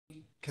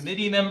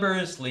committee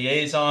members,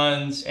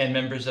 liaisons, and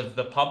members of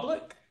the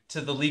public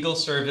to the Legal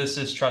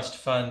Services Trust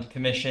Fund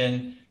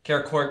Commission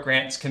Care Court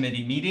Grants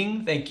Committee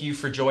meeting. Thank you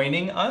for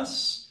joining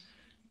us.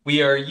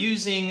 We are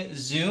using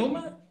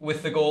Zoom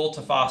with the goal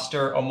to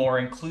foster a more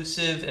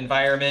inclusive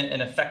environment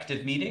and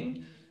effective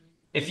meeting.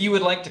 If you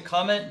would like to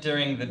comment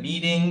during the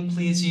meeting,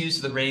 please use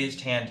the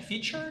raised hand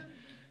feature.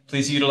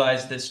 Please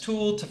utilize this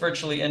tool to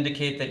virtually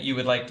indicate that you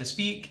would like to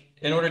speak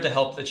in order to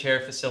help the chair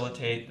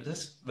facilitate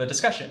the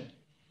discussion.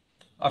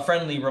 A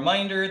friendly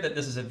reminder that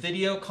this is a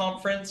video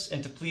conference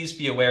and to please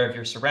be aware of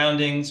your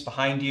surroundings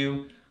behind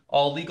you.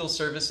 All Legal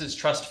Services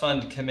Trust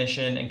Fund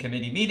Commission and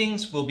committee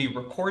meetings will be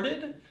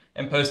recorded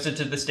and posted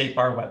to the State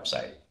Bar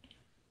website.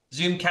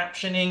 Zoom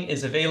captioning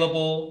is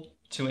available.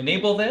 To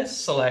enable this,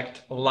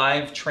 select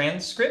Live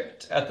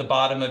Transcript at the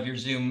bottom of your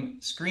Zoom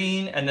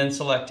screen and then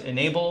select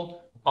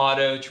Enable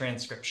Auto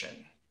Transcription.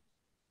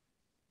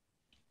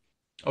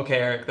 Okay,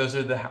 Eric, those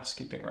are the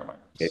housekeeping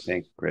remarks. Okay,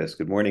 thanks, Chris.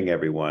 Good morning,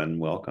 everyone.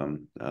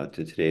 Welcome to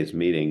today's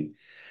meeting.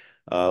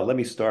 Let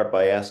me start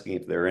by asking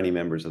if there are any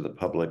members of the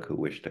public who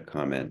wish to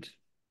comment.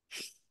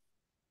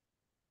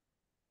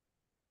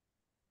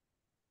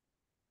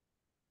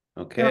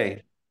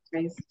 Okay.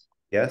 No.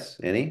 Yes,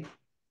 any?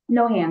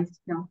 No hands,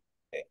 no.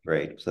 Okay,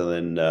 great. So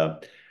then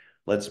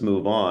let's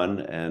move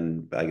on,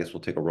 and I guess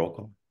we'll take a roll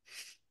call.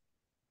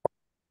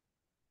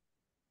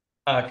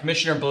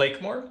 Commissioner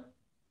Blakemore?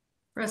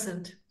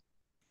 Present.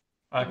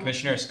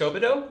 Commissioner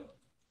Escobedo?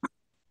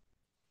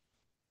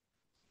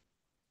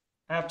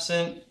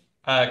 Absent.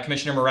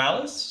 Commissioner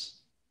Morales?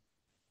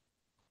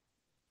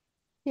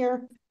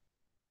 Here.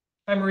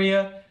 Hi,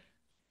 Maria.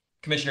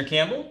 Commissioner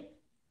Campbell?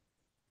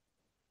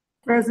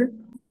 Present.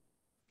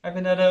 Hi,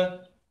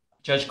 Vanetta.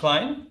 Judge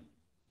Klein?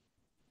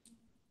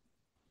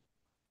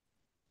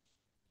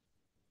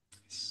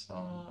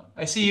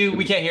 I see you.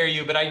 We can't hear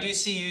you, but I do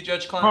see you,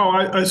 Judge Klein. Oh,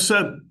 I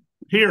said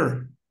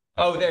here.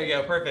 Oh, there you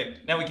go.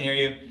 Perfect. Now we can hear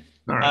you.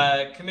 All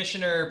right.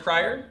 Commissioner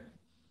Pryor?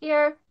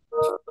 Here.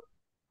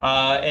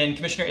 And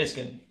Commissioner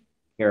Iskin?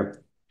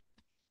 Here.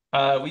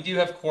 We do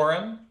have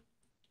quorum.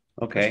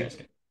 Okay.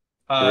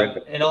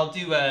 And I'll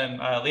do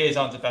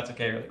liaisons if that's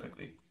okay really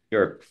quickly.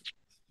 Sure.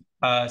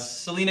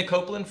 Selena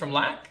Copeland from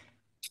LAC.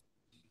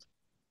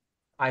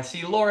 I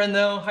see Lauren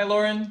though. Hi,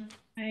 Lauren.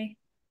 Hi.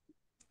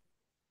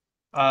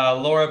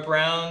 Laura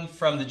Brown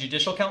from the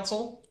Judicial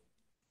Council.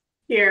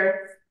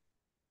 Here.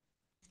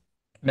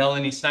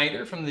 Melanie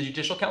Snyder from the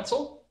Judicial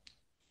Council.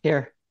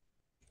 Here.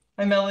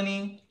 Hi,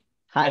 Melanie.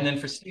 Hi. And then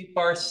for State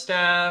Bar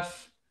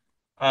staff,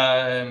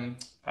 Dwan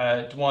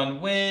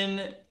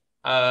Nguyen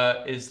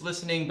is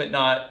listening but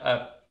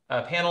not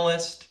a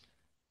panelist.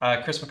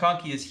 Chris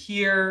McConkey is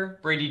here.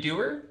 Brady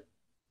Dewar.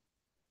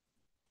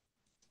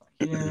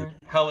 Here.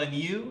 Helen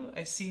Yu,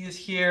 I see, is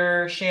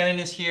here. Shannon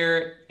is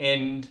here.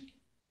 And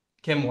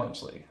Kim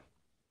Wormsley.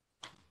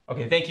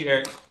 Okay, thank you,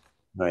 Eric.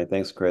 All right,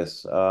 thanks,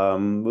 Chris.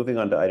 Moving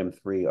on to item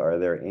 3, are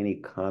there any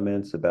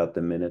comments about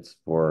the minutes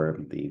for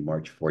the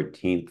March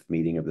 14th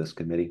meeting of this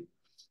committee?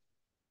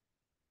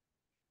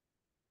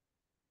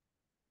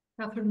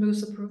 Catherine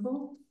moves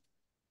approval.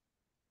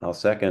 I'll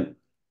second.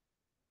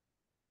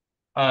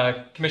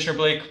 Commissioner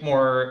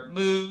Blakemore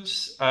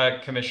moves.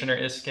 Commissioner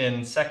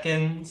Iskin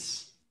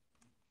seconds.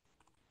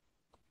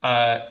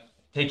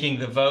 Taking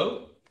the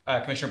vote,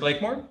 Commissioner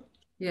Blakemore?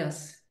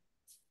 Yes.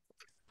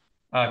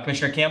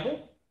 Commissioner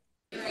Campbell?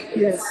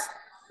 Yes.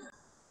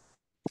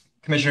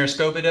 Commissioner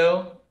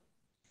Escobedo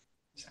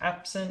is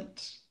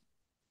absent.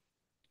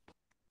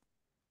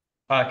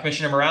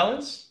 Commissioner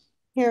Morales?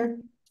 Here.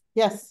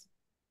 Yes.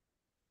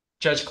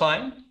 Judge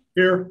Klein?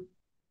 Here.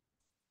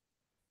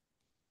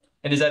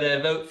 And is that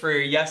a vote for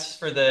yes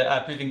for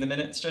the approving the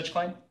minutes, Judge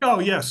Klein? Oh,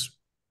 yes.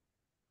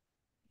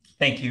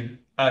 Thank you.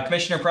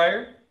 Commissioner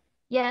Pryor?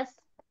 Yes.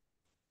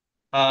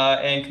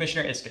 And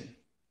Commissioner Iskin?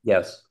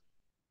 Yes.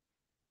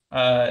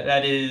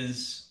 That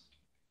is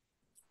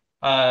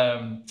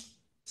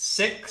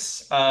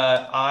 6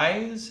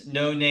 ayes,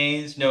 no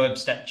nays, no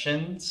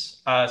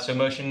abstentions. So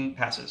motion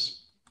passes.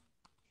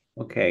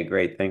 Okay,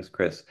 great. Thanks,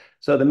 Chris.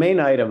 So the main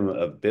item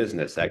of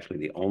business, actually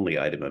the only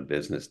item of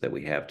business that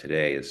we have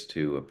today, is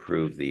to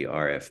approve the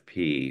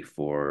RFP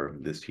for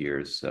this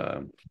year's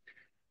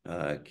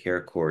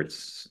care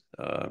courts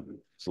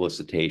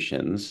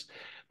solicitations.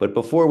 But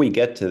before we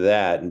get to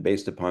that, and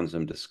based upon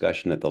some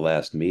discussion at the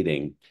last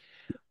meeting,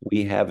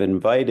 we have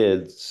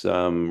invited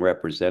some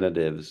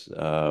representatives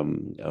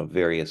of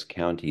various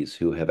counties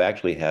who have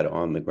actually had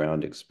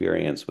on-the-ground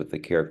experience with the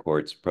Care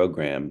Courts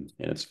program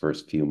in its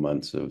first few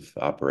months of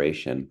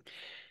operation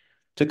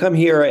to come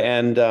here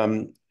and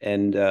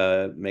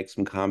make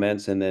some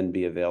comments and then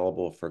be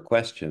available for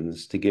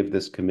questions to give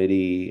this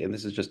committee, and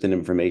this is just an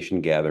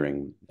information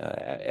gathering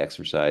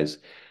exercise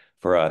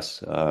for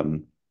us,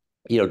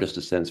 just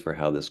a sense for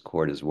how this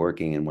court is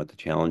working and what the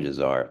challenges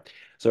are.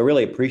 So I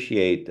really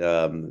appreciate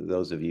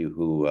those of you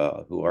who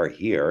are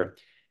here.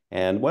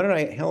 And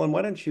Helen,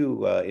 why don't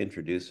you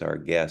introduce our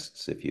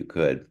guests if you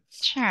could?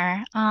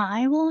 Sure.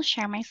 I will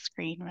share my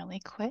screen really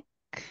quick.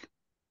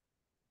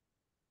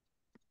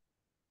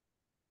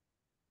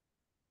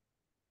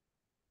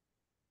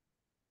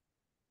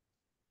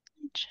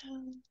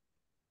 slideshow.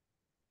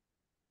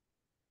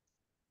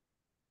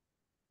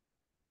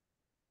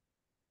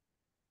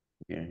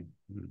 Okay.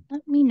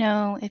 Let me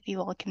know if you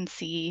all can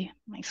see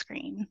my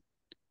screen.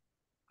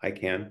 I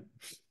can.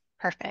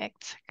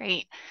 Perfect.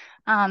 Great.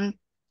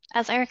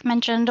 As Eric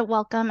mentioned,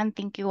 welcome and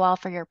thank you all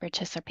for your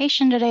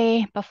participation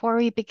today. Before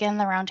we begin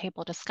the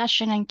roundtable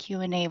discussion and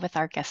Q&A with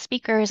our guest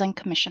speakers and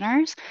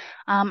commissioners,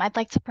 I'd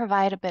like to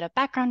provide a bit of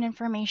background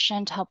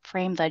information to help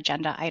frame the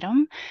agenda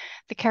item.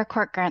 The Care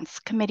Court Grants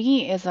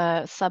Committee is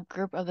a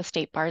subgroup of the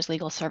State Bar's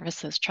Legal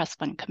Services Trust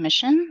Fund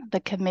Commission.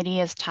 The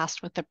committee is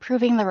tasked with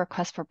approving the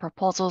request for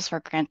proposals for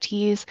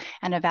grantees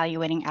and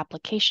evaluating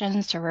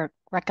applications to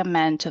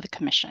recommend to the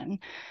commission.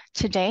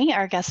 Today,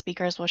 our guest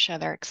speakers will share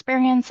their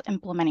experience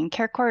implementing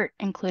Care Court,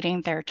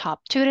 including their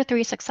top 2 to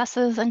 3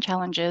 successes and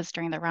challenges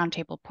during the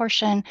roundtable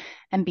portion,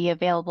 and be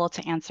available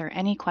to answer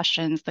any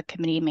questions the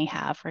committee may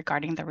have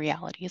regarding the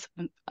realities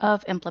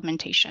of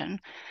implementation.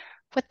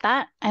 With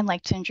that, I'd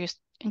like to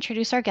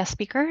introduce our guest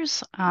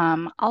speakers.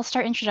 I'll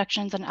start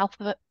introductions in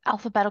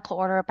alphabetical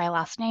order by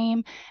last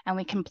name, and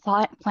we can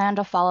plan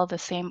to follow the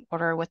same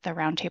order with the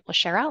roundtable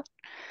share out.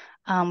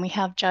 We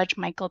have Judge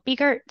Michael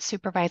Biegert,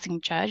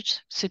 Supervising Judge,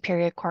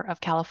 Superior Court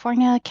of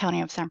California,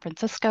 County of San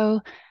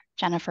Francisco.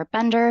 Jennifer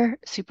Bender,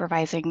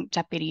 Supervising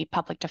Deputy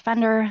Public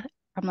Defender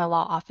from the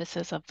Law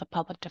Offices of the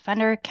Public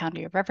Defender,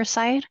 County of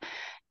Riverside.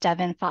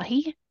 Devin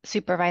Fahy,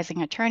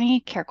 Supervising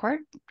Attorney, Care Court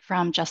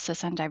from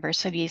Justice and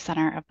Diversity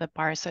Center of the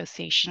Bar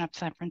Association of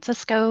San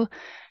Francisco.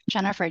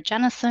 Jennifer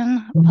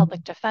Jennison,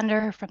 Public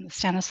Defender from the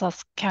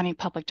Stanislaus County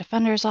Public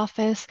Defender's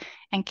Office,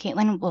 and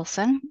Caitlin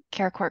Wilson,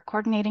 Care Court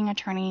Coordinating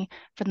Attorney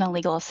from the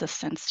Legal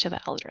Assistance to the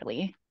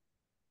Elderly.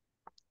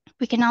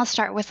 We can now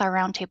start with our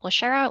roundtable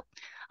share out.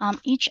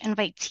 Each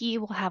invitee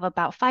will have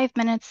about 5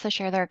 minutes to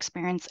share their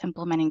experience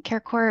implementing Care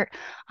Court.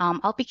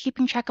 I'll be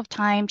keeping track of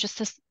time just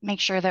to make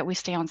sure that we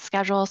stay on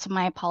schedule, so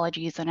my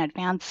apologies in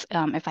advance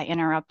if I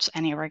interrupt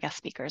any of our guest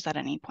speakers at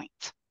any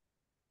point.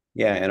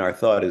 Yeah, and our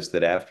thought is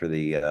that after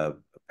the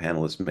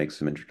panelists make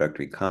some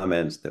introductory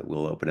comments, that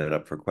we'll open it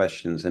up for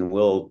questions, and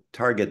we'll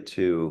target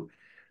to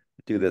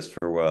do this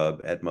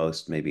for at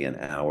most maybe an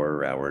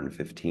hour, hour and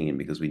 15,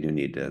 because we do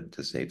need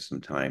to save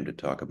some time to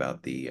talk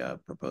about the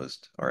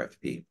proposed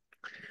RFP.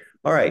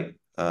 All right,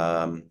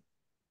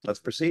 let's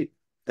proceed.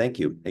 Thank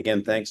you.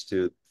 Again, thanks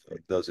to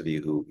those of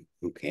you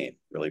who came.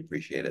 Really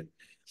appreciate it.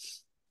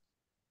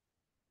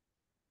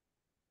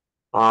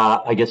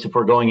 I guess if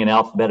we're going in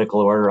alphabetical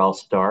order, I'll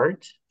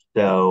start.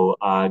 So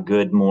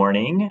good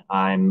morning.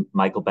 I'm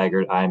Michael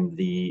Biegert. I'm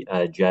the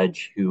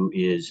judge who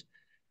is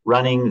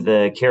running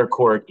the Care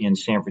Court in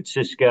San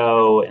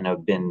Francisco, and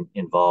I've been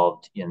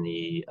involved in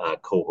the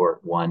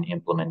Cohort 1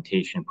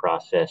 implementation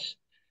process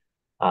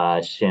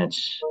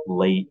since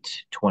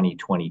late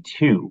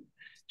 2022.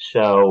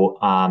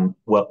 So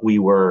what we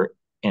were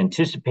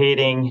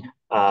anticipating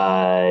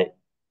while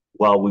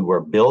we were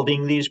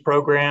building these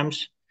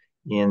programs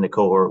in the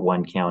Cohort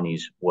 1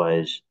 counties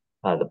was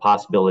the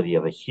possibility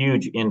of a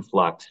huge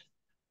influx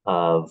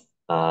of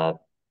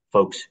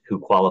folks who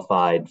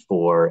qualified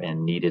for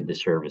and needed the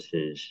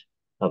services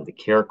of the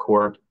Care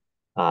Court.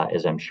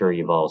 As I'm sure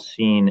you've all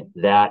seen,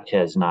 that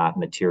has not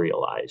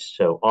materialized.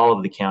 So all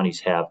of the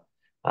counties have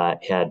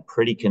had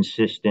pretty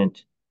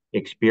consistent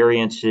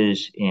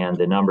experiences, and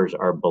the numbers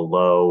are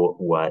below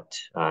what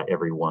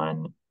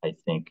everyone, I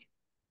think,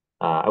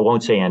 I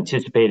won't say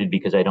anticipated,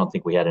 because I don't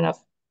think we had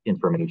enough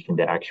information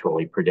to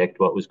actually predict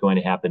what was going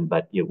to happen,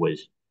 but it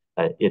was,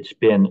 it's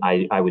been,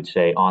 I would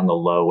say, on the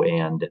low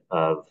end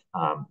of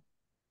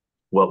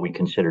what we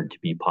considered to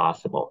be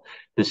possible.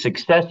 The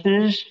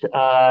successes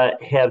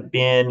have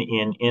been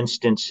in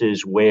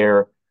instances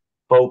where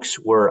folks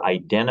were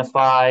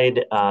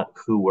identified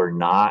who were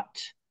not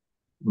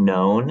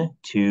known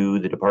to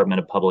the Department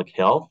of Public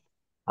Health.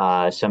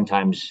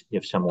 Sometimes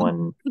if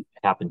someone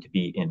happened to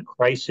be in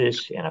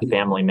crisis and a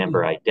family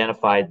member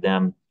identified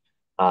them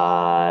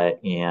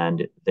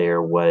and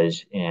there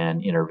was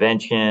an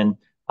intervention.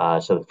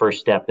 So the first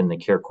step in the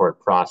Care Court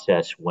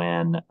process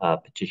when a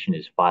petition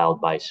is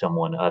filed by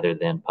someone other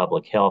than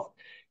public health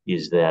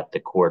is that the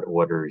court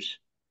orders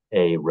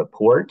a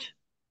report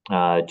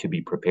to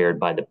be prepared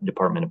by the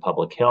Department of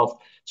Public Health.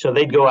 So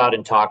they'd go out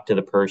and talk to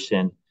the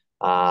person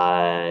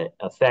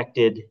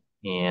affected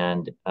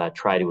and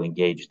try to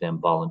engage them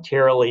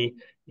voluntarily.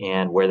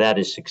 And where that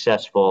is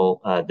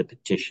successful, the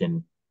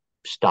petition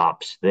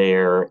stops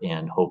there,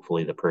 and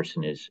hopefully the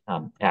person is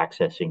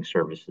accessing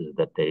services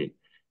that they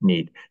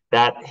need.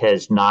 That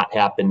has not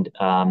happened.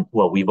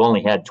 Well, we've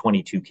only had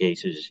 22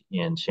 cases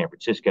in San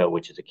Francisco,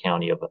 which is a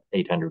county of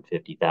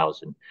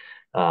 850,000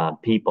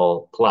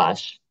 people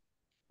plus.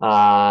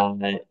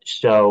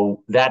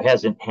 So that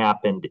hasn't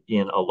happened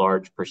in a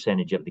large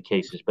percentage of the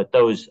cases, but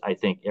those, I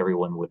think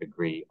everyone would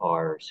agree,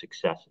 are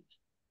successes.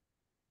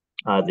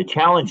 The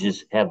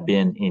challenges have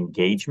been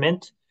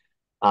engagement,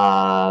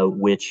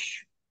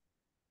 which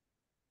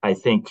I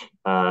think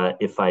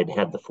if I'd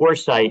had the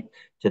foresight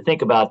to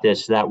think about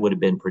this, that would have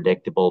been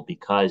predictable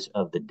because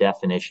of the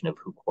definition of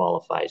who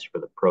qualifies for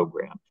the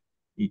program.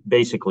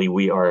 Basically,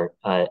 we are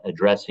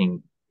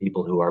addressing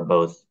people who are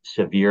both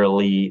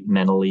severely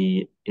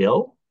mentally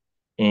ill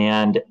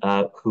and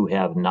who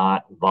have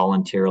not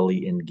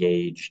voluntarily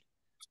engaged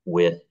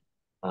with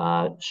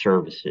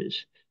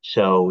services.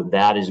 So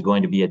that is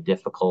going to be a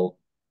difficult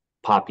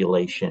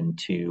population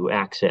to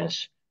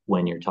access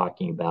when you're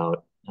talking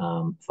about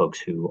folks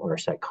who are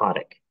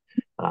psychotic.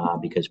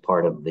 Because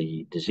part of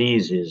the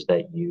disease is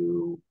that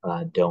you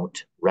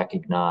don't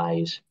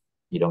recognize,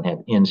 you don't have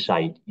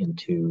insight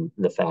into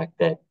the fact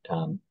that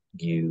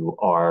you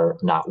are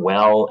not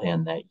well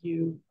and that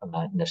you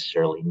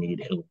necessarily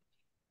need help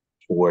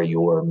for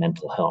your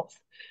mental health.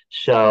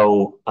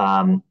 So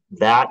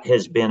that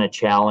has been a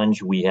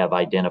challenge. We have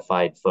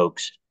identified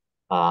folks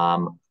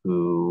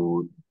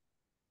who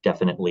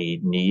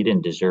definitely need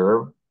and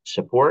deserve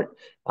support.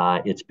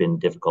 It's been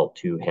difficult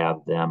to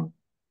have them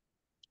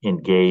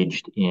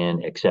engaged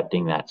in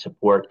accepting that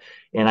support.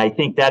 And I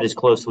think that is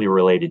closely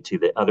related to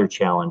the other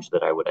challenge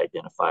that I would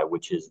identify,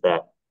 which is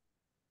that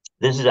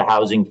this is a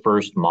housing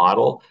first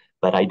model,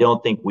 but I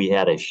don't think we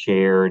had a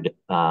shared,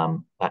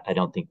 I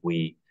don't think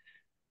we,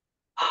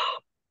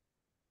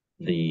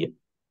 in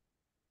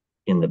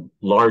the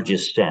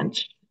largest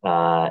sense,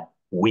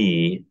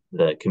 we,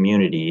 the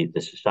community,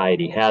 the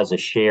society, has a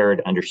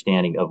shared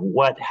understanding of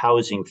what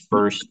housing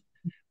first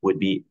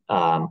would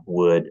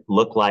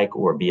look like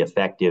or be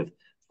effective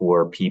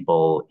for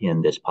people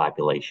in this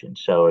population.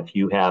 So if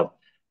you have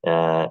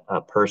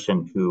a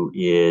person who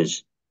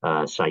is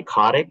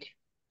psychotic,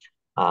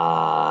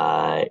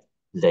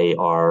 they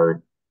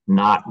are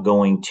not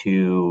going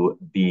to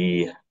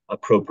be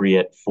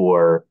appropriate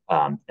for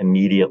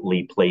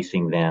immediately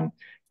placing them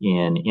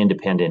in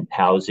independent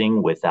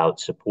housing without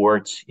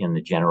supports in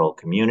the general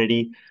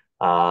community.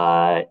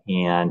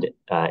 And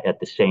at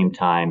the same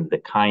time, the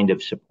kind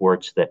of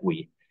supports that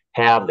we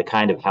have, the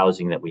kind of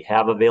housing that we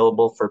have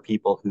available for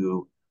people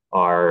who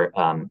are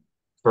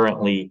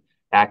currently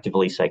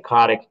actively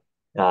psychotic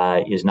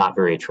is not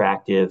very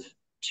attractive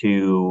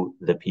to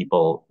the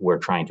people we're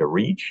trying to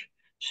reach.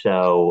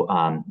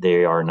 So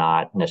they are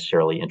not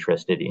necessarily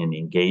interested in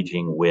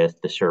engaging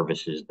with the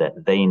services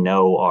that they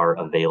know are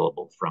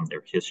available from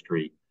their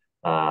history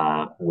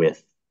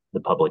with the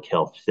public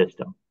health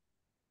system.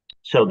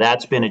 So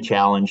that's been a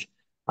challenge.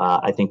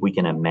 I think we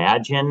can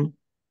imagine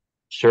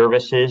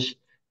services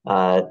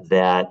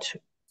that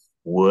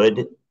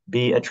would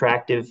be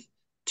attractive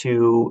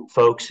to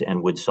folks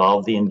and would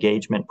solve the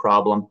engagement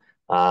problem.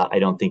 I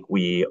don't think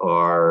we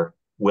are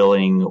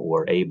willing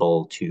or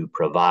able to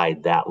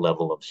provide that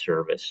level of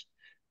service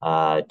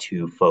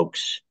to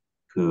folks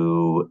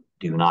who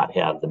do not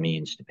have the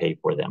means to pay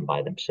for them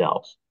by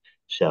themselves.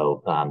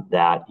 So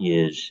that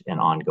is an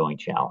ongoing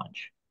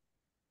challenge.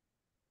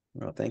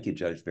 Well, thank you,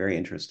 Judge. Very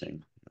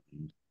interesting.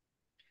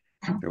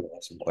 There were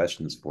some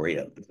questions for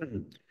you.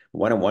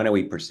 Why don't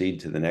we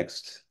proceed to the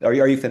next? Are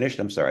you finished?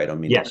 I'm sorry, I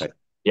don't mean yes. to cut.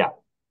 Yeah.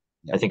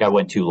 I think I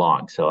went too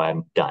long, so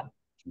I'm done.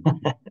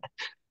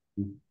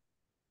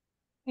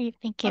 Great,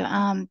 thank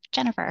you.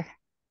 Jennifer.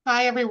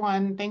 Hi,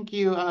 everyone. Thank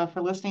you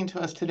for listening to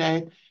us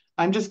today.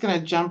 I'm just going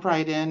to jump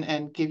right in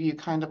and give you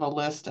kind of a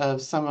list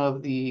of some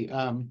of the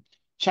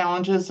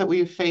challenges that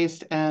we've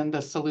faced and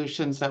the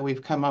solutions that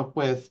we've come up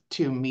with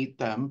to meet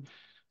them.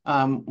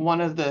 One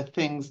of the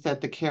things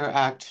that the CARE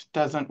Act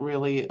doesn't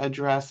really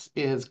address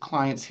is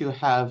clients who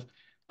have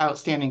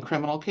outstanding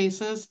criminal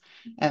cases.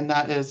 And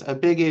that is a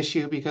big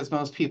issue because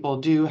most people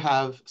do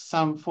have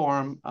some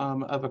form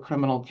of a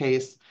criminal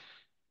case.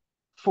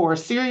 For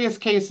serious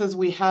cases,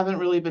 we haven't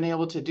really been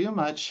able to do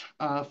much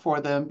for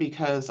them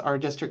because our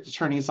district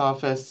attorney's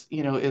office,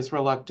 is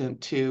reluctant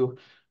to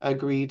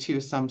agree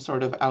to some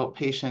sort of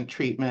outpatient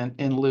treatment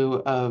in lieu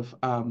of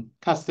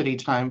custody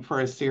time for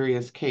a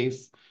serious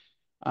case,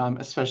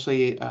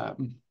 especially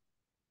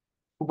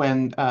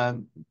when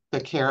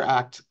the CARE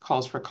Act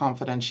calls for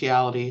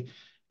confidentiality,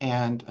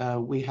 and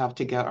we have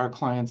to get our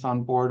clients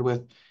on board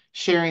with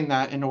sharing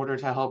that in order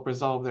to help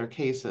resolve their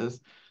cases.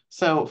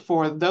 So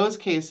for those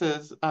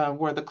cases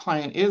where the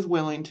client is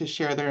willing to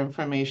share their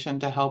information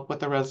to help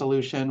with the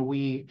resolution,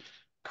 we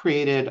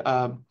created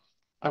a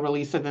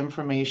release of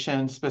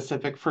information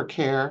specific for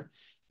CARE.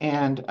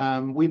 And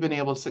we've been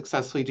able to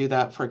successfully do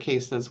that for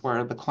cases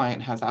where the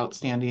client has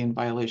outstanding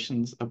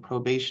violations of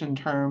probation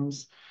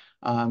terms.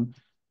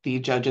 The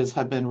judges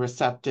have been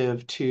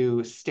receptive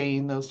to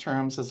staying those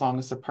terms as long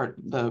as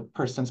the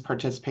person's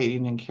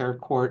participating in CARE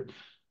court.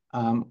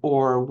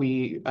 Or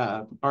we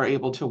are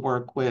able to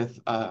work with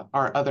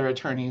our other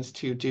attorneys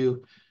to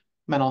do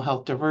mental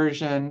health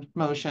diversion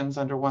motions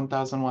under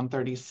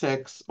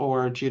 1136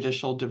 or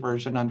judicial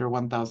diversion under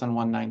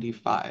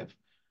 1195.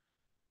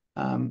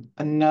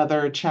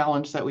 Another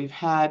challenge that we've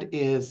had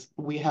is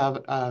we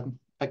have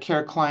a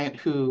CARE client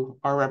who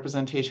our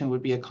representation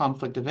would be a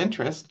conflict of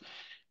interest.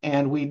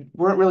 And we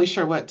weren't really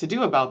sure what to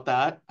do about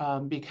that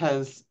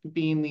because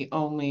being the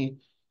only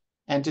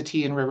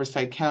entity in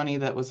Riverside County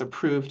that was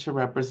approved to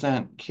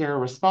represent CARE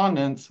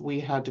respondents, we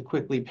had to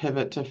quickly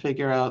pivot to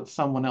figure out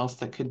someone else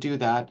that could do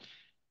that.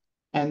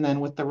 And then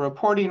with the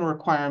reporting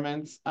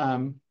requirements,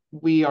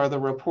 we are the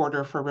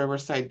reporter for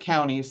Riverside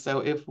County. So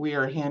if we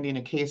are handing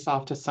a case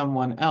off to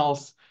someone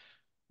else,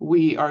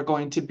 we are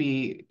going to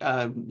be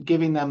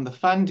giving them the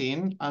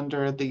funding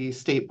under the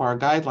state bar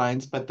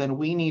guidelines, but then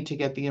we need to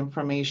get the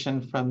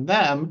information from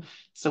them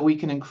so we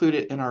can include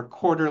it in our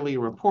quarterly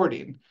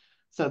reporting.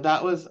 So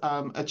that was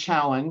a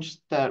challenge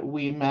that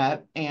we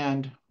met,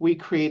 and we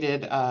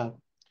created a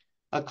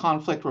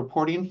conflict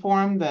reporting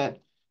form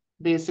that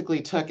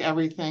basically took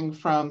everything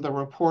from the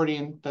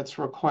reporting that's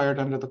required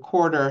under the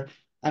quarter,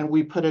 and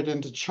we put it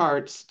into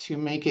charts to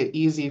make it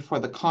easy for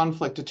the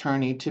conflict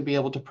attorney to be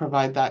able to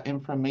provide that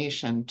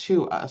information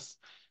to us.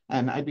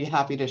 And I'd be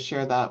happy to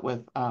share that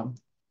with,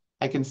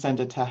 I can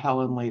send it to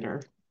Helen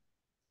later.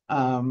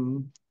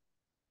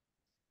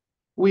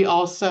 We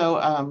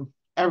also,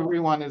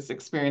 everyone is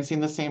experiencing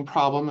the same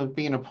problem of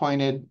being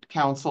appointed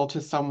counsel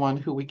to someone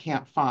who we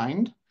can't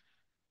find.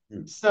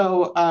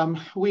 So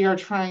we are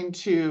trying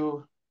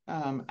to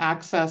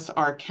access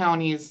our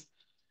county's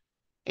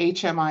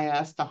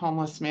HMIS, the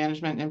Homeless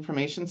Management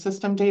Information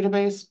System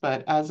database,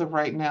 but as of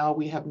right now,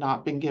 we have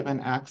not been given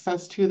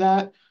access to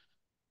that.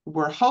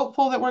 We're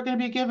hopeful that we're going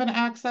to be given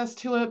access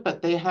to it,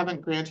 but they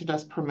haven't granted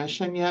us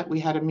permission yet.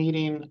 We had a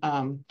meeting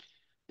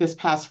this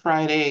past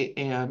Friday,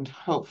 and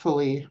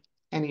hopefully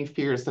any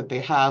fears that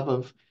they have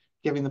of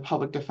giving the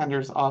Public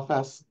Defender's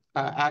Office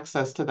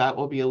access to that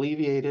will be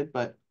alleviated,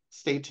 but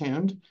stay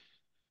tuned.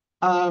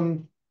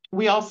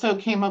 We also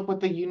came up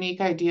with the unique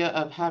idea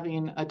of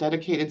having a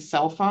dedicated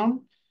cell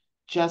phone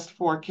just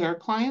for care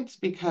clients,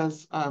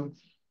 because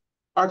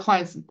our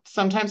clients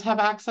sometimes have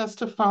access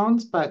to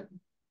phones, but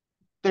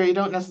they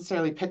don't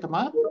necessarily pick them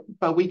up,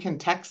 but we can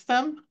text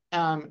them,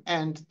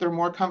 and they're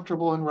more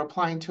comfortable in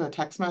replying to a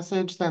text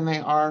message than they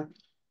are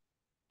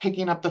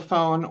picking up the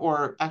phone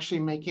or actually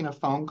making a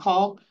phone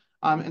call.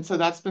 And so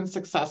that's been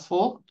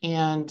successful.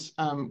 And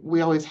we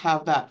always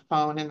have that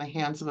phone in the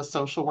hands of a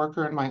social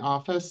worker in my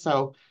office.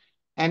 So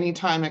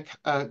anytime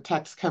a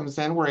text comes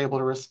in, we're able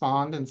to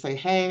respond and say,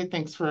 hey,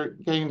 thanks for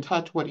getting in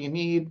touch. What do you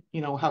need?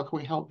 You know, how can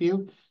we help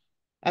you?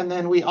 And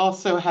then we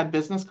also had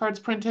business cards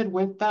printed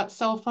with that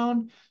cell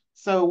phone.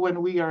 So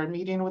when we are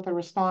meeting with a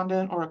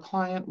respondent or a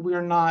client,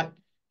 we're not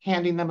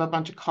handing them a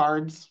bunch of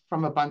cards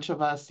from a bunch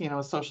of us, you know,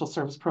 a social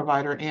service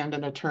provider and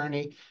an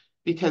attorney,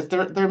 because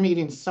they're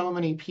meeting so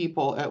many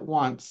people at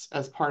once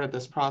as part of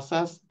this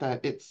process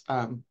that it's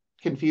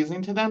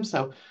confusing to them.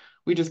 So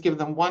we just give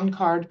them one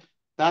card.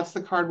 That's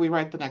the card we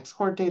write the next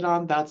court date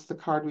on. That's the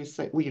card we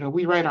say,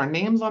 we write our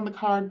names on the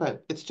card,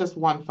 but it's just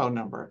one phone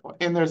number.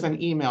 And there's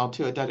an email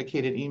to a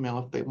dedicated email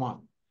if they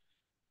want.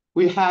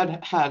 We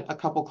had a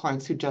couple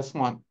clients who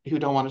who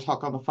don't want to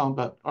talk on the phone,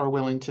 but are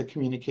willing to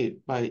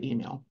communicate by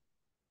email.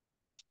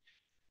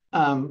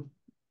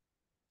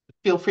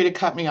 Feel free to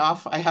cut me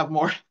off. I have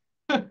more,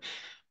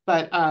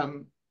 but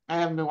I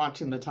haven't been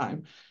watching the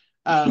time.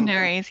 No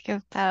worries.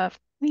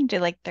 We can do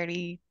like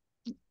 30,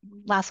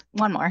 last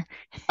one more.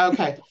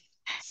 Okay.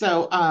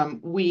 So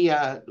we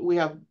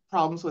have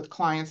problems with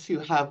clients who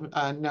have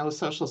no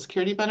Social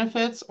Security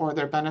benefits, or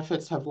their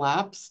benefits have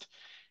lapsed.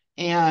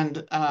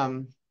 And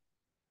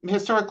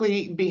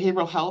historically,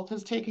 behavioral health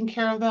has taken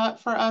care of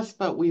that for us,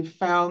 but we've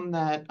found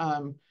that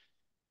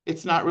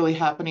it's not really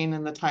happening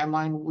in the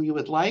timeline we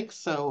would like.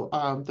 So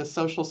the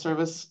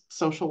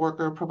social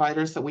worker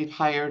providers that we've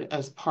hired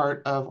as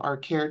part of our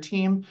care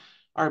team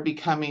are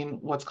becoming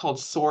what's called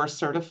SOAR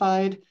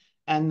certified,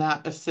 and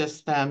that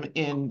assists them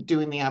in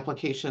doing the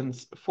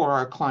applications for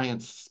our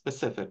clients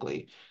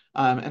specifically.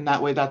 And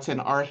that way that's in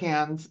our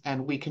hands,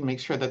 and we can make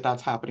sure that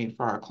that's happening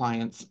for our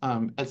clients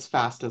as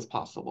fast as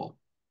possible.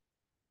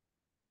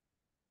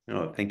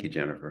 Oh, thank you,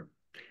 Jennifer.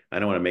 I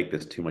don't want to make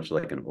this too much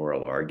like an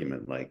oral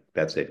argument, like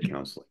that's it,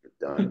 counselor,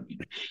 you're done.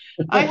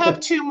 I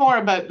have two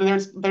more, but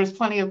there's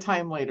plenty of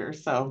time later,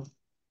 so.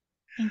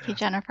 Thank you,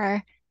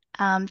 Jennifer.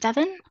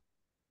 Devin?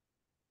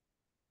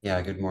 Yeah,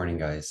 good morning,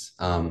 guys.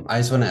 I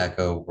just want to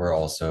echo, we're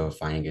also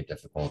finding it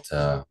difficult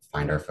to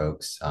find our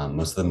folks.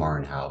 Most of them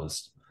aren't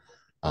housed.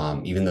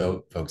 Even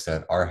though folks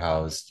that are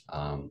housed,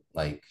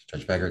 like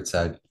Judge Beggert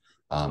said,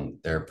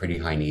 there are pretty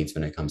high needs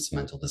when it comes to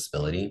mental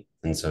disability.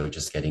 And so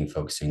just getting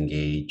folks to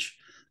engage,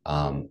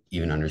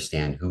 even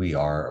understand who we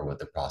are or what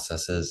the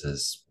process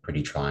is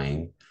pretty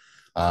trying.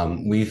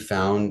 We've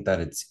found that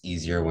it's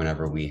easier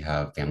whenever we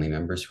have family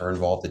members who are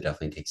involved. It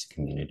definitely takes a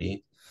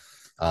community.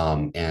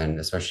 And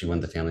especially when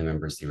the family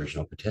member is the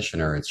original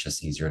petitioner, it's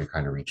just easier to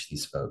kind of reach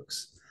these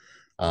folks.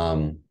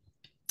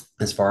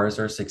 As far as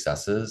our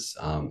successes,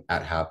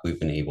 at HAP, we've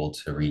been able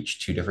to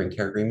reach 2 different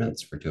care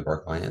agreements for 2 of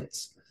our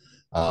clients.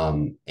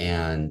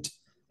 And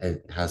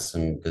it has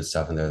some good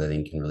stuff in there that I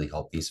think can really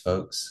help these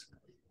folks.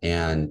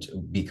 And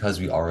because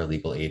we are a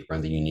legal aid, we're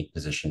in the unique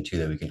position too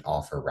that we can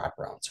offer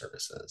wraparound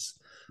services.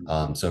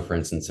 So for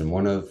instance, in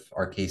one of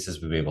our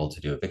cases, we've been able to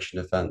do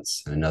eviction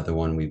defense. And another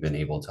one, we've been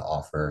able to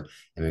offer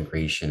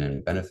immigration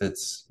and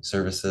benefits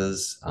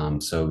services.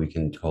 So we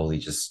can totally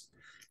just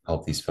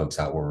help these folks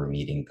out where we're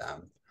meeting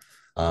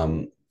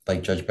them.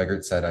 Like Judge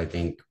Beggert said, I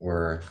think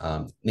we're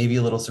maybe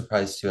a little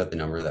surprised too at the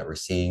number that we're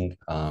seeing.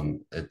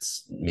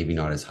 It's maybe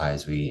not as high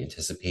as we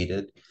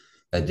anticipated.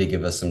 that did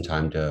give us some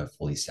time to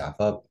fully staff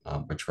up,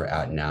 which we're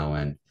at now,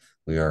 and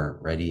we are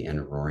ready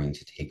and roaring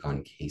to take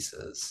on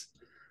cases.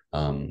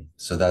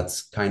 So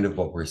that's kind of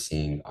what we're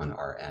seeing on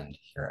our end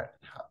here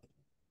at Hub.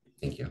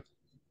 Thank you.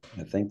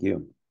 Thank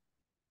you.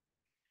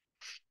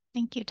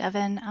 Thank you,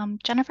 Devin.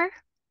 Jennifer?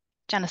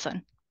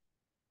 Jennison.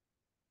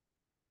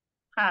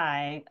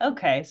 Hi.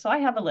 Okay, so I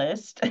have a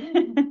list.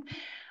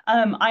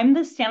 I'm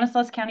the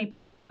Stanislaus County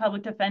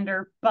Public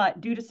Defender,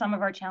 but due to some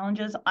of our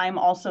challenges, I'm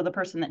also the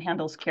person that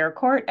handles care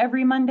court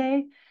every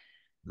Monday.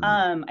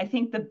 I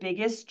think the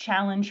biggest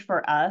challenge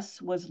for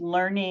us was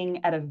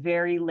learning at a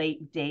very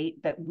late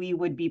date that we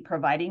would be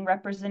providing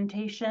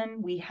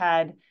representation. We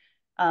had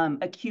a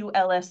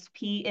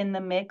QLSP in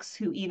the mix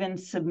who even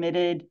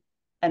submitted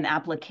an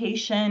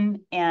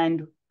application,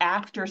 and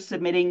after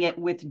submitting it,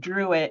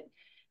 withdrew it.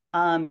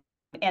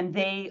 And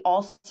they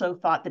also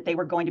thought that they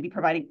were going to be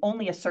providing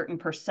only a certain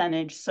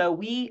percentage. So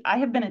I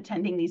have been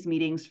attending these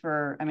meetings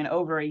for,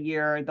 over a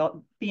year,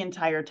 the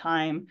entire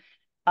time,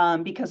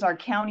 because our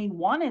county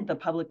wanted the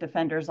public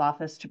defender's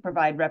office to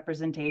provide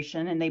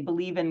representation, and they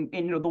believe in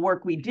the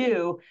work we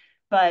do,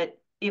 but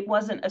it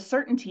wasn't a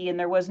certainty and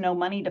there was no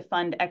money to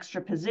fund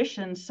extra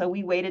positions. So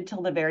we waited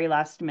till the very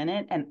last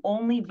minute, and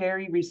only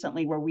very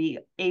recently were we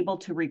able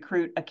to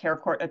recruit a care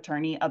court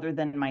attorney other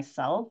than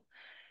myself.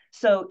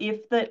 So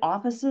if the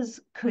offices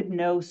could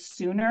know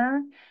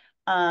sooner,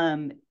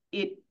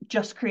 it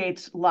just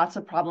creates lots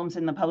of problems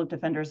in the public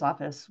defender's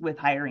office with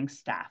hiring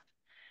staff.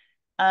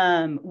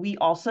 We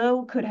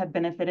also could have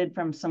benefited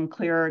from some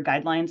clearer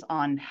guidelines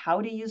on how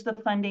to use the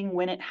funding,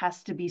 when it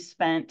has to be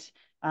spent,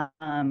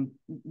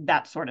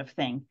 that sort of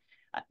thing.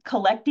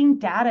 Collecting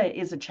data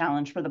is a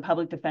challenge for the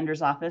public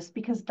defender's office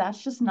because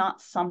that's just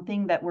not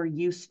something that we're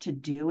used to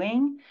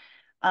doing.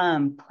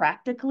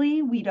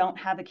 Practically, we don't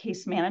have a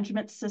case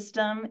management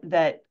system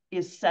that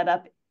is set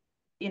up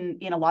in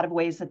a lot of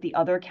ways that the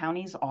other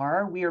counties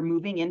are. We are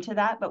moving into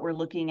that, but we're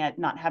looking at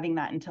not having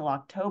that until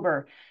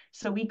October.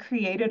 So we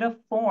created a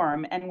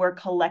form and we're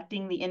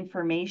collecting the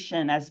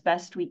information as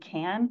best we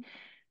can,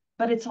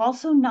 but it's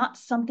also not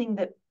something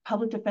that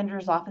public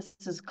defender's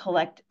offices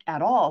collect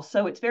at all.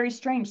 So it's very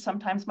strange.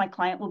 Sometimes my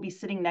client will be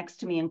sitting next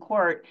to me in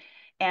court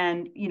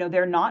and,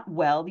 they're not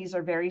well. These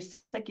are very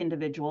sick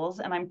individuals.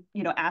 And I'm,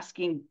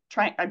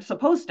 I'm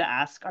supposed to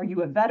ask, are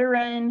you a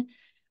veteran?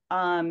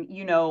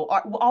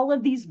 All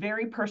of these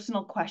very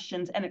personal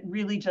questions, and it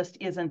really just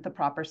isn't the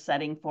proper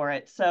setting for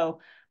it. So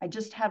I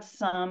just have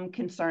some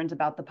concerns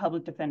about the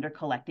public defender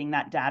collecting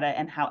that data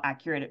and how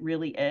accurate it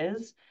really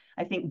is.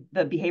 I think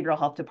the behavioral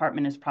health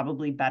department is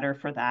probably better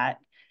for that.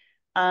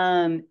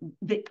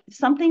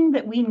 Something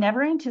that we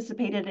never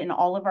anticipated in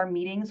all of our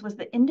meetings was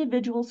the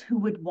individuals who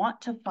would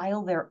want to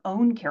file their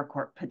own care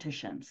court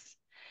petitions.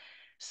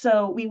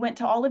 So we went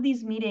to all of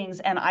these meetings,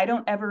 and I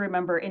don't ever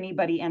remember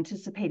anybody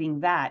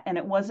anticipating that. And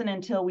it wasn't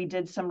until we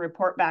did some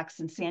report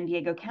backs and San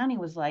Diego County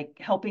was like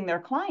helping their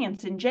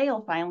clients in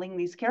jail filing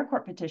these care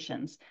court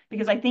petitions,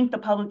 because I think the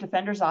public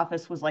defender's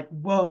office was like,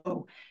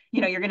 whoa,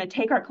 you're going to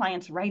take our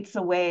clients' rights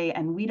away,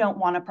 and we don't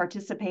want to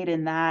participate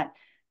in that.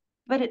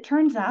 But it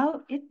turns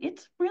out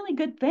it's a really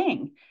good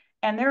thing.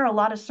 And there are a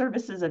lot of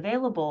services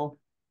available,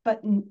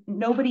 but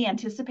nobody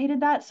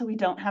anticipated that. So we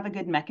don't have a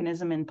good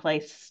mechanism in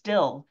place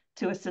still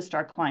to assist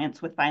our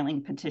clients with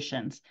filing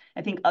petitions.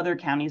 I think other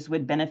counties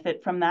would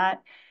benefit from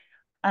that.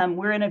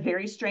 We're in a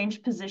very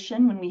strange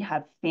position when we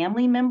have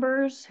family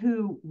members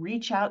who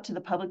reach out to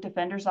the public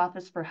defender's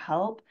office for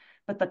help,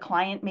 but the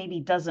client maybe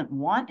doesn't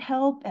want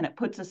help, and it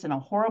puts us in a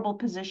horrible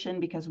position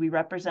because we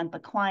represent the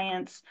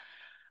clients.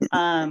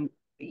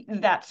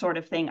 That sort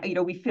of thing.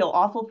 We feel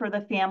awful for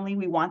the family.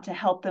 We want to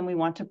help them. We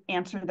want to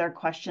answer their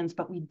questions,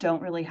 but we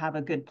don't really have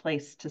a good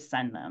place to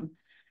send them.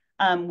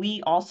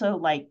 We also,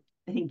 like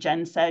I think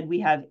Jen said, we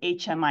have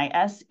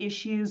HMIS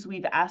issues.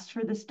 We've asked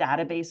for this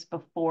database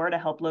before to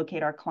help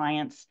locate our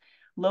clients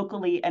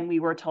locally, and we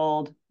were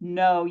told,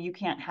 no, you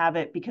can't have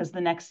it because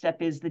the next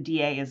step is the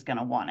DA is going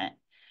to want it.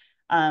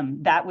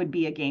 That would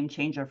be a game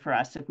changer for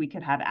us if we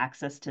could have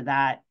access to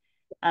that.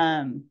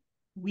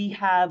 We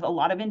have a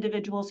lot of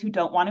individuals who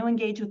don't want to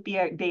engage with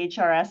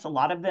BHRS. A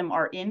lot of them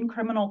are in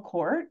criminal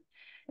court.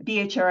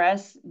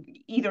 BHRS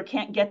either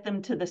can't get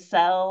them to the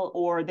cell,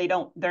 or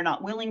they're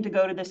not willing to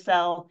go to the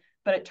cell.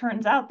 But it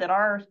turns out that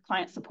our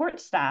client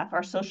support staff,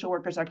 our social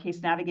workers, our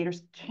case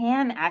navigators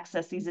can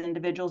access these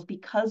individuals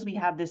because we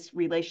have this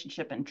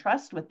relationship and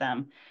trust with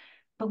them,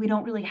 but we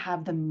don't really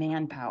have the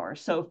manpower.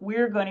 So if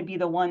we're going to be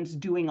the ones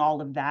doing all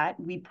of that,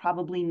 we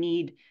probably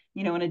need,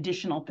 an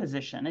additional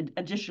position, an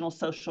additional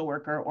social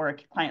worker or a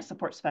client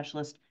support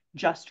specialist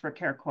just for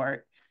care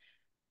court.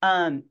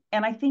 And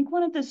I think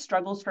one of the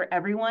struggles for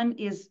everyone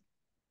is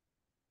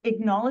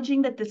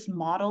acknowledging that this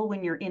model,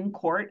 when you're in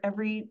court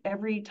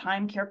every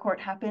time care court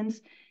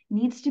happens,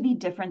 needs to be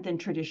different than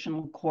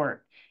traditional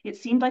court. It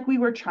seemed like we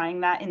were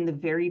trying that in the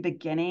very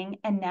beginning,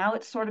 and now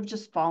it's sort of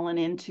just fallen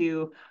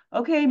into,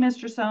 okay,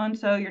 Mr.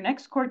 So-and-so, your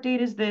next court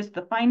date is this,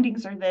 the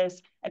findings are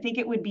this. I think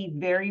it would be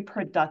very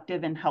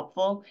productive and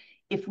helpful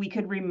if we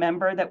could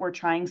remember that we're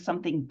trying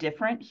something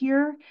different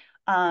here.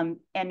 and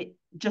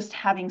just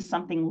having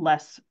something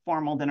less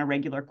formal than a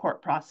regular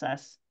court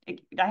process.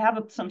 I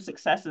have some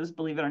successes,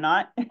 believe it or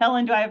not.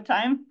 Helen, do I have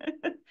time?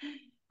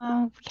 We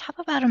have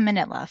about a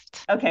minute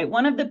left. Okay,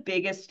 one of the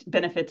biggest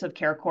benefits of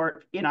Care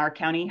Court in our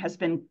county has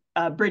been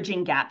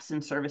bridging gaps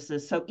in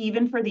services. So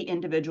even for the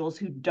individuals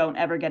who don't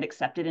ever get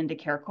accepted into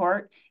Care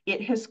Court,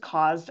 it has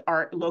caused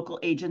our local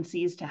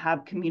agencies to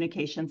have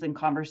communications and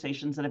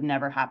conversations that have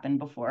never happened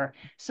before.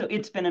 So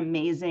it's been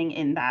amazing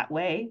in that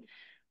way.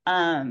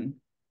 And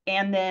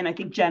then I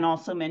think Jen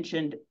also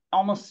mentioned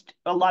almost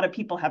a lot of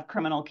people have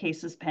criminal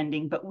cases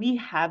pending, but we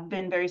have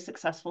been very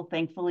successful,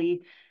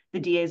 thankfully. The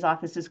DA's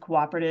office is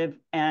cooperative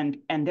and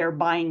they're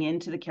buying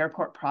into the Care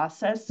Court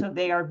process. So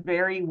they are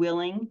very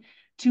willing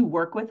to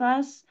work with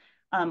us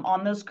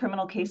on those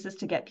criminal cases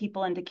to get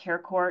people into Care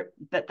Court.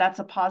 That's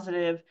a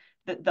positive.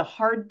 The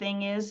hard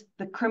thing is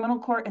the criminal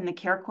court and the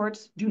Care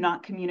Courts do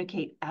not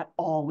communicate at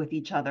all with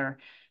each other.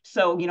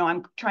 So, you know,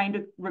 I'm trying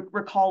to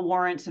recall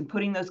warrants and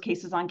putting those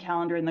cases on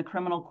calendar in the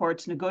criminal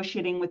courts,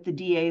 negotiating with the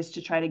DAs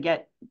to try to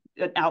get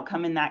an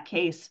outcome in that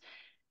case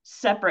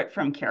separate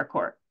from Care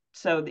Court.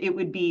 So it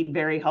would be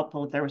very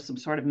helpful if there was some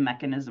sort of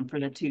mechanism for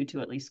the two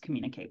to at least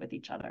communicate with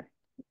each other.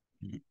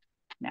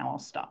 Now I'll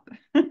stop.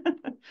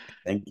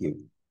 Thank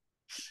you.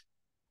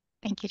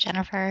 Thank you,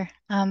 Jennifer.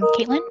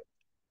 Caitlin?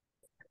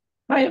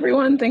 Hi,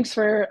 everyone. Thanks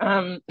for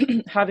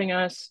having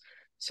us.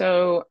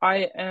 So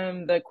I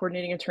am the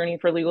coordinating attorney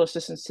for legal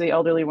assistance to the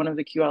elderly, one of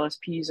the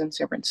QLSPs in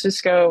San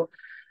Francisco.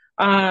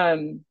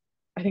 I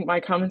think my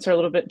comments are a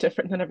little bit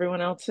different than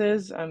everyone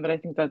else's, but I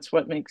think that's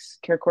what makes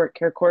Care Court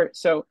Care Court.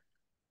 So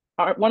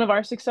one of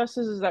our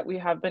successes is that we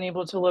have been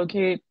able to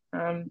locate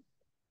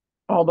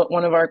all but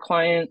one of our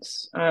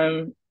clients.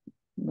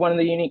 One of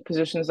the unique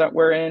positions that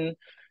we're in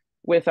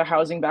with a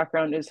housing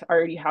background is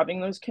already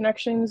having those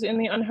connections in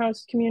the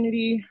unhoused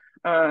community,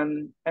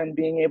 and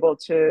being able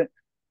to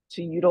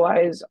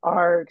utilize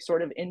our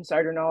sort of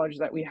insider knowledge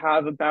that we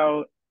have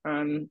about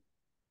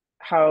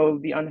how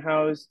the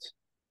unhoused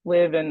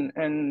live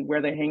and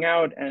where they hang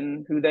out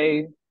and who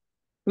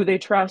they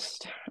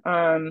trust,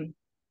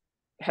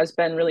 has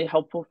been really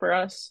helpful for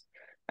us.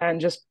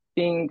 And just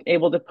being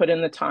able to put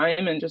in the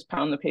time and just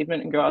pound the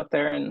pavement and go out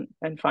there and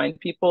find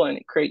people and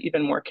create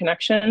even more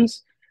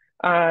connections.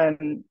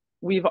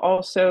 We've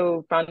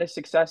also found a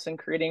success in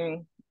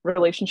creating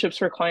relationships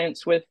for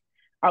clients with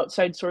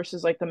outside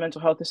sources like the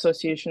Mental Health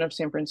Association of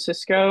San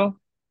Francisco.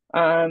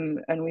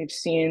 And we've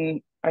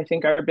seen, I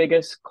think, our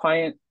biggest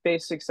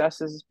client-based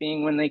successes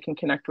being when they can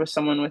connect with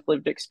someone with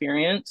lived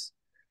experience,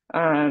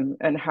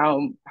 and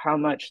how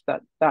much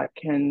that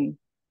can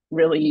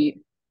really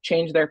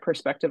change their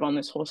perspective on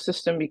this whole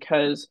system,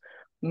 because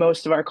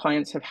most of our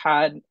clients have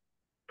had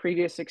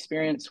previous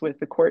experience with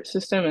the court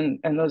system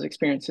and those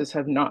experiences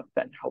have not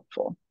been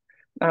helpful.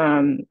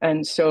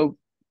 And so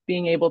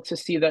being able to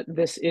see that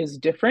this is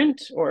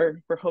different,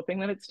 or we're hoping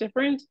that it's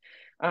different,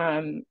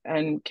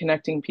 and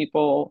connecting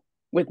people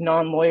with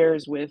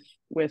non-lawyers,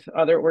 with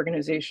other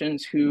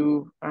organizations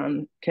who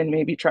can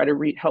maybe try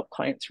to help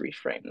clients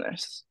reframe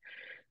this.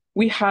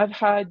 We have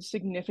had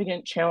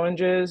significant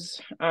challenges.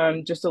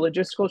 Just a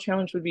logistical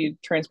challenge would be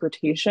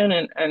transportation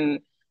and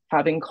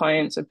having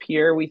clients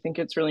appear. We think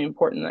it's really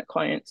important that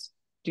clients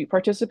do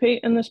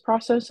participate in this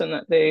process and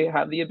that they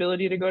have the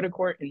ability to go to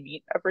court and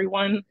meet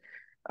everyone.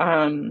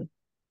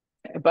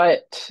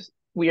 But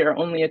we are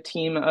only a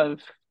team of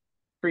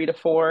 3 to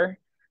 4.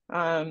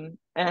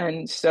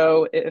 And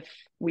so if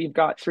we've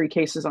got 3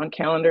 cases on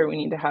calendar, we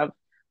need to have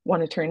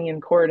one attorney in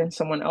court and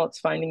someone else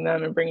finding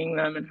them and bringing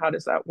them. And how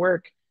does that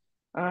work?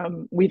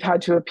 We've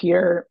had to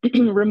appear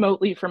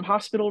remotely from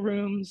hospital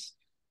rooms,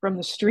 from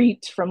the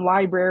street, from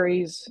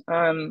libraries.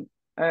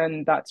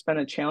 And that's been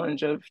a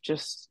challenge of,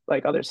 just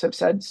like others have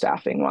said,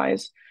 staffing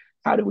wise.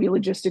 How do we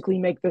logistically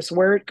make this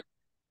work?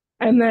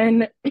 And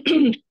then,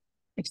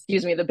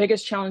 excuse me, the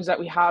biggest challenge that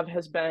we have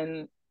has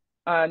been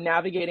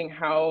navigating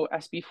how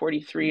SB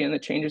 43 and the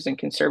changes in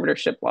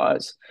conservatorship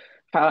laws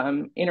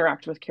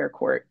interact with Care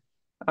Court,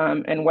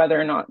 and whether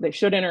or not they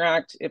should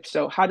interact. If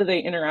so, how do they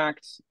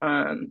interact?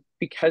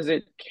 Because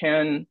it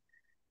can,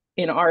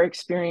 in our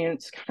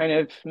experience, kind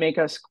of make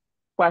us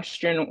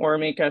question or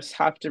make us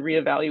have to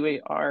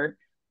reevaluate our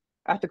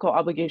ethical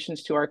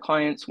obligations to our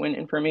clients when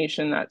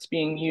information that's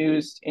being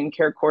used in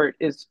Care Court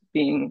is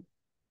being,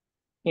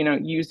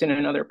 used in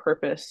another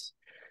purpose,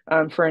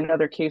 for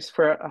another case,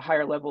 for a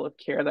higher level of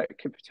care that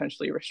could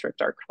potentially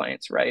restrict our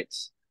clients'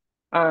 rights.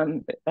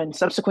 And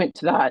subsequent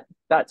to that,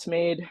 that's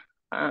made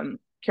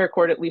Care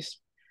Court, at least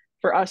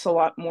for us, a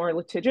lot more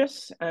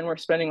litigious, and we're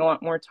spending a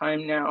lot more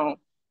time now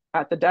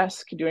at the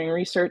desk doing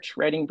research,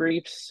 writing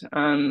briefs,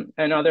 and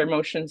other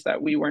motions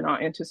that we were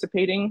not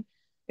anticipating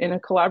in a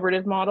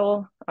collaborative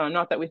model.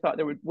 Not that we thought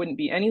there wouldn't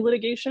be any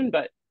litigation,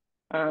 but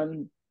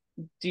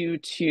due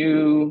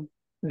to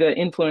the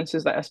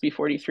influences that SB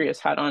 43 has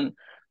had on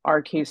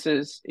our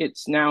cases,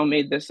 it's now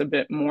made this a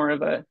bit more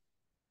of a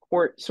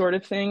court sort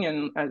of thing.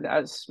 And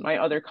as my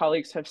other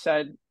colleagues have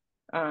said,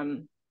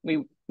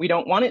 we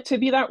don't want it to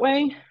be that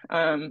way.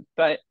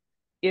 But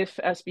if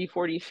SB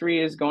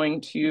 43 is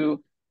going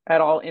to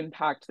at all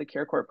impact the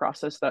care court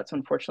process, that's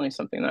unfortunately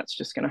something that's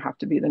just going to have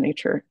to be the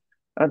nature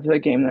of the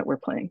game that we're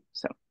playing.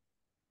 So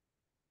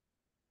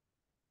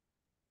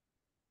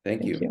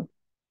Thank you.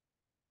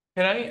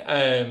 Can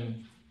I,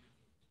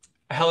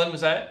 Helen,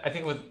 was that, I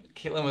think with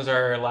Caitlin was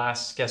our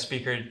last guest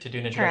speaker to do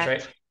an introduction,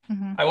 right?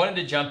 Mm-hmm. I wanted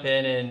to jump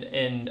in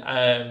and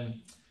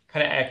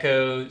kind of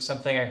echo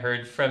something I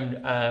heard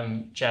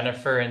from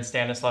Jennifer in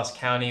Stanislaus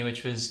County,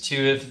 which was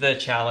two of the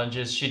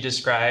challenges she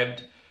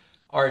described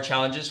are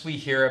challenges we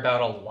hear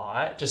about a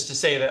lot. Just to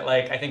say that,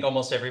 like, I think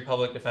almost every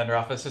public defender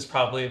office has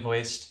probably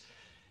voiced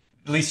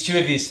at least two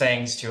of these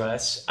things to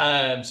us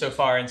so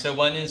far. And so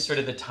one is sort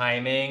of the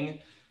timing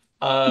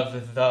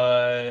of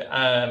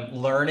the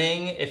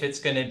learning, if it's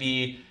going to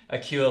be a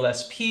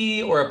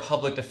QLSP or a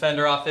public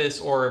defender office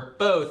or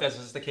both, as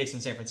is the case in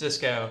San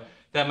Francisco,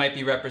 that might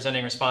be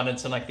representing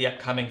respondents in like the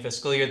upcoming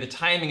fiscal year. The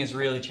timing is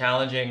really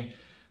challenging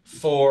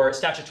for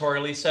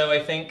statutorily so,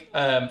 I think,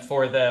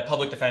 for the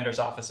public defender's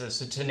offices.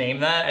 So to name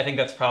that, I think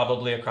that's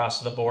probably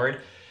across the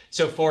board.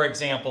 So for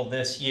example,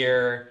 this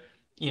year,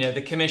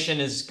 the commission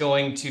is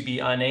going to be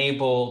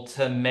unable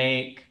to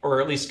make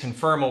or at least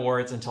confirm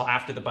awards until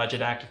after the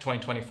Budget Act of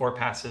 2024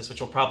 passes, which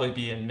will probably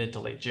be in mid to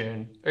late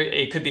June. Or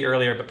it could be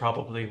earlier, but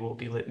probably will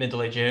be mid to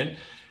late June.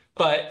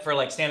 But for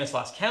like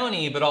Stanislaus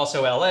County, but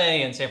also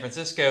LA and San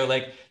Francisco,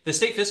 like the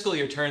state fiscal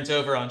year turns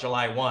over on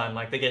July 1.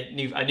 Like they get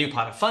a new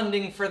pot of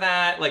funding for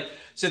that. Like,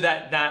 so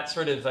that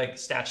sort of like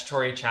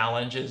statutory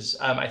challenge is,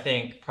 I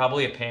think,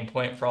 probably a pain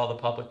point for all the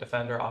public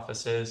defender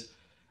offices.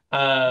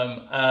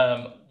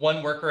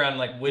 One workaround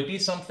like would be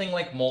something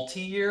like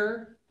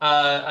multi-year,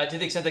 to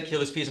the extent that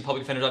QLSPs and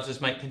public defender's offices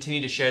might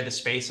continue to share the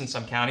space in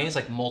some counties,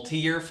 like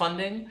multi-year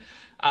funding,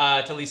 to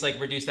at least like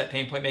reduce that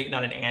pain point, make it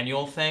not an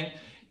annual thing.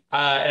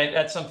 And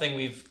that's something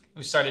we've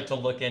started to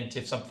look into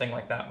if something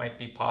like that might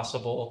be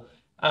possible.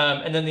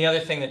 And then the other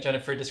thing that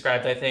Jennifer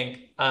described, I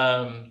think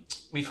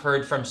we've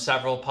heard from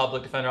several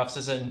public defender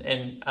offices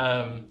and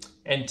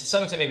to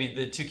some extent maybe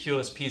the two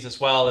QLSPs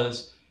as well,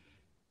 is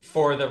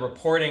for the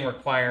reporting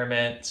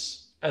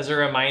requirements. As a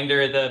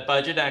reminder, the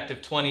Budget Act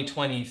of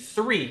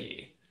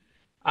 2023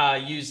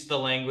 used the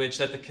language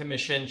that the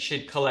commission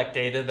should collect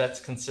data that's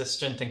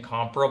consistent and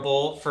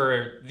comparable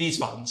for these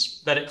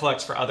funds that it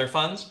collects for other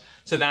funds.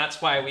 So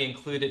that's why we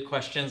included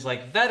questions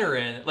like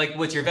veteran, like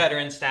what's your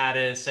veteran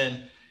status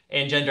and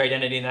gender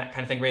identity and that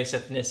kind of thing, race,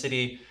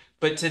 ethnicity.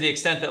 But to the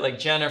extent that like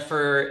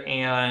Jennifer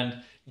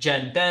and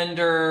Jen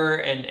Bender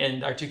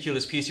and our two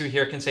QLSPs who are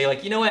here can say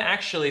like, you know what,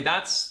 actually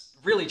that's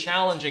really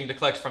challenging to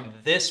collect from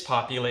this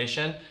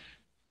population.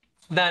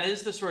 That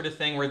is the sort of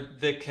thing where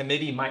the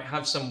committee might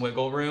have some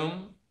wiggle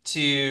room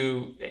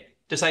to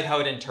decide how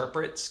it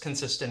interprets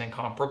consistent and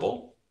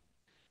comparable.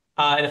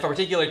 And if a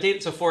particular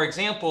data, so for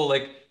example,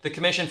 like the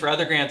commission for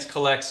other grants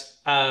collects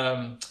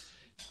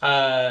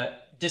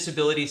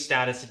disability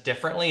status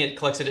differently. It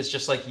collects it as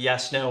just like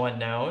yes, no,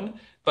 unknown.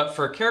 But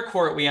for care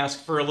court, we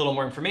ask for a little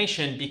more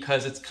information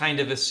because it's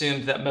kind of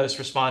assumed that most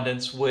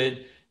respondents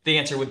the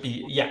answer would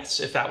be yes,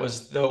 if that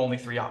was the only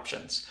three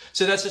options.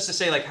 So that's just to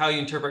say like how you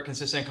interpret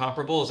consistent and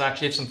comparable is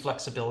actually have some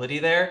flexibility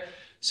there.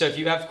 So if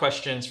you have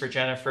questions for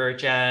Jennifer,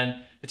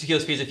 Jen, the two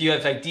QLSPs, if you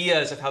have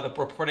ideas of how the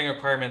reporting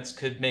requirements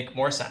could make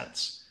more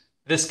sense,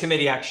 this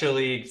committee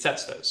actually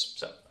sets those.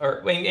 So,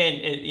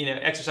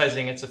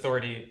 exercising its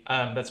authority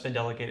that's been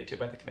delegated to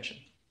by the commission.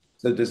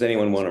 So does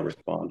anyone want to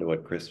respond to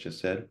what Chris just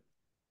said?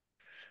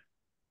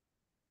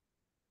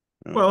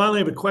 Well, I only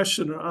have a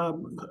question.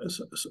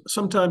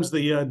 Sometimes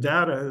the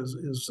data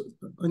is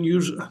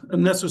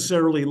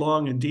unnecessarily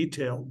long and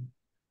detailed.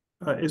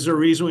 Is there a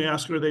reason we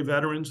ask, are they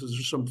veterans? Is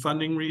there some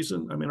funding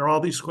reason? I mean, are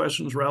all these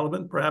questions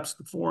relevant? Perhaps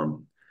the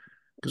form,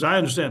 because I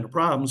understand the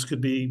problems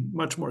could be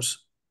much more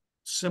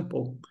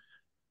simple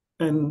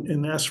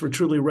and ask for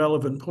truly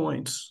relevant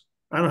points.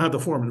 I don't have the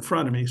form in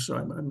front of me, so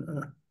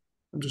I'm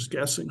just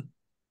guessing.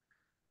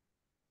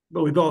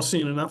 But we've all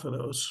seen enough of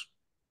those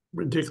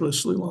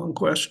ridiculously long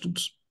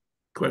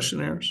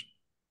questionnaires.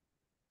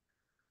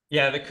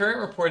 Yeah, the current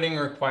reporting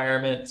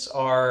requirements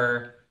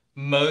are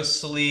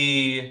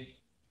mostly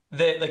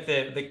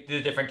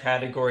the different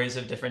categories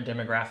of different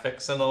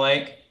demographics and the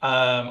like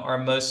are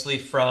mostly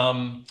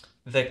from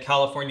the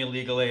California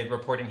Legal Aid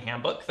Reporting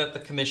Handbook that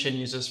the commission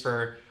uses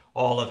for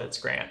all of its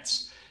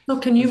grants. So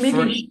can you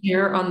maybe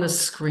share on the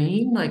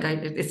screen? Like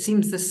this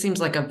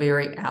seems like a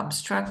very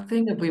abstract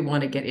thing if we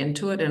want to get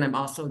into it, and I'm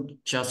also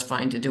just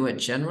fine to do it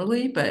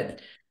generally, but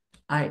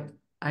I'm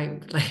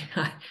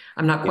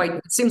not quite,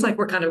 it seems like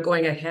we're kind of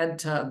going ahead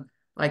to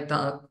like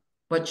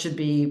what should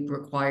be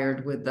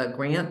required with the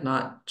grant,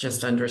 not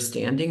just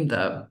understanding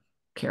the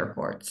care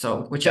court.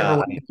 So whichever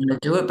way you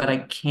want to do it, but I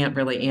can't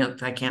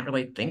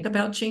really think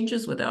about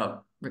changes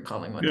without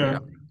recalling what they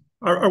are.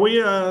 Are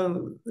we,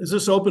 is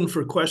this open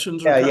for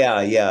questions?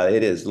 Yeah,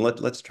 it is.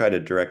 Let's try to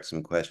direct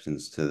some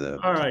questions to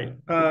the. All right.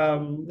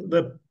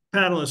 The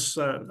panelists,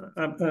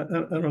 I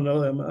don't know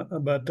them,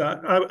 but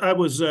I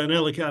was an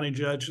LA County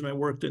judge and I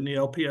worked in the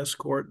LPS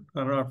court,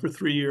 I don't know, for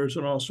 3 years,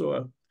 and also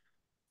a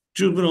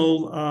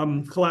juvenile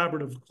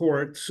collaborative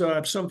court. So I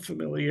have some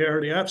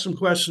familiarity. I have some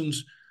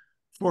questions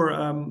for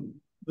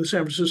the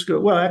San Francisco,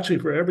 well, actually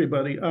for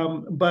everybody.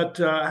 But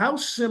how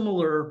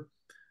similar,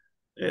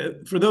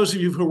 for those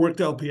of you who worked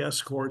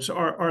LPS courts,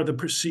 are the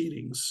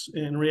proceedings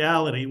in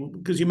reality?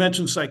 Because you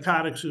mentioned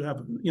psychotics who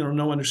have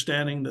no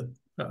understanding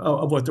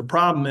of what the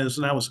problem is,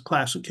 and that was a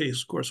classic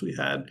case, of course, we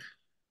had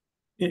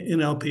in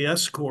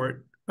LPS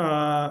court.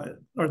 Are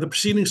the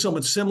proceedings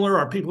somewhat similar?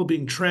 Are people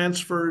being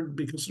transferred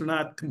because they're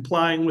not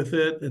complying with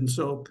it, and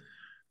so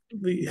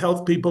the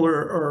health people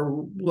are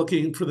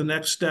looking for the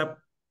next step,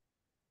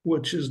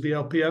 which is the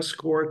LPS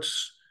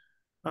courts?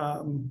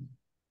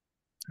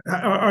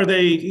 Are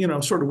they,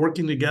 sort of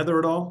working together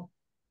at all?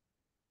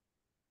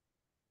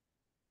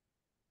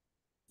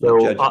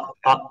 So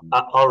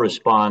I'll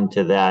respond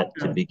to that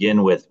to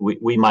begin with.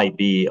 We might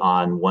be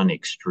on one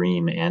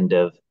extreme end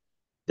of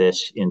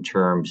this in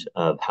terms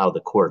of how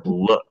the court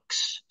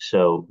looks.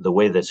 So the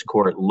way this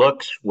court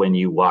looks when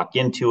you walk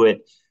into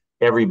it,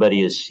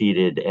 everybody is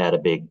seated at a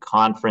big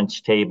conference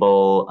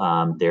table.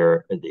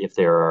 If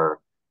there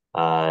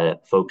are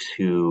folks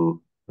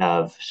who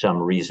have some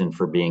reason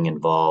for being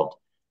involved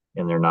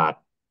and they're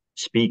not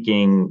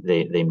speaking,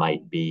 they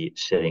might be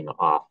sitting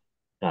off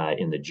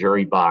in the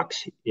jury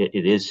box.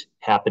 It is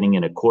happening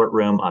in a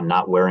courtroom. I'm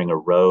not wearing a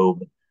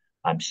robe.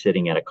 I'm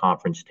sitting at a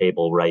conference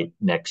table right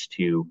next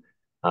to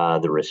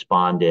the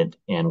respondent,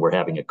 and we're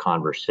having a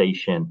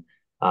conversation.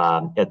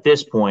 At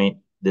this point,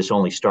 this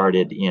only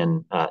started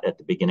at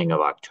the beginning of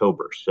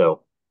October.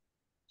 So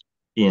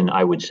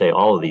I would say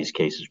all of these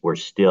cases, we're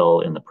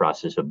still in the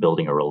process of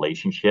building a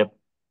relationship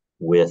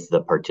with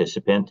the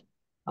participant.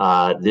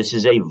 This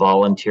is a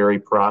voluntary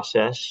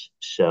process,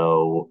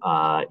 so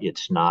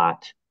it's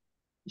not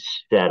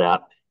set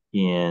up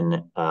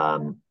in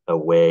a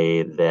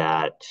way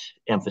that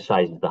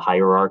emphasizes the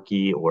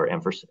hierarchy or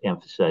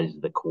emphasizes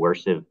the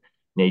coercive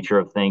nature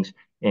of things.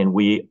 And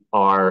we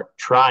are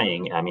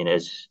trying,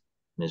 as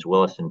Ms.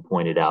 Willison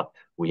pointed out,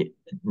 we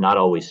not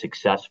always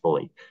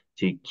successfully,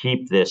 to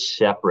keep this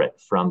separate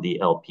from the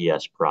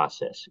LPS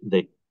process.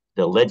 The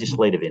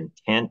legislative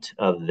intent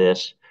of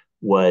this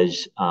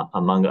was,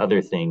 among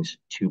other things,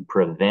 to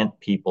prevent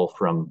people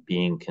from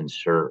being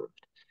conserved.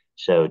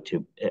 So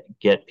to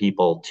get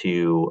people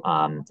to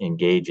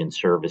engage in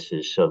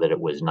services so that it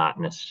was not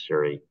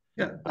necessary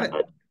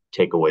to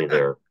take away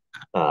their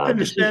I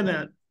understand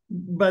that.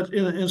 But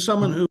in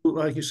someone who,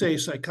 like you say,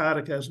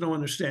 psychotic, has no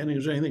understanding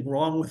there's anything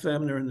wrong with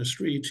them, they're in the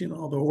streets,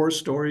 all the horror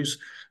stories,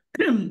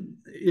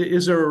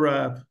 is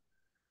there,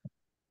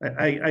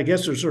 I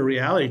guess there's a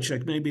reality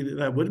check. Maybe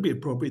that would be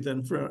appropriate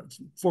then for an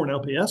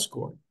LPS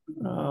court.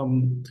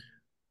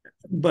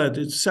 But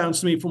it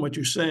sounds to me from what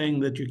you're saying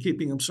that you're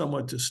keeping them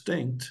somewhat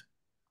distinct.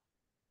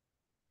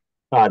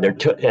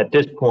 At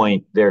this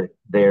point,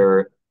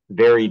 they're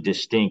very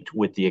distinct,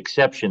 with the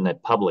exception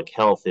that public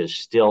health is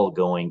still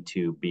going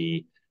to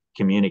be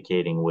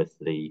communicating with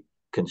the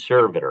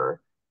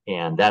conservator,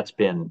 and that's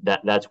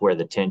where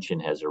the tension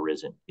has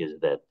arisen, is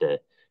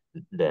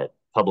that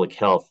public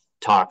health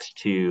talks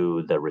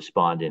to the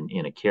respondent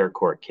in a care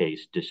court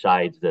case,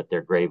 decides that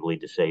they're gravely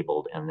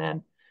disabled, and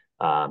then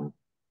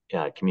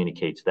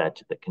communicates that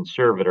to the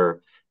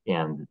conservator,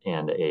 and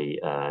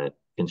a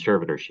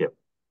conservatorship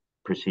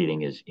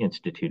proceeding is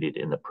instituted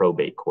in the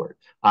probate court.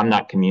 I'm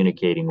not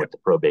communicating with the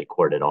probate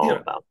court at all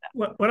about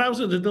that. When I was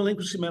at the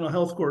delinquency mental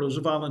health court, it was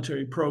a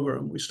voluntary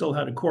program. We still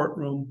had a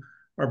courtroom.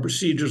 Our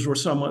procedures were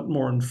somewhat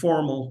more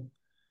informal.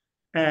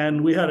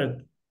 And we had a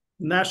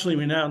nationally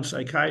renowned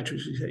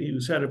psychiatrist. He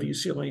was head of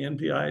UCLA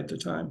NPI at the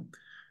time.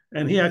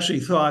 And he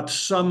actually thought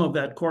some of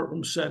that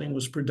courtroom setting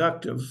was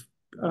productive,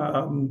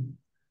 even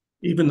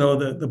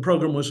though the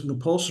program wasn't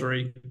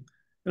compulsory. And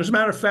as a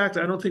matter of fact,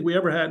 I don't think we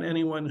ever had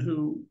anyone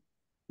who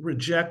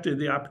rejected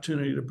the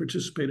opportunity to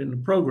participate in the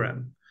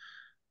program,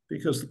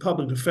 because the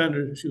public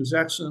defender, she was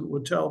excellent,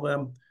 would tell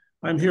them,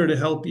 I'm here to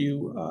help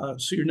you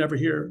so you're never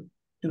here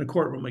in a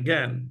courtroom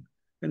again,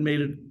 and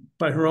made it,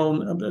 by her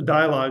own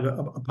dialogue,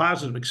 a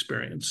positive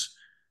experience.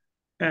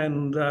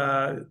 And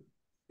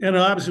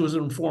obviously it was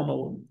an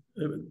informal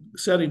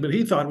setting, but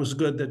he thought it was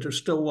good that there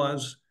still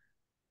was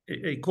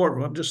a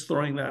courtroom. I'm just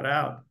throwing that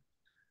out.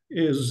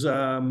 Is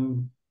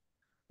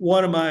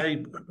one of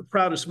my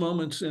proudest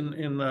moments in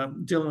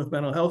dealing with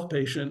mental health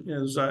patient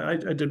is I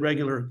did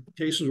regular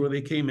cases where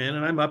they came in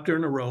and I'm up there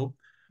in a robe.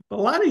 But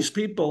a lot of these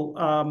people,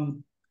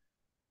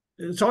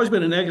 it's always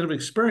been a negative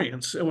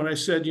experience. And when I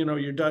said,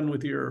 you're done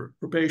with your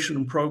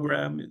probation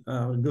program,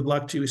 good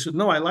luck to you, he said,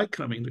 no, I like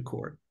coming to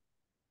court.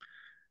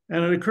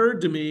 And it occurred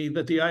to me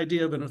that the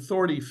idea of an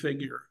authority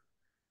figure,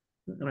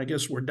 and I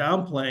guess we're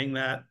downplaying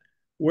that,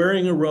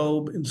 wearing a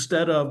robe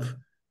instead of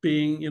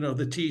being,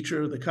 the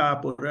teacher, the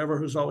cop, whatever,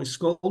 who's always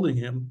scolding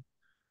him,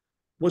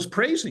 was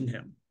praising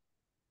him.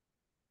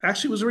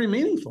 Actually, was very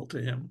meaningful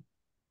to him.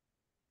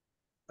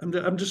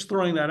 I'm just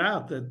throwing that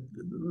out, that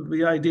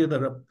the idea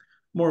that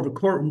more of a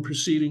courtroom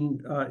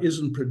proceeding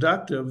isn't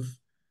productive,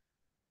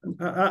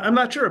 I'm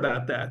not sure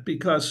about that,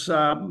 because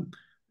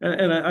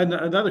And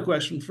another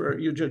question for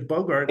you, Judge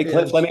Bogart. Hey,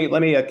 Cliff, is,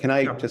 let me, can I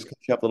Yeah. just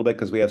catch up a little bit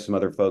because we have some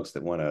other folks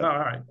that want to all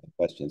right.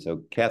 question.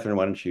 So Catherine,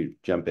 why don't you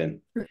jump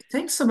in?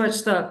 Thanks so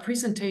much. The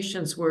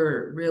presentations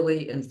were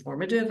really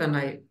informative, and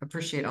I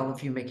appreciate all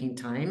of you making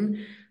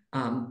time.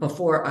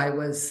 Before I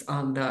was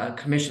on the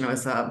commission, I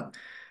was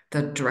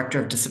the director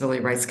of Disability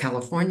Rights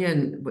California,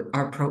 and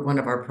one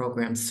of our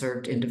programs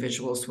served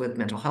individuals with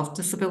mental health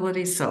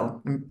disabilities.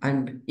 So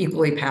I'm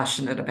equally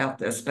passionate about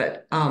this.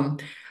 But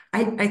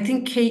I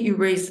think, Kate, you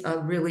raised a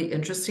really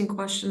interesting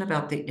question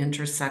about the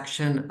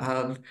intersection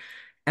of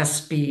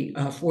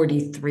SB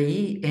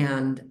 43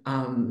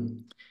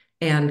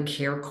 and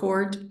care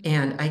court.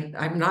 And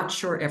I'm not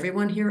sure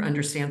everyone here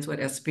understands what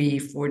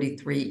SB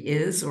 43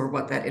 is or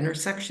what that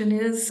intersection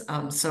is.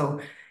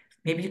 So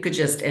maybe you could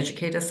just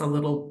educate us a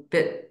little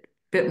bit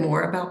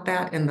more about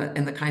that and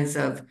the kinds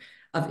of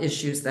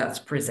issues that's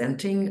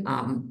presenting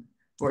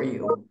for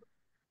you.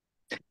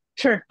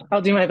 Sure,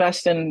 I'll do my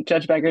best, and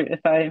Judge Beggert, if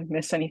I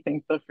miss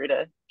anything, feel free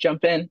to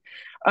jump in.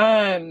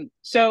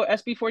 So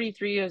SB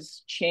 43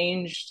 has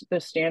changed the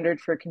standard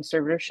for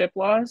conservatorship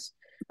laws,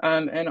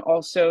 and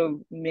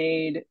also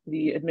made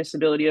the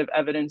admissibility of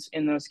evidence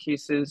in those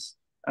cases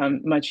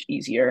much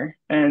easier.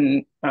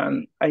 And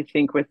I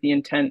think with the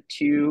intent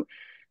to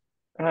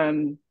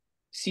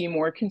see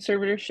more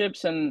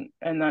conservatorships,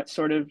 and that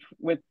sort of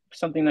with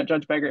something that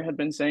Judge Beggert had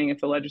been saying, if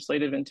the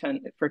legislative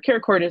intent for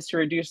care court is to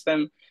reduce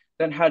them,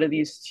 then how do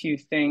these two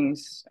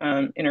things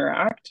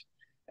interact?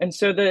 And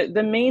so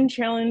the main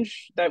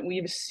challenge that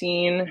we've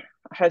seen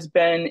has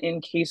been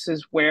in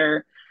cases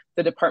where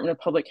the Department of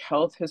Public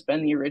Health has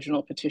been the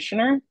original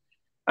petitioner.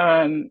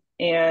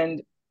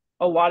 And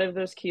a lot of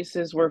those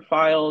cases were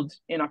filed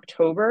in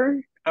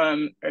October,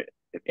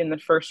 in the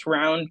first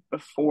round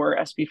before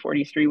SB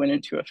 43 went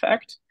into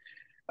effect.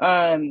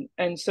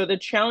 And so the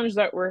challenge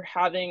that we're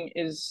having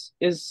is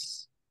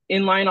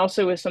in line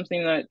also with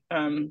something that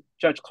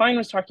Judge Klein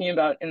was talking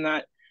about, in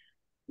that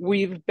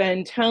we've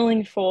been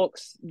telling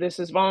folks this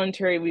is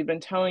voluntary. We've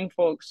been telling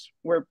folks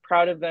we're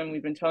proud of them.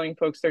 We've been telling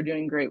folks they're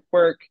doing great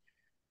work.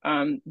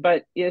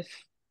 But if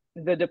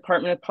the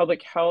Department of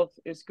Public Health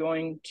is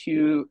going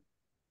to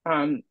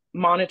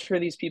monitor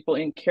these people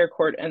in care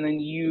court and then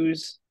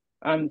use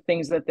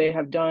things that they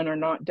have done or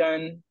not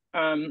done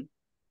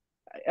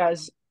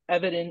as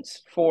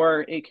evidence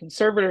for a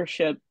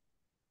conservatorship,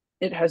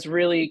 it has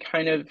really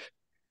kind of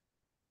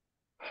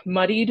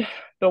muddied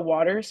the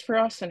waters for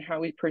us and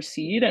how we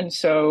proceed. And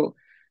so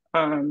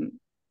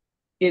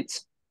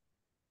it's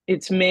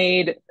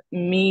made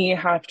me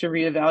have to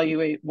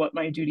reevaluate what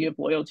my duty of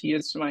loyalty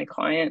is to my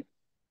client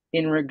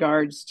in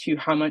regards to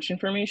how much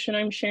information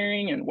I'm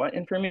sharing and what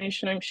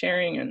information I'm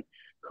sharing and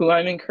who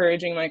I'm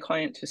encouraging my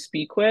client to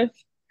speak with,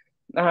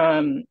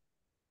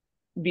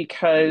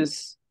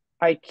 because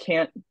I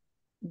can't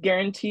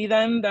guarantee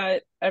them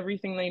that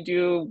everything they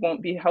do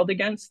won't be held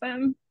against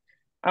them.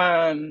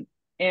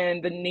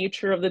 And the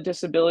nature of the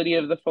disability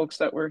of the folks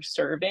that we're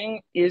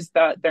serving is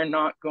that they're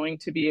not going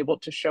to be able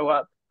to show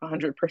up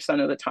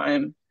 100% of the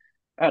time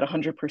at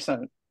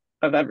 100%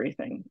 of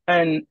everything.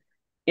 And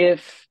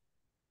if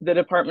the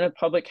Department of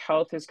Public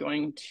Health is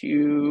going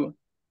to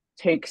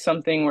take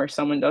something where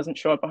someone doesn't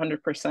show up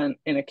 100%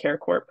 in a care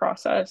court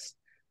process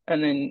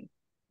and then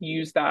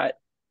use that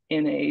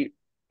in a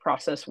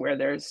process where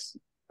there's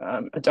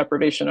a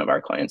deprivation of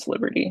our client's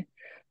liberty,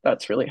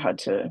 that's really had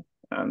to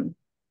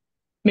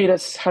made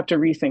us have to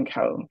rethink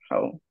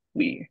how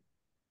we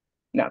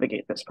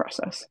navigate this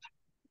process.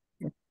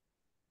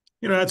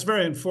 You know, that's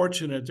very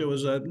unfortunate. There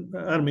was I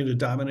don't mean to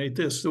dominate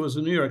this. There was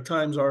a New York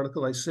Times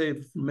article I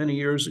saved many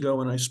years ago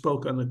when I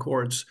spoke on the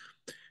courts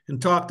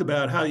and talked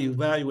about how you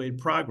evaluate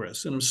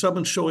progress. And if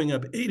someone's showing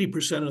up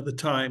 80% of the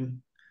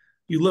time,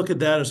 you look at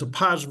that as a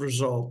positive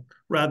result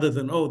rather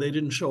than, oh, they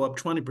didn't show up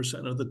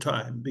 20% of the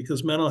time,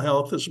 because mental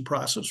health is a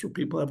process where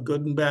people have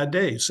good and bad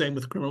days. Same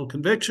with criminal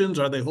convictions.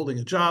 Are they holding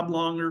a job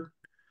longer?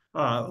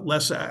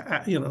 Less,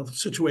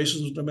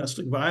 situations of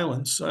domestic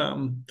violence.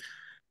 I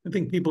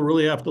think people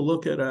really have to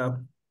look at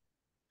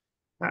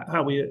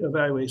how we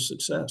evaluate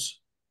success.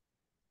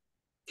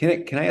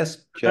 Can I ask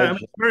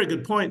Judge? Very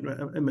good point,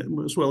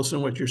 as well as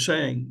in what you're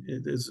saying.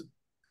 It is.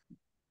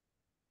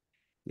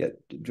 Yeah.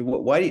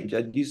 Why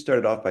you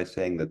started off by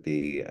saying that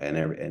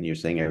and you're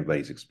saying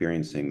everybody's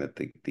experiencing that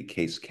the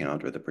case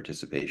count or the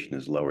participation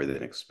is lower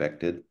than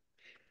expected.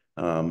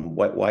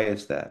 Why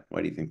is that?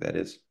 Why do you think that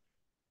is?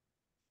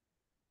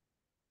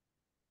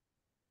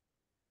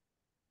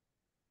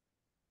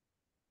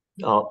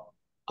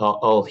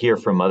 I'll hear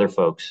from other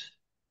folks.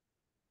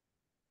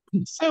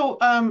 So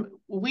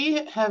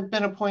we have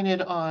been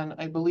appointed on,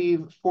 I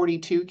believe,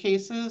 42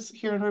 cases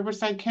here in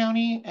Riverside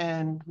County,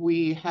 and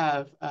we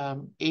have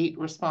 8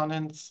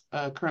 respondents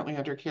currently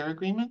under care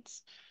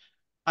agreements.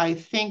 I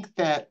think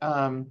that,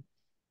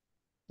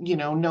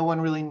 no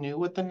one really knew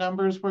what the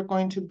numbers were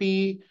going to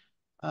be.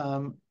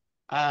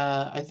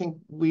 I think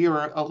we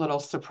were a little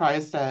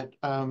surprised that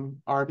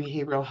our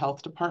behavioral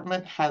health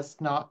department has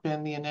not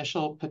been the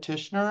initial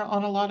petitioner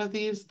on a lot of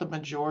these. The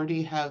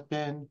majority have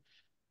been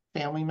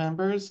family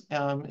members.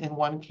 In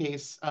one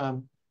case,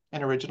 an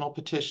original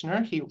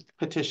petitioner, he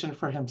petitioned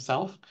for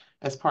himself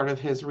as part of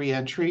his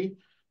reentry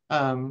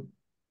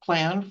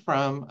plan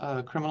from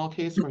a criminal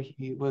case where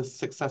he was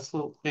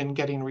successful in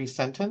getting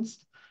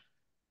resentenced.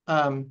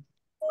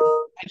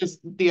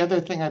 The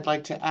other thing I'd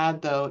like to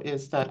add, though,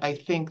 is that I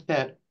think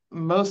that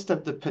most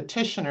of the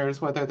petitioners,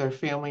 whether they're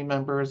family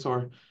members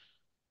or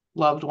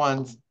loved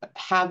ones,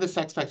 have this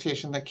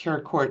expectation that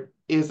care court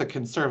is a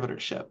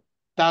conservatorship.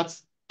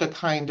 That's the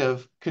kind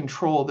of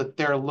control that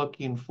they're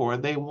looking for.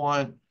 They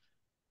want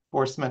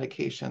forced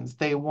medications.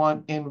 They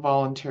want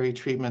involuntary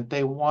treatment.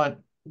 They want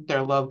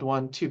their loved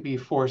one to be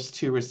forced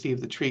to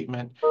receive the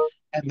treatment.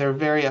 And they're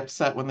very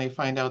upset when they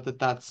find out that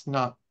that's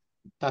not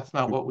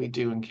what we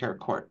do in care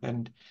court.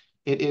 And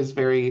it is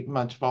very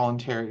much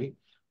voluntary,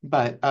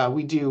 but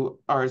we do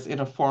ours in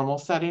a formal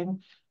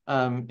setting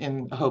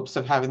in hopes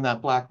of having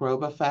that black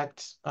robe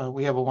effect.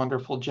 We have a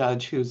wonderful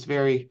judge who's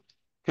very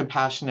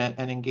compassionate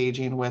and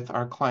engaging with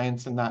our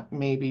clients, and that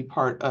may be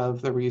part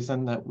of the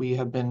reason that we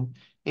have been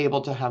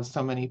able to have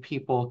so many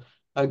people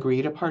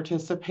agree to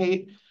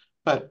participate.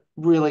 But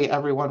really,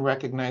 everyone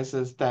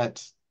recognizes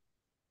that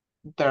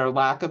their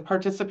lack of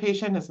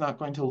participation is not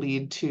going to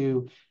lead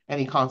to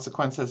any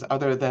consequences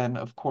other than,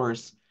 of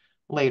course,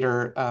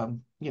 later,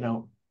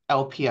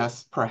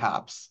 LPS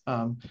perhaps.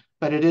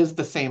 But it is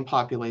the same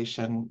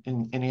population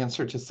in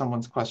answer to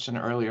someone's question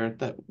earlier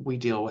that we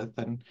deal with.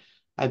 And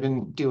I've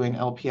been doing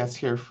LPS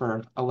here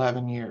for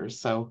 11 years.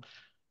 So,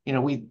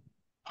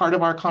 part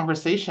of our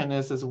conversation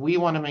is we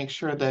want to make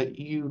sure that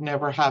you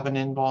never have an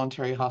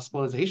involuntary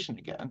hospitalization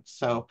again.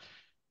 So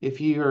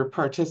if you're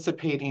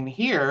participating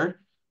here,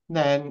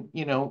 then,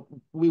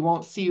 we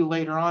won't see you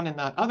later on in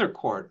that other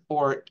court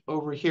or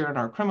over here in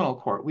our criminal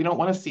court. We don't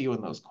want to see you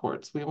in those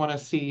courts. We want to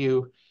see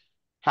you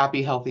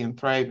happy, healthy, and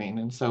thriving.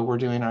 And so we're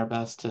doing our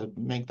best to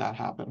make that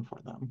happen for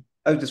them.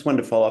 I just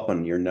wanted to follow up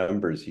on your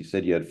numbers. You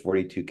said you had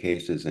 42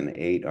 cases and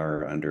 8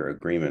 are under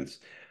agreements.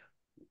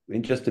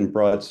 Just in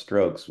broad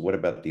strokes, what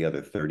about the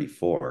other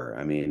 34?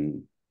 I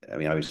mean,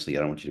 obviously, I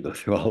don't want you to go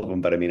through all of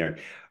them, but I mean,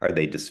 are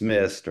they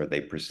dismissed? Are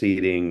they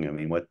proceeding? I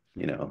mean, what,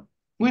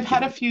 We've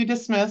had a few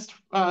dismissed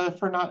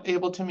for not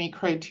able to meet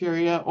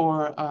criteria,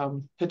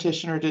 or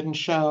petitioner didn't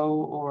show,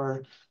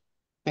 or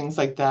things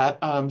like that.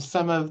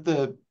 Some of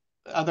the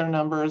other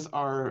numbers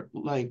are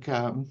like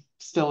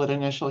still at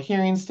initial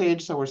hearing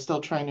stage, so we're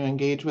still trying to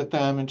engage with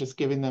them and just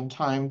giving them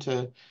time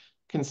to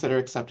consider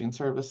accepting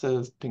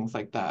services, things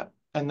like that.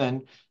 And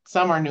then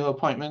some are new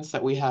appointments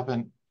that we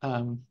haven't,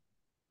 an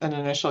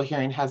initial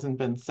hearing hasn't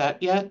been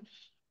set yet.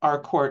 Our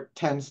court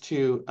tends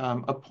to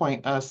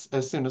appoint us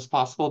as soon as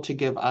possible to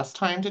give us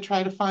time to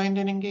try to find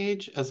and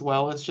engage, as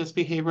well as just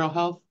behavioral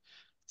health.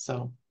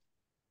 So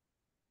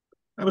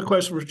I have a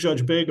question for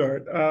Judge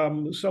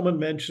Bagart. Someone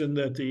mentioned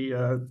that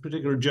the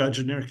particular judge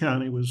in their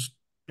county was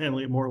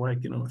handling it more like,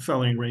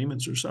 felony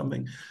arraignments or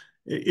something.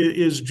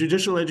 Is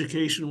judicial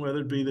education, whether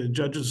it be the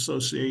Judges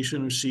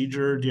Association or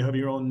CJUR, do you have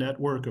your own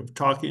network of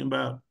talking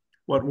about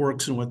what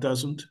works and what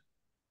doesn't?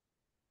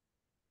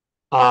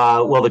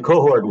 Well, the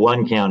cohort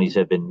 1 counties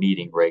have been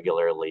meeting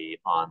regularly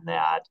on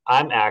that.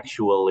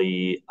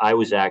 I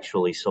was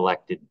actually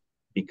selected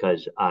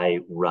because I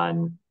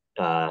run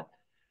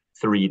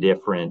 3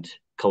 different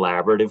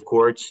collaborative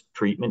courts,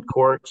 treatment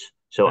courts.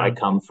 So I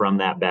come from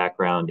that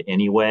background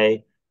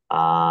anyway.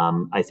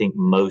 I think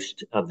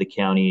most of the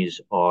counties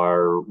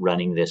are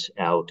running this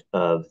out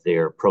of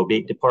their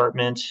probate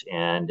departments.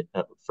 And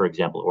for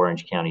example,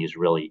 Orange County is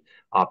really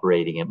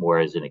operating it more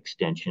as an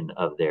extension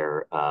of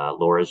their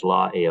Laura's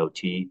Law,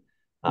 AOT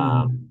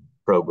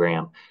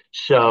program.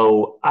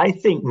 So I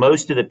think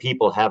most of the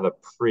people, at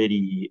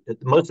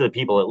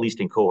least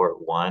in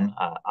cohort 1,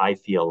 I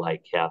feel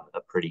like have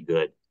a pretty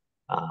good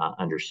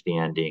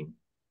understanding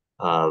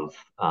of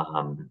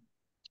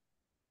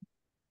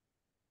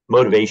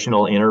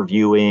motivational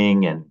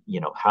interviewing and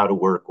how to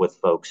work with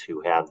folks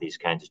who have these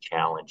kinds of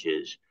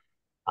challenges.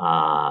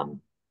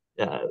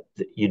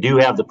 You do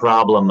have the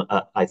problem,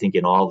 I think,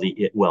 not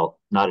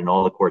in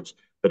all the courts,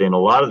 but in a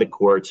lot of the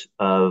courts,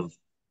 of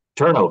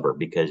turnover,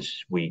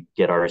 because we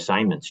get our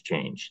assignments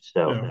changed.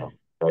 So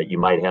you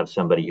might have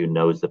somebody who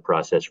knows the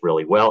process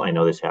really well. I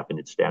know this happened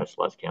in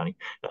Stanislaus County.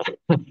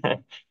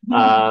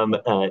 And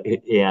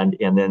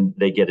then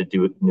they get a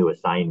new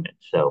assignment.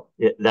 So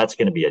that's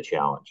going to be a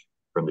challenge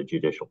from the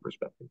judicial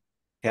perspective.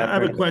 I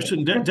have a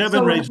question.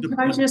 Devin raised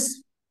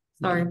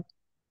Sorry.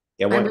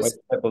 Yeah, let's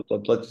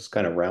just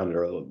kind of round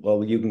it.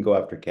 Well, you can go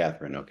after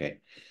Catherine, okay?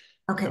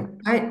 Okay,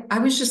 I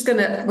was just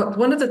gonna,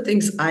 one of the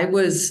things I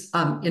was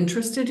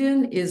interested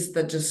in is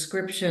the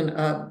description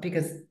of,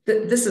 because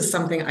this is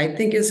something I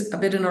think is a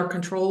bit in our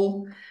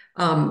control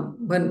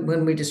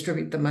when we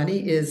distribute the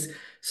money, is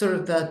sort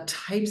of the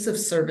types of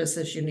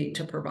services you need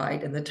to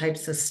provide and the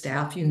types of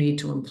staff you need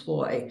to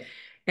employ.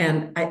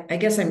 And I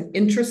guess I'm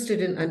interested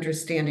in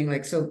understanding,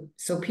 like, so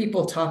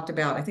people talked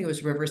about, I think it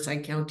was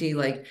Riverside County,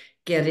 like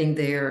getting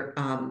their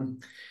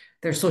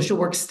their social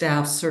work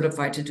staff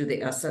certified to do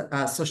the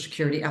Social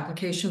Security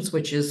applications,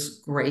 which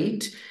is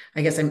great.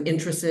 I guess I'm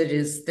interested,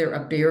 is there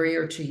a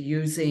barrier to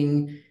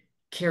using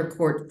care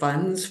court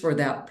funds for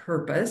that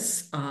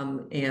purpose?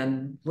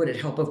 And would it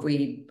help if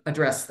we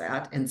address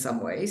that in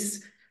some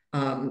ways?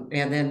 And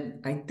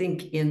then I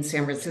think in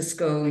San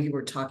Francisco, you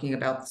were talking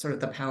about sort of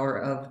the power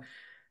of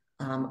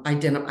I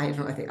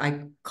think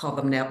I call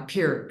them now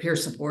peer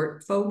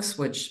support folks,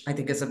 which I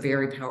think is a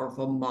very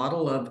powerful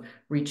model of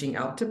reaching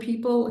out to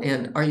people.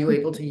 And are you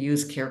able to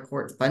use care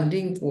court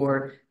funding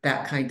for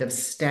that kind of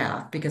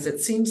staff? Because it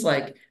seems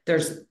like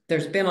there's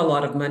been a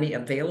lot of money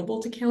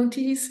available to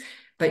counties,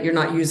 but you're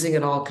not using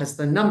it all because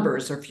the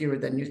numbers are fewer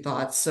than you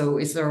thought. So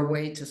is there a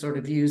way to sort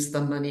of use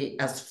the money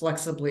as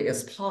flexibly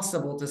as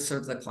possible to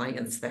serve the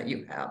clients that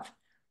you have?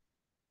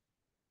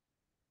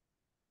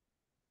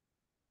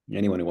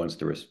 Anyone who wants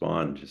to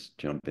respond, just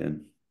jump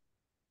in.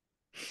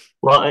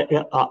 Well,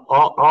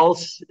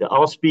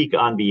 I'll speak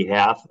on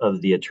behalf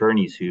of the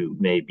attorneys who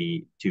may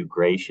be too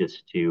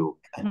gracious to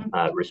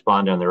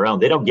respond on their own.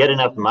 They don't get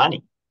enough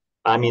money.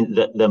 I mean,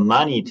 the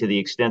money, to the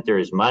extent there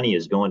is money,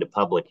 is going to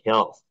public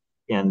health.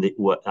 And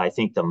what I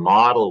think the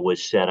model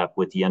was set up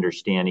with the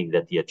understanding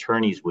that the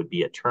attorneys would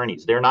be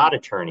attorneys. They're not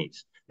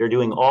attorneys. They're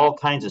doing all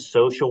kinds of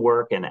social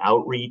work and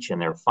outreach,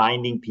 and they're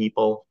finding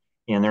people,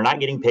 and they're not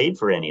getting paid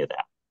for any of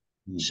that.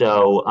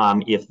 So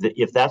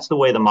if that's the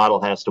way the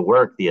model has to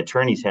work, the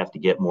attorneys have to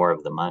get more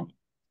of the money.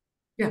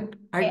 Yeah.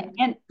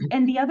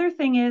 And the other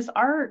thing is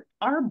our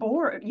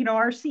board,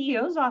 our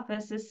CEO's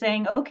office is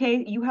saying,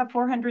 okay, you have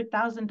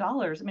 $400,000.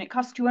 I mean, it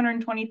costs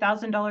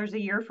 $220,000 a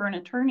year for an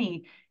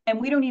attorney. And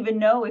we don't even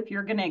know if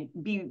you're going to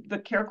be the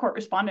care court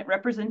respondent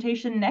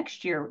representation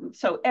next year.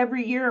 So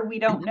every year we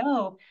don't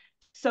know.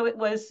 So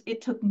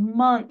it took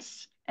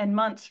months and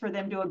months for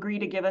them to agree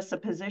to give us a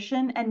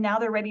position. And now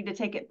they're ready to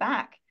take it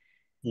back.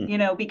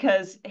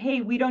 Because, hey,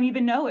 we don't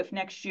even know if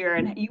next year,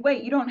 and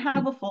you don't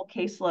have a full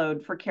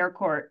caseload for care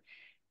court.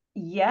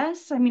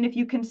 Yes, I mean, if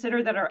you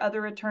consider that our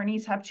other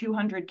attorneys have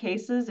 200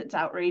 cases, it's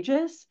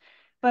outrageous.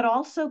 But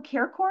also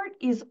care court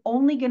is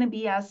only going to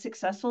be as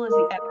successful as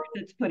the effort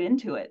that's put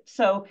into it.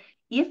 So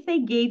if they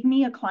gave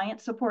me a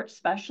client support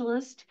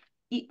specialist,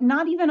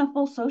 not even a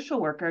full social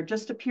worker,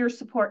 just a peer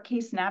support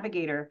case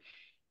navigator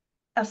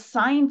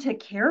assigned to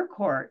care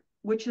court,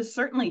 which is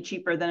certainly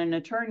cheaper than an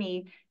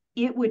attorney,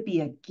 it would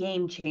be a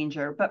game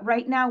changer. But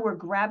right now we're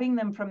grabbing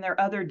them from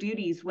their other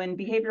duties. When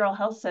behavioral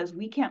health says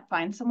we can't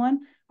find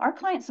someone, our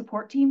client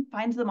support team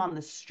finds them on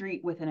the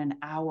street within an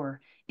hour.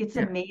 It's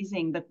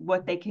amazing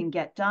what they can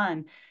get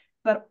done.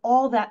 But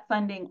all that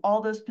funding,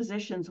 all those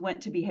positions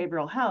went to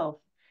behavioral health.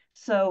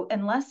 So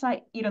unless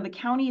the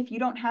county, if you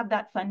don't have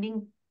that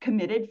funding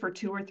committed for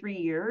 2 or 3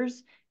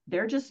 years,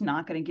 they're just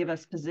not going to give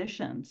us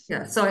positions.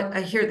 Yeah, so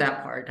I hear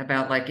that part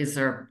about is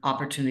there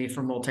opportunity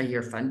for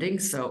multi-year funding?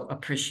 So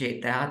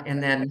appreciate that.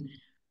 And then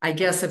I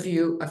guess if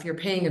you're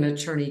paying an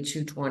attorney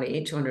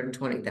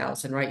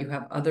 $220,000, right? You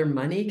have other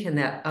money. Can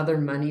that other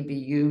money be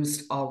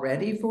used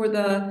already for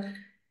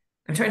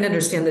I'm trying to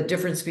understand the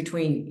difference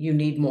between you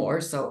need more.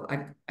 So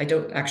I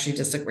don't actually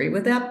disagree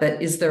with that,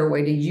 but is there a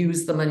way to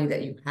use the money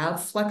that you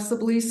have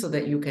flexibly so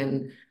that you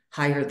can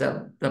hire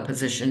the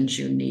positions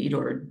you need,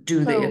 or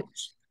do they?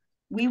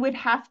 We would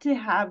have to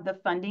have the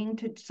funding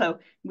so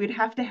we'd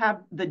have to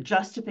have the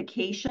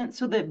justification.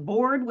 So the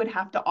board would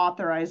have to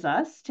authorize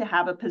us to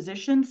have a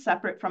position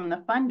separate from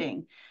the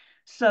funding.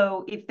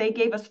 So if they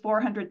gave us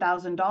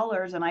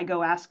 $400,000 and I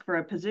go ask for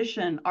a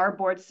position, our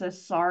board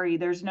says, sorry,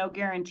 there's no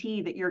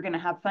guarantee that you're going to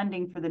have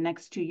funding for the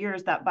next 2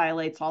 years. That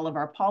violates all of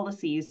our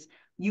policies.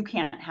 You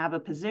can't have a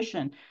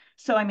position.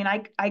 So, I mean,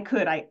 I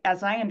could,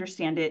 as I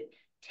understand it,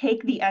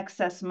 take the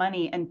excess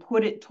money and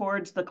put it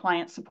towards the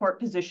client support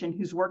position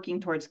who's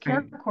working towards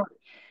care court.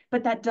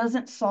 But that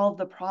doesn't solve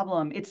the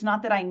problem. It's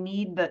not that I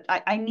need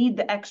I need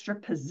the extra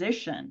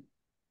position,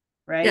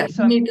 right? Yeah,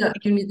 so you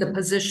need the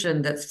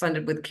position that's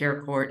funded with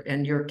care court,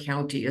 and your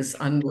county is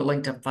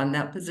unwilling to fund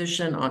that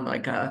position on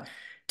a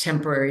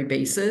temporary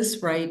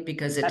basis, right?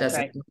 Because it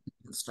doesn't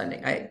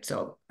funding. I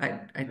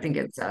think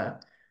it's a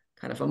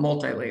kind of a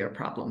multi-layer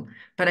problem.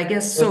 But I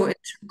guess so.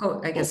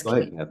 I guess go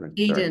ahead,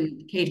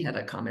 Catherine. Kate had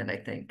a comment, I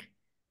think.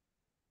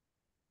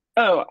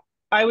 Oh,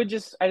 I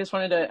just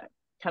wanted to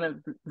kind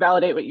of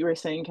validate what you were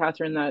saying,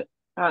 Catherine, that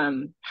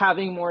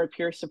having more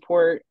peer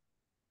support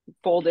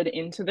folded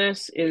into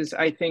this is,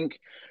 I think,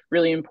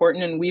 really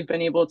important. And we've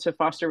been able to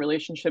foster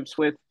relationships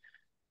with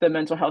the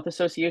Mental Health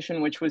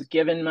Association, which was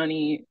given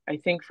money, I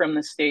think, from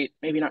the state,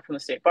 maybe not from the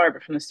state bar,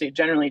 but from the state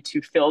generally,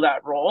 to fill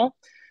that role.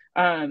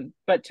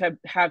 But to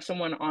have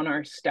someone on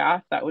our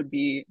staff, that would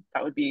be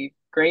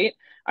great.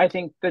 I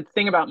think the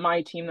thing about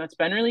my team that's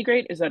been really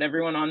great is that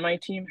everyone on my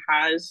team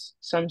has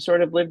some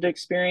sort of lived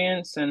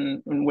experience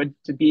and would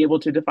to be able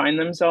to define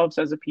themselves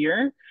as a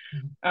peer.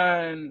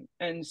 And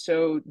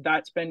so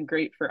that's been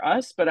great for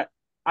us, but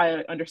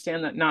I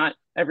understand that not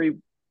every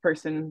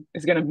person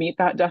is going to meet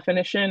that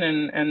definition,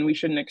 and we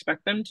shouldn't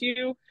expect them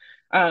to.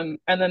 And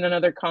then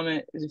another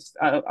comment is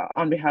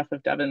on behalf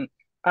of Devin.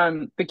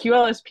 The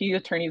QLSP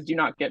attorneys do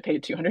not get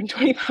paid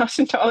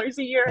 $220,000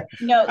 a year.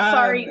 No,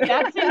 sorry,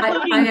 that's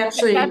including.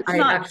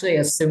 I actually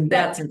assumed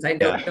that since I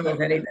don't Yeah. know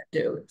of any that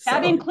do.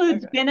 That So.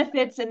 includes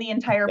benefits in the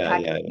entire Yeah,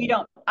 package. yeah, We yeah.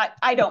 don't,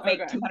 I don't make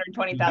Okay.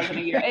 220,000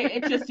 a year.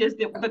 It's just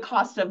the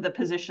cost of the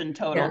position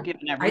total, Yeah.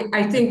 given everything.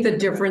 I think the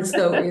difference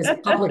though is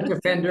public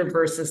defender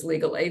versus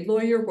legal aid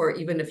lawyer, where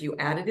even if you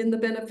added in the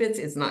benefits,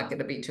 it's not going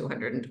to be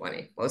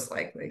 220, most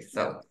likely.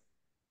 So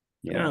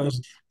Yeah, I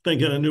was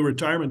thinking a new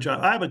retirement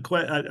job. I have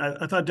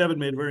I thought Devin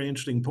made a very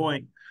interesting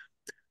point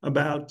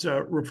about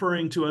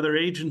referring to other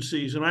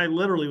agencies. And I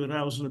literally, when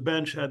I was on the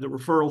bench, had the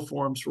referral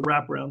forms for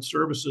wraparound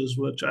services,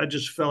 which I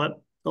just fill it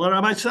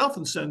out myself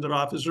and send it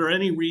off. Is there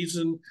any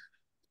reason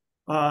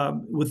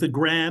with the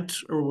grant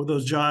or with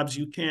those jobs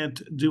you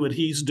can't do what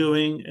he's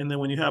doing? And then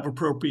when you have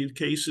appropriate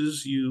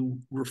cases, you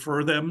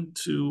refer them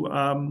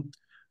to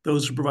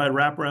those who provide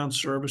wraparound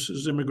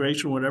services,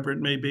 immigration, whatever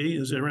it may be.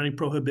 Is there any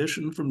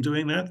prohibition from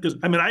doing that? Because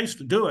I mean, I used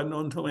to do it. No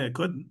one told me I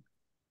couldn't.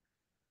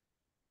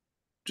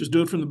 Just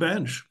do it from the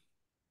bench.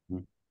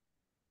 Can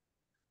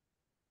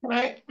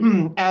I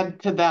add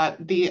to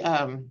that? The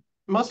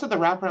most of the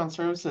wraparound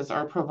services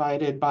are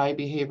provided by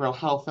behavioral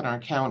health in our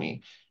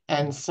county.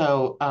 And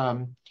so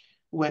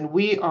when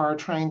we are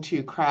trying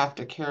to craft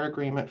a care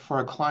agreement for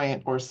a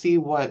client or see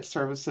what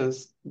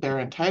services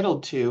they're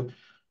entitled to,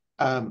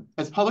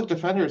 as public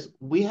defenders,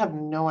 we have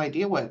no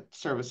idea what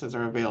services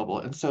are available.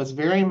 And so it's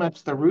very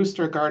much the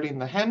rooster guarding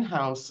the hen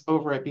house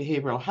over at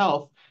behavioral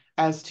health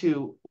as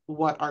to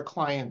what our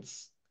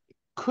clients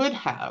could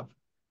have,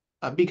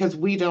 because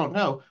we don't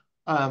know.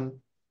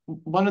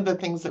 One of the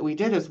things that we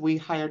did is we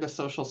hired a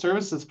social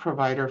services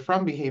provider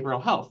from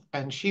behavioral health,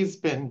 and she's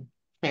been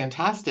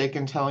fantastic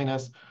in telling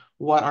us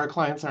what our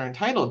clients are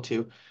entitled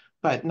to,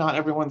 but not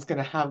everyone's going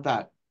to have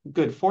that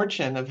good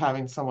fortune of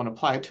having someone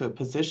apply to a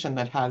position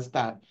that has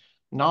that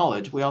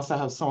knowledge. We also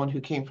have someone who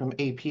came from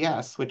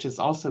APS, which is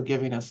also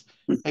giving us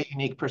a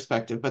unique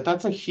perspective, but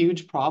that's a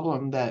huge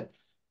problem that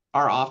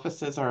our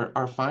offices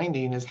are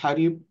finding is how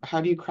do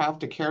you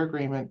craft a care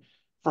agreement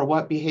for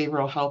what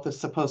behavioral health is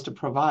supposed to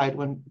provide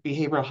when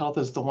behavioral health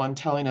is the one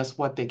telling us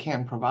what they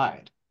can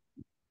provide.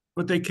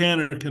 What they can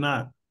or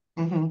cannot.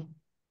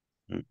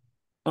 Mm-hmm.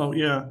 Oh,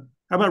 yeah.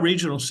 How about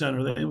regional center?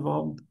 Are they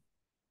involved?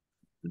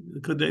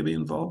 Could they be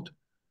involved?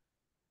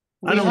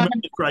 I don't remember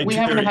the criteria. We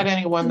haven't had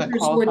anyone that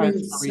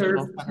qualifies for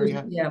regional center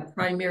yet. Yeah,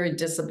 primary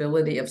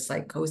disability of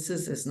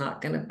psychosis is not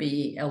going to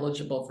be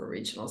eligible for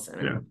regional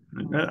center.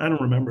 Yeah, I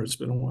don't remember. It's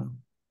been a while.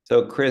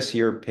 So, Chris,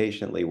 you're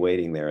patiently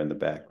waiting there in the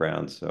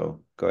background,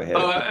 so go ahead.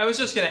 Oh, I was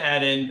just going to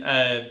add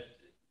in,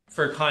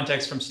 for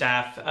context from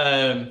staff,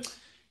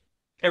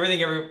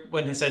 everything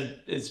everyone has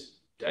said is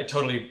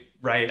totally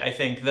right. I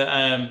think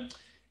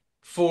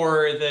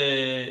for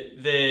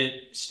the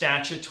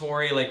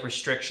statutory like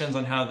restrictions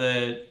on how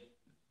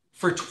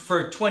for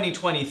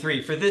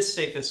 2023 for this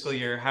state fiscal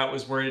year, how it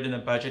was worded in the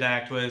Budget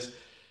Act was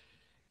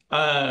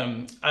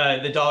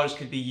the dollars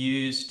could be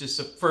used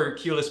for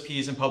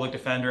QLSPs and public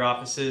defender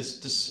offices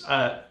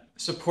to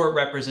support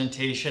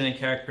representation in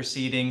care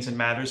proceedings and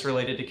matters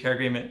related to care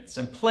agreements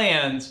and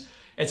plans.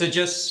 And so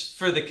just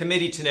for the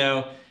committee to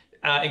know,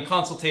 in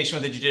consultation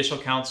with the Judicial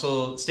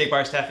Council, State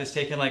Bar staff has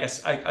taken like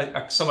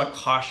a somewhat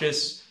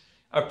cautious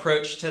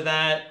approach to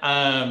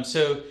that.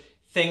 So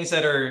things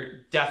that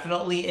are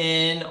definitely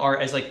in are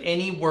as like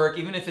any work,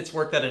 even if it's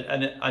work that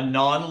a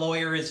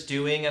non-lawyer is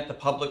doing at the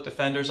public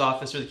defender's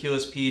office or the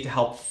QLSP to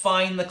help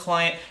find the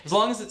client, as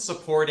long as it's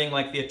supporting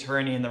like the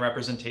attorney and the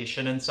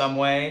representation in some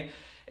way,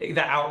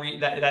 the outreach,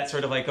 that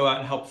sort of like go out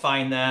and help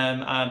find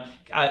them,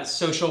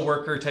 social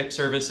worker type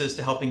services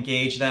to help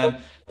engage them.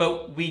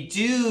 But we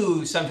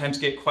do sometimes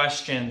get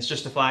questions,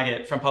 just to flag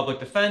it, from public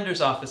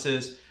defenders'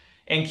 offices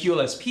and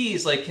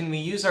QLSPs, like, can we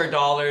use our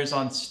dollars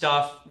on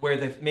stuff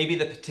where maybe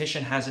the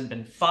petition hasn't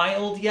been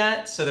filed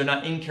yet, so they're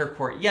not in care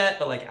court yet,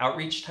 but like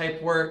outreach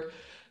type work.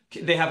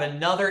 They have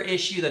another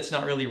issue that's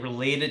not really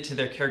related to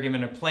their care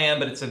agreement or plan,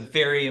 but it's a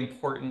very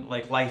important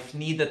like life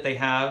need that they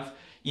have.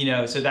 You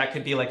know, so that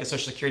could be like a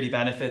social security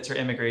benefits or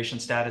immigration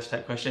status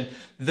type question.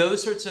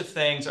 Those sorts of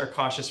things are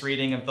cautious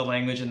reading of the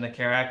language in the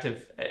CARE Act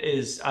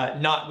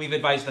we've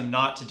advised them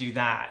not to do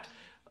that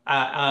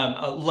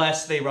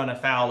unless they run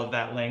afoul of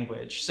that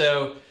language.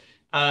 So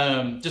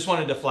just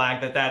wanted to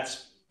flag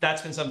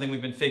that's been something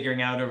we've been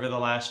figuring out over the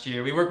last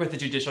year. We work with the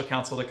Judicial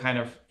Council to kind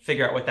of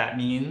figure out what that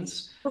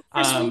means.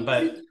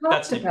 But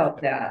that's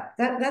about that.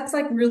 That's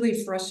like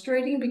really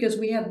frustrating because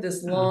we had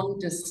this long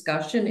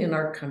discussion in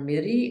our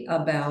committee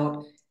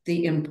about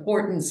the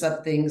importance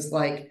of things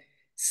like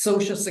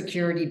social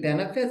security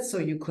benefits so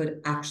you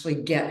could actually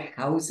get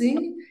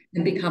housing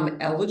and become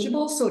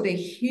eligible. So to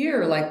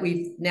hear like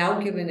we've now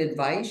given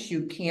advice,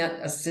 you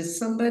can't assist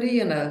somebody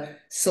in a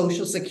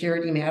social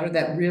security matter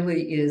that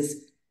really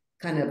is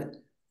kind of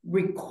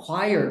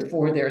required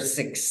for their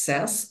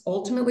success.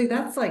 Ultimately,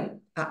 that's like,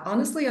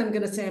 honestly, I'm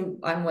going to say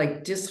I'm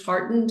like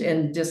disheartened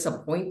and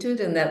disappointed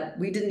in that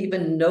we didn't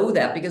even know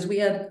that because we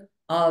had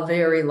a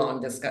very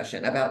long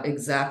discussion about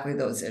exactly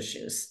those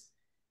issues.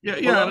 Yeah,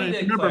 I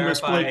remember Ms.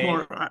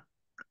 Blakemore.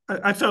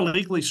 I felt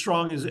equally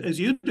strong as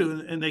you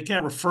do, and they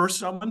can't refer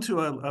someone to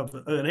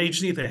an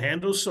agency that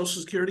handles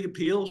Social Security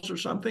appeals or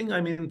something.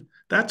 I mean,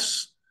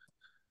 that's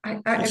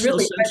makes no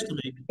sense to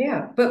me.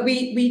 Yeah, but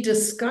we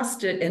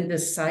discussed it and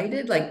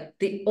decided, like,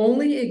 the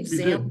only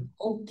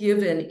example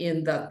given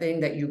in the thing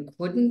that you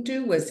couldn't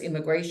do was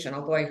immigration,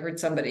 although I heard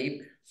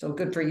somebody, so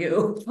good for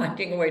you,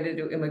 finding a way to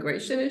do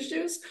immigration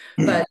issues.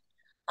 But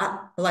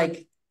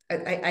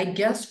I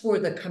guess for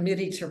the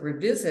committee to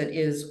revisit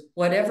is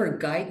whatever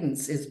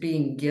guidance is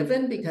being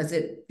given, because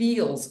it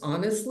feels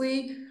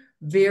honestly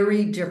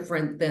very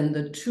different than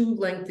the 2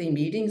 lengthy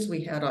meetings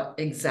we had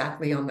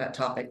exactly on that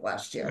topic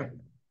last year.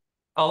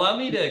 Allow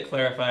me to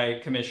clarify,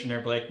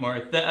 Commissioner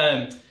Blakemore.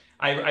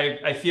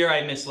 I fear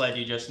I misled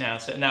you just now,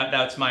 so now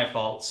that's my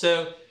fault.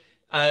 So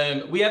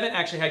we haven't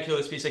actually had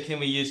QLSP say, can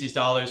we use these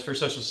dollars for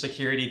Social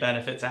Security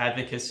benefits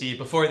advocacy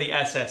before the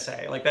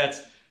SSA? Like that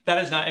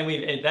is not,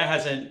 and that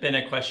hasn't been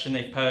a question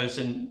they've posed,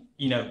 and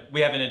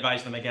we haven't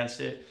advised them against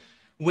it.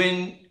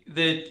 When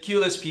the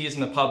QLSPs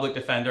and the public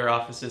defender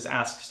offices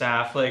ask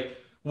staff, like,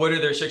 what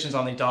are the restrictions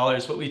on the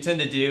dollars? What we tend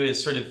to do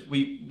is sort of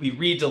we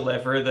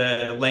re-deliver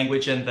the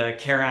language in the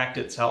CARE Act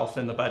itself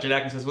and the Budget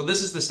Act and says, well,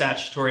 this is the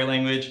statutory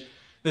language.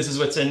 This is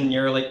what's in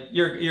your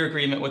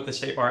agreement with the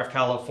State Bar of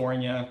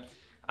California.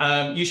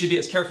 You should be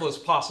as careful as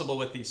possible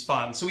with these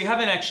funds. So we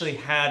haven't actually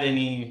had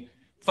any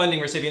funding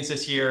recipients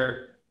this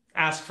year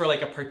ask for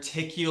like a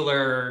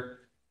particular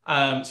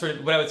sort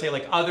of what I would say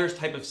like other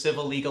type of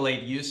civil legal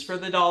aid use for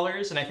the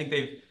dollars. And I think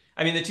the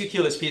 2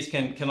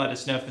 QLSPs can let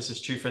us know if this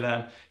is true for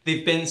them.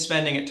 They've been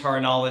spending it, to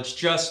our knowledge,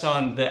 just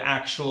on the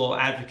actual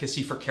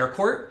advocacy for care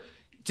court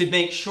to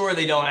make sure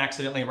they don't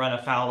accidentally run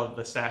afoul of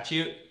the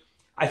statute.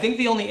 I think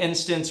the only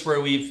instance where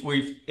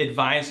we've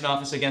advised an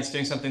office against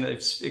doing something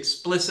that's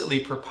explicitly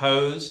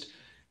proposed,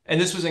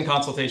 and this was in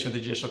consultation with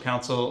the Judicial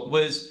Council,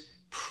 was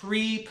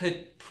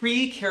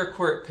pre-care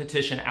court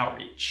petition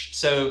outreach.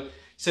 So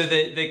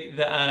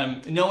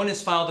no one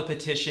has filed a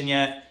petition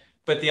yet.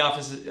 But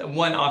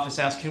one office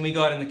asked, can we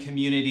go out in the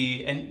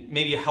community and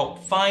maybe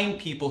help find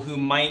people who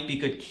might be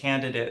good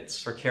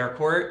candidates for care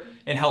court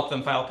and help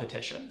them file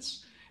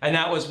petitions? And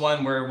that was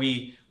one where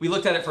we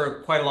looked at it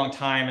for quite a long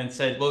time and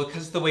said, well,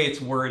 because of the way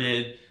it's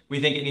worded, we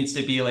think it needs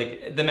to be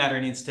like the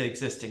matter needs to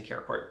exist in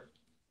care court.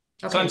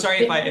 Okay. So I'm sorry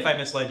if I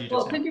misled you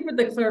just now. Thank you for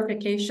the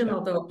clarification,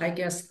 although I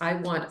guess I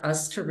want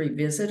us to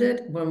revisit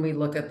it when we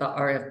look at the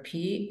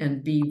RFP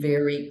and be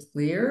very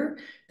clear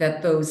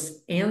that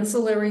those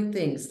ancillary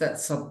things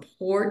that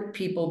support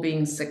people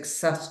being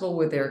successful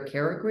with their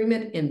care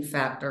agreement, in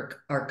fact,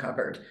 are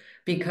covered.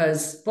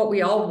 Because what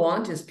we all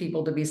want is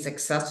people to be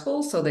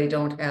successful so they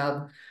don't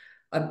have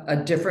a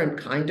different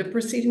kind of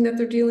proceeding that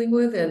they're dealing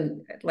with.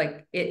 And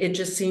like, it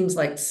just seems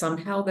like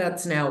somehow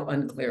that's now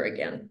unclear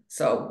again.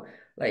 So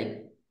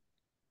like,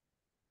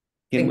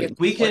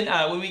 we can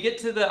when we get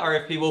to the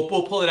RFP, we'll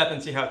pull it up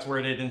and see how it's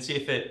worded and see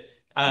if it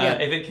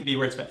can be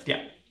wordsmithed.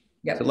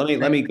 Yeah. So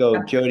let me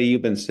go, Jody.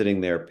 You've been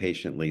sitting there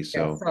patiently,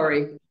 so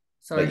sorry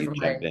for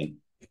jump in.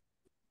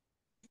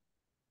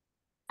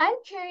 I'm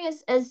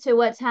curious as to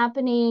what's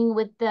happening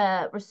with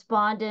the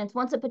respondents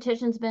once a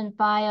petition's been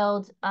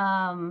filed,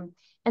 and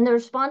the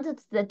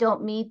respondents that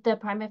don't meet the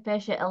prima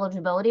facie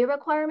eligibility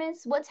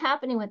requirements. What's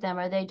happening with them?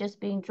 Are they just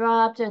being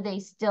dropped? Are they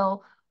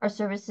still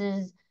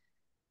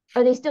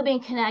being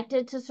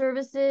connected to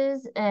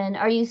services? And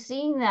are you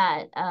seeing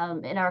that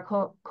in our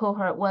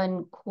cohort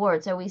 1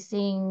 courts? Are we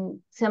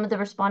seeing some of the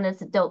respondents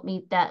that don't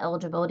meet that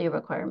eligibility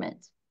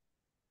requirements?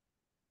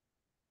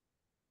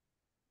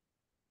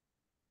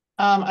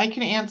 I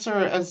can answer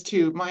as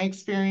to my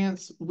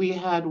experience. We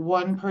had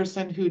one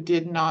person who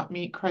did not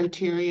meet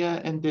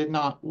criteria and did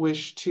not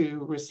wish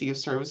to receive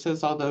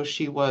services, although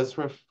she was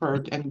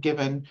referred and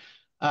given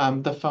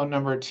the phone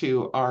number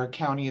to our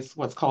county's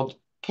what's called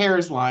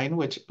CARES line,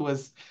 which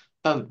was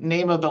the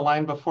name of the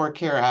line before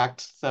CARE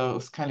Act, so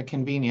it's kind of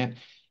convenient.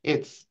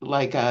 It's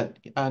like a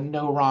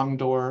no wrong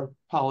door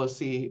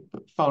policy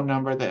phone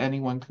number that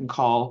anyone can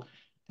call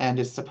and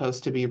is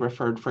supposed to be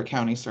referred for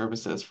county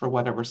services for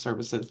whatever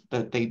services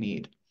that they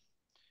need.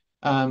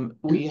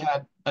 We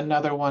had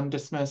another one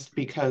dismissed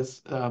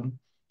because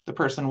the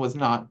person was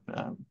not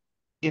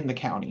in the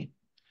county.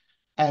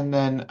 And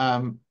then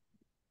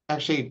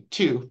actually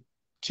two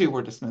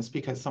were dismissed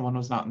because someone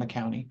was not in the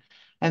county.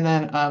 And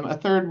then a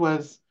third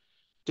was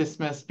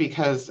dismissed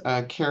because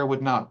care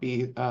would not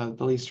be the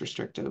least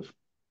restrictive.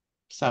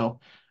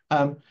 So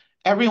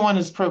everyone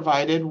is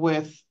provided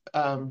with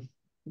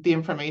the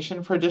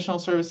information for additional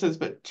services,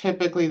 but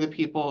typically the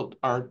people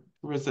are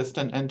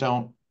resistant and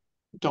don't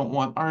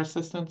want our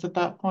assistance at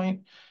that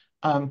point.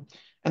 And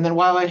then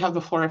while I have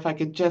the floor, if I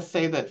could just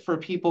say that for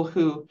people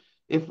who,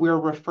 if we're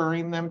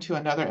referring them to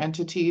another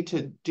entity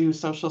to do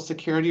Social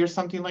Security or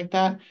something like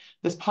that,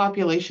 this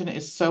population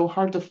is so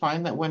hard to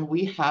find that when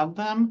we have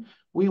them,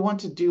 we want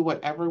to do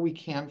whatever we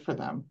can for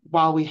them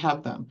while we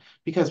have them,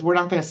 because we're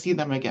not going to see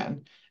them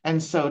again.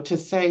 And so to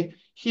say,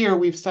 here,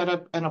 we've set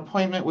up an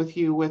appointment with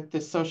you with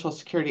the Social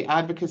Security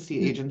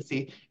Advocacy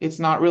Agency, it's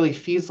not really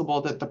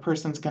feasible that the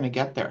person's going to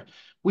get there.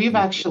 We've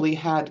actually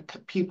had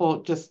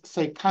people just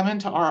say, come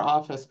into our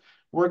office.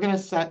 We're going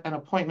to set an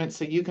appointment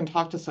so you can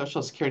talk to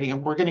Social Security,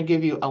 and we're going to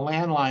give you a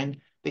landline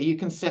that you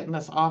can sit in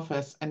this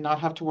office and not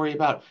have to worry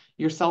about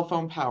your cell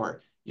phone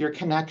power, your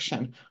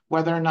connection,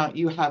 whether or not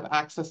you have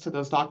access to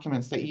those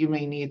documents that you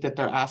may need that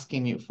they're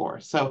asking you for.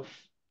 So,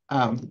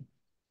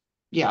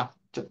 yeah,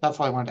 that's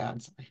all I wanted to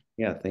add.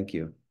 Yeah, thank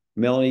you.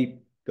 Melanie,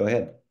 go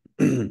ahead.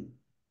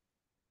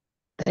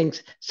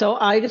 Thanks. So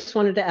I just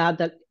wanted to add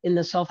that in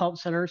the self-help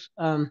centers,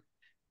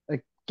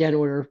 again,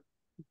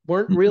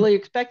 weren't really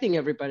expecting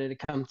everybody to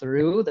come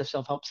through the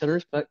self-help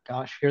centers, but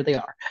gosh, here they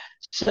are.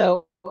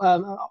 So a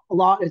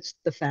lot, it's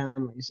the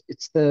families,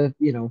 it's the,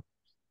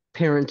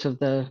 parents of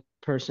the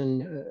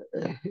person,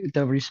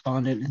 the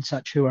respondent and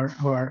such who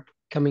are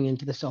coming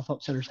into the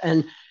self-help centers.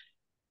 And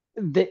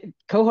the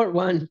cohort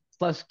 1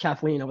 plus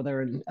Kathleen over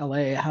there in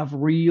LA have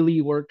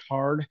really worked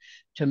hard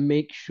to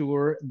make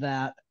sure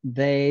that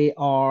they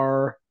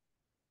are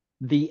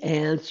the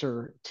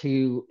answer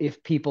to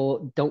if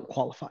people don't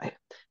qualify.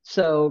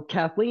 So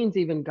Kathleen's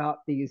even got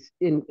these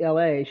in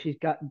LA. She's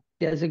got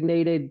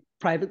designated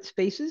private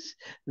spaces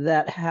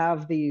that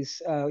have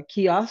these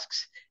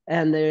kiosks,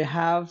 and they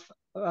have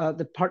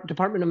the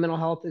Department of Mental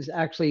Health is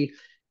actually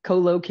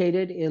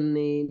co-located in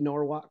the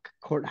Norwalk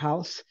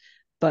courthouse,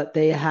 but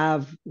they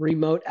have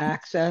remote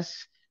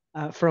access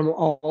from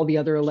all the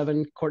other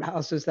 11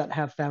 courthouses that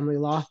have family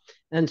law.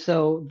 And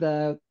so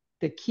the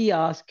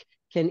kiosk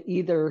can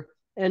either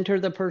enter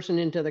the person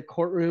into the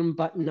courtroom,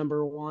 button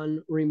number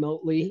 1,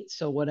 remotely.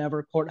 So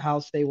whatever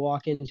courthouse they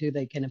walk into,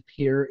 they can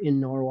appear in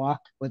Norwalk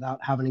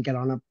without having to get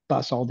on a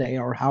bus all day,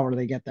 or however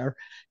they get there,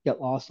 get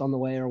lost on the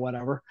way or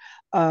whatever.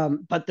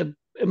 But the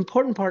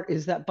important part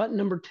is that button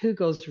number 2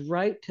 goes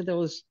right to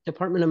those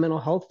Department of Mental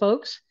Health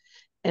folks,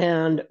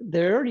 and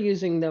they're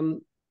using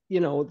them,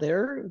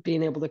 they're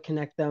being able to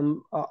connect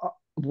them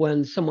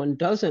when someone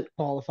doesn't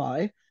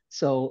qualify.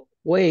 So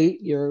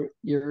wait, your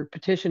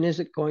petition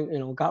isn't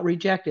going, got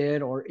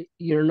rejected, or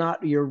you're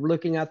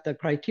looking at the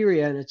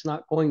criteria and it's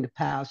not going to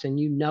pass, and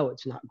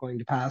it's not going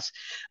to pass.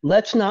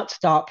 Let's not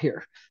stop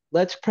here.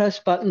 Let's press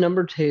button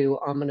number 2.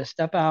 I'm going to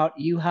step out.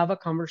 You have a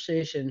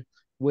conversation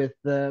with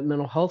the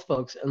mental health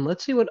folks, and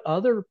let's see what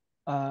other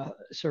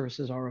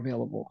services are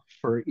available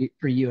for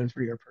you and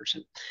for your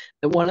person.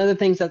 And one of the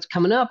things that's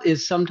coming up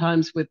is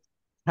sometimes with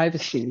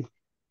privacy,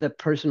 the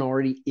person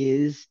already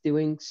is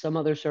doing some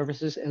other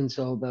services, and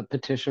so the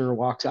petitioner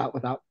walks out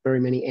without very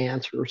many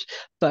answers,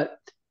 but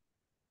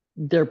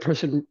their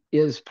person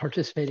is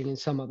participating in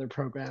some other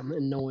program,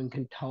 and no one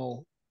can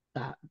tell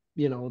that,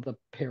 the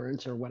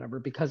parents or whatever,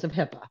 because of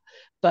HIPAA.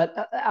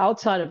 But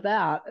outside of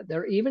that,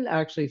 they're even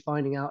actually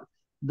finding out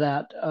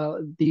that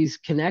these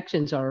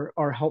connections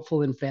are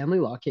helpful in family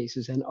law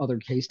cases and other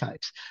case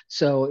types.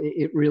 So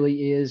it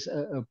really is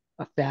a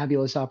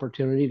fabulous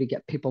opportunity to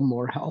get people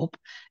more help.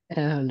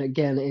 And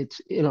again, it's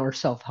in our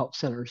self-help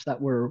centers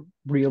that we're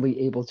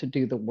really able to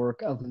do the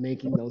work of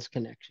making those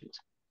connections.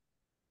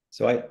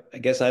 So I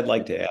guess I'd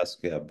like to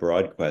ask a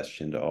broad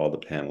question to all the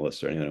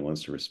panelists or anyone who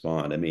wants to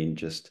respond. I mean,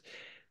 just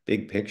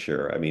big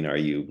picture. I mean, are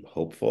you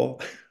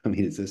hopeful? I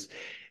mean, is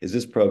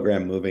this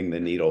program moving the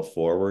needle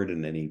forward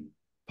in any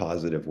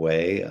positive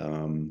way?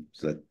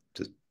 So that's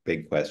just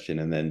big question.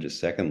 And then just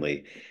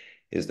secondly,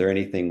 is there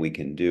anything we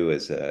can do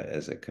as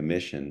a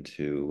commission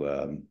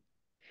to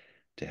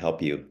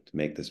help you to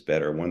make this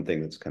better? One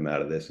thing that's come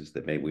out of this is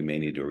that maybe we may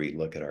need to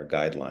relook at our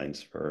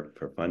guidelines for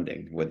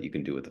funding, what you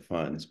can do with the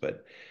funds,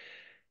 but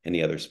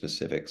any other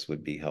specifics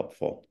would be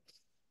helpful.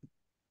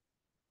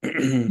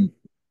 Judge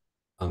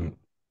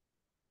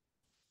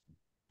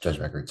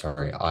Record,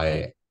 sorry.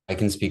 I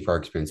can speak for our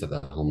experience at the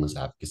Homeless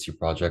Advocacy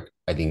Project.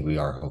 I think we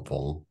are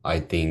hopeful. I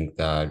think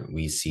that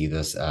we see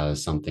this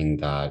as something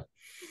that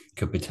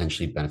could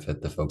potentially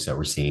benefit the folks that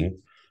we're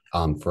seeing.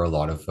 For a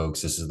lot of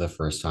folks, this is the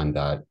first time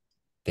that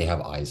they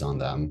have eyes on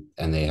them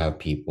and they have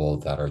people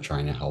that are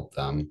trying to help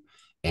them.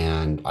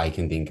 And I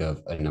can think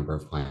of a number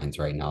of clients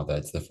right now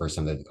that's the first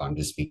time they've gone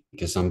to speak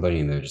to somebody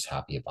and they're just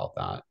happy about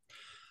that.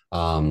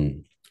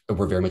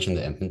 We're very much in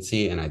the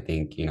infancy. And I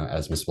think,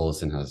 as Ms.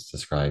 Willison has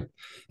described,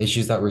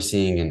 issues that we're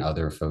seeing in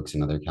other folks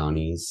in other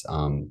counties,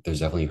 there's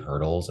definitely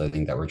hurdles I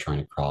think that we're trying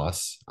to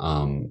cross.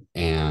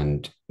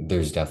 And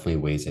there's definitely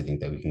ways I think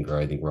that we can grow.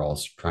 I think we're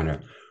all trying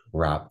to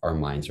wrap our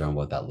minds around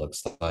what that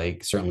looks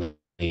like. Certainly,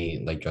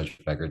 like Judge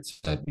Beckert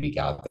said, we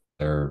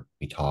gather,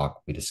 we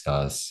talk, we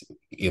discuss,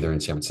 either in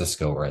San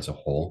Francisco or as a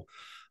whole.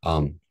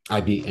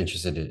 I'd be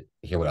interested to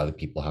hear what other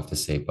people have to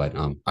say, but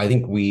I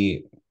think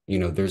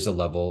there's a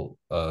level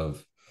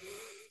of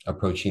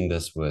approaching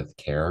this with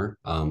care.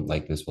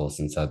 Like Ms.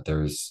 Wilson said,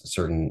 there's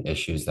certain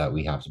issues that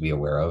we have to be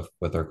aware of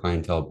with our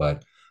clientele,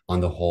 but on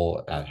the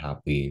whole at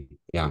HAP,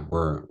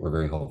 we're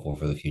very hopeful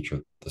for the future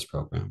of this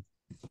program.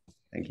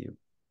 Thank you.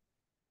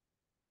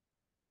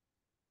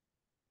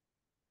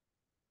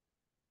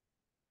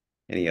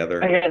 Any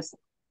other? I guess,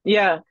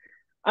 yeah.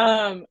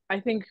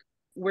 I think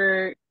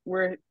where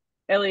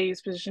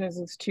LA's position is,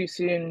 it's too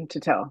soon to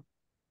tell.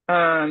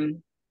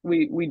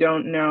 We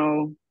don't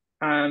know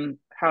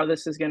how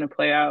this is going to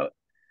play out.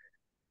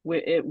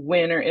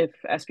 when or if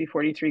SB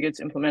 43 gets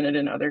implemented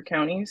in other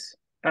counties.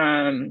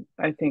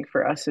 I think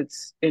for us,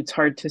 it's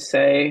hard to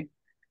say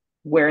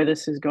where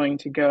this is going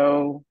to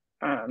go.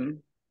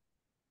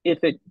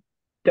 If it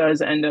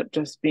does end up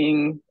just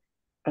being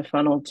a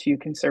funnel to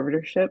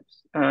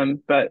conservatorships,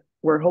 but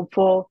we're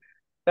hopeful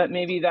that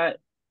maybe that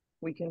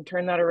we can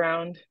turn that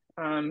around.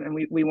 And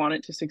we want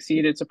it to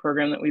succeed. It's a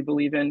program that we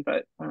believe in,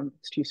 but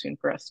it's too soon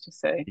for us to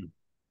say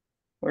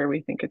where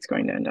we think it's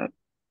going to end up.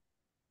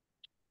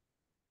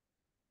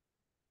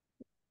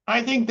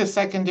 I think the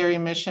secondary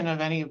mission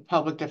of any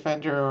public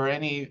defender or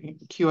any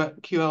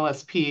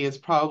QLSP is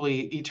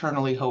probably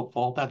eternally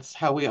hopeful. That's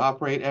how we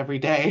operate every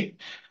day.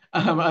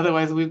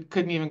 Otherwise, we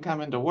couldn't even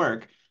come into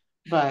work.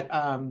 But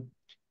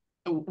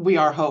we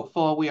are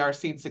hopeful. We are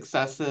seeing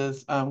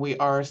successes. We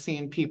are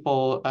seeing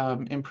people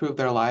improve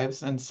their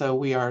lives. And so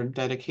we are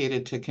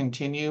dedicated to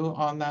continue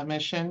on that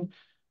mission.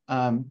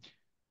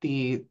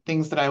 The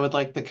things that I would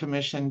like the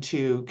commission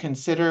to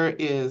consider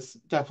is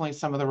definitely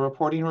some of the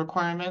reporting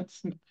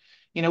requirements.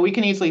 You know, we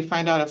can easily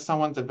find out if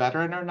someone's a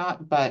veteran or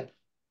not, but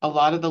a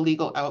lot of the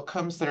legal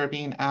outcomes that are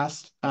being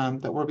asked,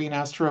 that we're being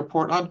asked to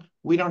report on,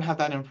 we don't have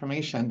that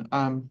information,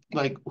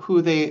 like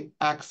who they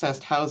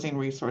accessed housing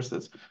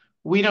resources.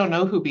 We don't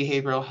know who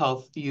behavioral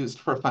health used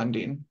for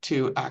funding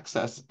to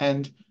access.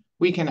 And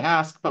we can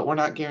ask, but we're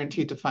not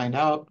guaranteed to find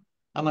out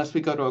unless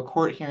we go to a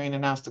court hearing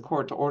and ask the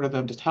court to order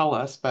them to tell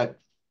us. But,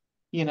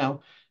 you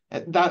know,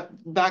 that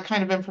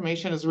kind of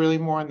information is really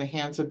more in the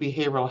hands of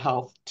behavioral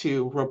health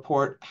to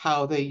report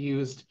how they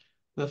used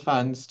the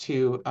funds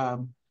to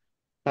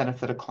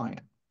benefit a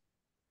client.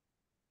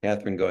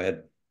 Catherine, go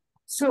ahead.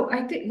 So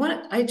I think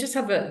I just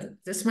have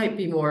this might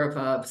be more of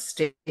a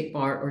state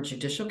bar or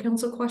judicial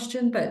council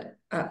question, but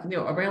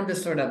around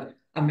this sort of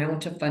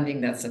amount of funding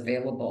that's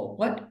available,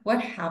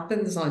 what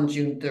happens on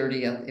June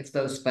 30th if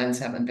those funds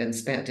haven't been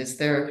spent? Is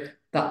there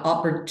the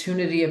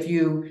opportunity if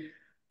you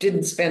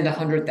didn't spend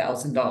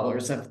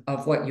 $100,000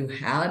 of what you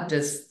had,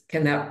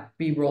 can that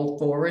be rolled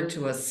forward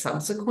to a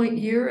subsequent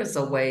year as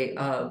a way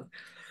of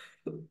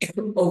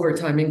over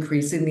time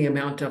increasing the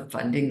amount of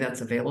funding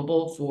that's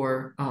available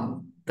for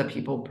the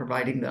people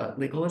providing the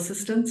legal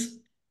assistance?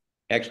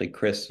 Actually,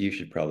 Chris, you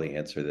should probably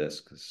answer this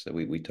because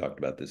we talked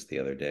about this the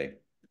other day.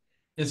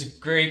 It's a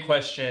great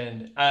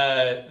question.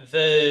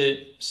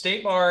 The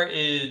State Bar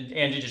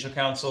and Judicial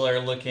Council are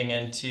looking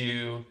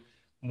into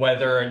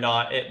whether or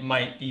not it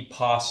might be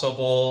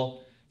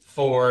possible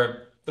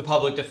for the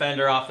public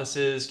defender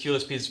offices,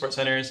 QLSP support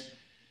centers,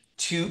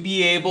 to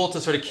be able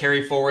to sort of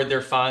carry forward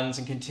their funds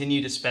and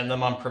continue to spend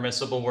them on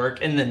permissible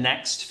work in the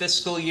next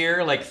fiscal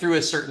year, like through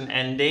a certain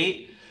end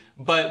date.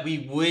 But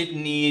we would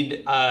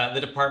need the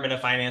Department of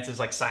Finance's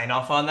like sign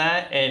off on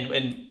that,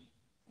 and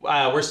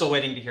we're still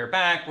waiting to hear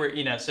back.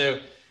 So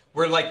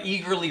we're like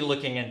eagerly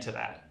looking into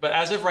that. But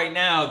as of right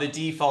now, the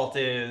default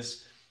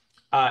is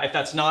if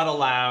that's not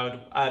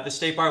allowed, the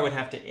State Bar would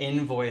have to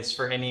invoice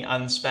for any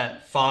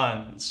unspent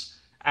funds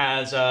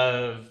as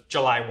of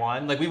July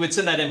 1. Like we would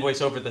send that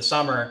invoice over the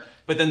summer,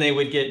 but then they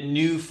would get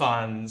new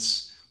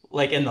funds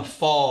like in the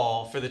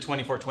fall for the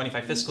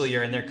 24-25 fiscal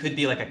year, and there could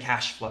be like a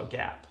cash flow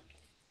gap.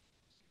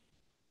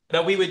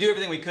 That we would do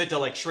everything we could to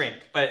like shrink,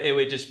 but it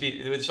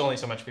was only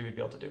so much we would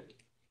be able to do.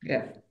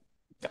 Yeah.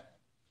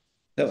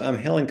 So,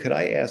 Helen, could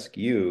I ask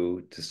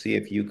you to see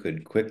if you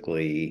could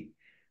quickly,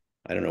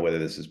 I don't know whether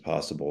this is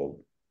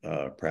possible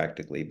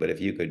practically, but if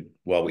you could,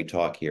 while we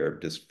talk here,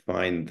 just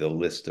find the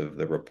list of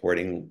the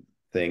reporting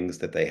things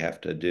that they have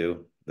to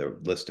do, the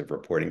list of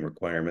reporting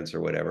requirements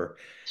or whatever.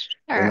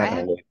 Sure, I'm not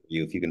going to wait for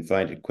you. If you can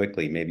find it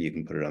quickly, maybe you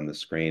can put it on the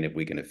screen. If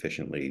we can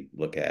efficiently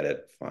look at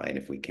it, fine.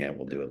 If we can't,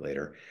 we'll do it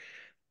later.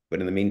 But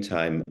in the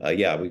meantime,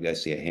 yeah, we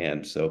guys see a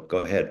hand, so go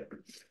ahead.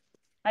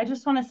 I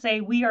just want to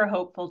say we are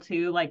hopeful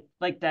too, like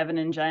Devin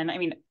and Jen. I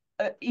mean,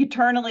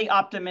 eternally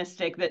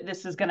optimistic that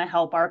this is going to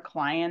help our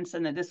clients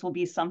and that this will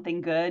be something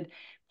good.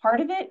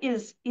 Part of it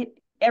is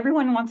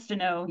everyone wants to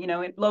know,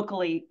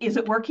 locally, is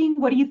it working?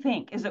 What do you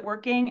think? Is it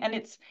working? And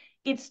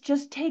it's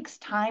just takes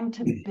time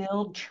to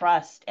build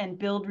trust and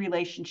build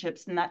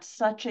relationships. And that's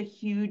such a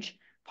huge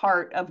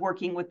part of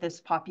working with this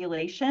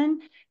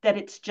population that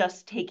it's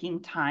just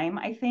taking time,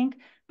 I think.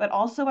 But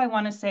also I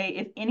want to say,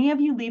 if any of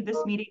you leave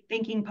this meeting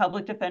thinking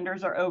public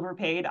defenders are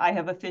overpaid, I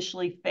have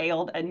officially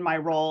failed in my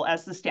role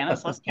as the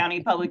Stanislaus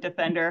County Public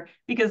Defender,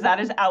 because that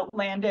is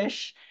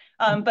outlandish.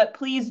 But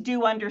please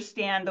do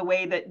understand the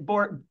way that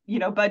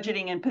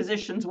budgeting and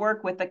positions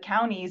work with the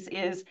counties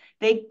is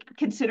they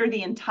consider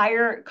the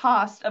entire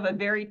cost of a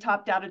very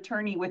top-down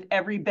attorney with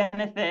every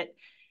benefit.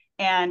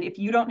 And if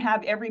you don't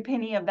have every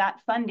penny of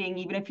that funding,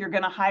 even if you're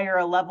going to hire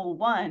a level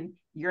 1,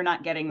 you're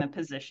not getting the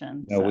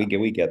position. No,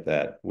 we get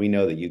that. We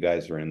know that you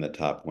guys are in the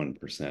top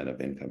 1% of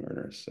income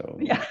earners. So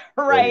yeah,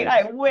 right.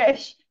 I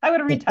wish I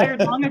would have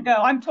retired long ago.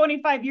 I'm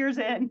 25 years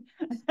in.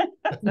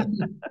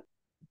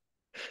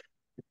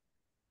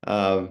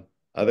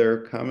 Other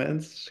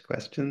comments,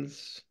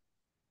 questions?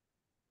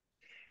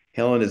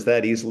 Helen, is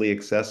that easily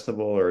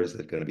accessible or is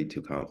it going to be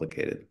too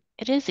complicated?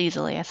 It is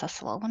easily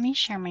accessible. Let me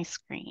share my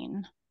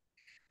screen.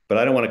 But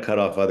I don't want to cut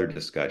off other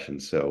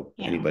discussions, so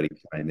Yeah. anybody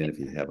chime in if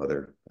you have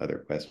other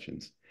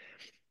questions.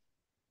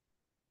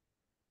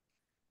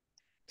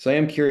 So I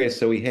am curious.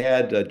 So we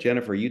had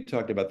Jennifer, you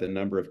talked about the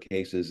number of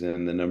cases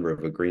and the number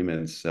of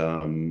agreements.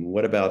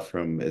 What about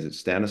is it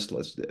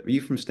Stanislaus? Are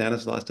you from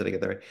Stanislaus? Did I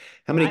get that right?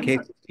 How many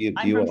cases do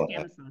I'm you from all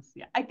have? Stanislaus.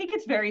 Yeah, I think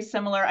it's very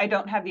similar. I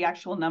don't have the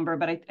actual number,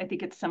 but I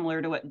think it's similar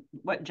to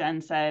what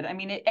Jen said. I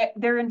mean,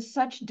 they're in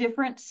such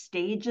different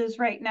stages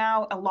right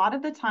now. A lot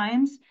of the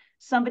times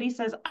somebody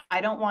says, I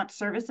don't want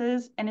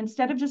services. And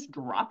instead of just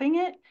dropping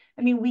it,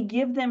 I mean, we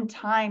give them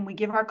time. We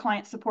give our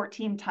client support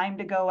team time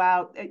to go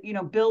out,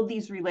 build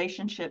these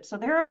relationships. So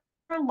there are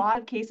a lot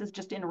of cases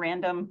just in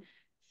random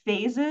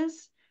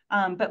phases.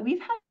 But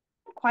we've had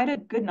quite a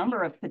good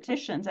number of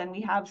petitions, and we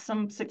have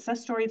some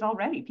success stories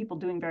already, people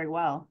doing very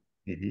well.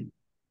 Mm-hmm.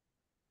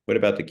 What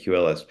about the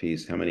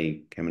QLSPs? How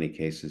many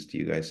cases do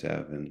you guys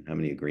have, and how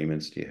many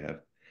agreements do you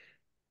have?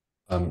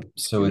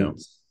 So in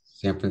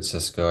San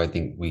Francisco, I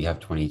think we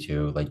have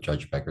 22, like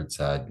Judge Beckert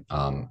said.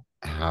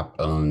 HAP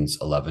owns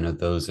 11 of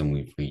those, and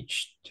we've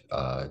reached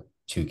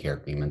 2 care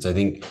agreements. I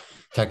think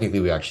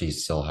technically we actually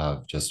still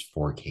have just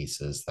 4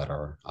 cases that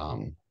are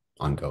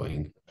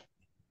ongoing.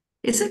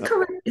 Is it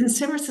correct in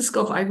San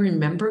Francisco, if I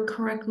remember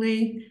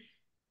correctly,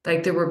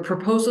 like there were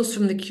proposals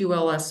from the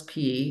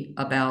QLSP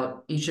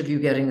about each of you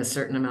getting a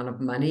certain amount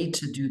of money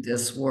to do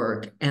this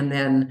work, and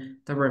then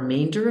the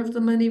remainder of the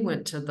money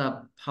went to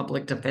the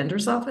public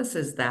defender's office?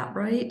 Is that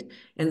right?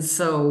 And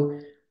so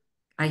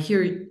I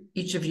hear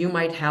each of you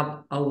might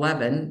have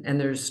 11 and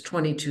there's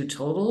 22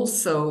 total.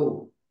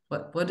 So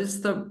what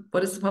is the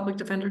public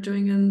defender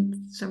doing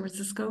in San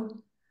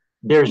Francisco?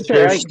 There is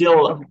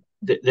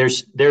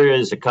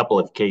a couple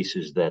of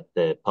cases that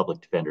the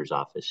public defender's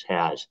office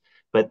has,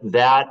 but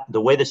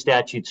the way the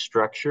statute's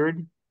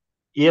structured,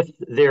 if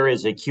there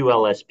is a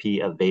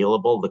QLSP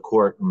available, the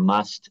court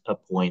must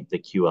appoint the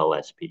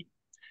QLSP.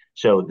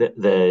 So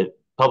the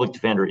public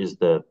defender is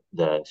the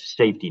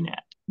safety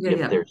net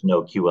if there's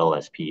no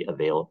QLSP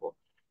available.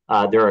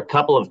 There are a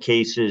couple of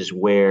cases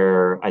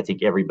where I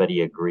think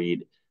everybody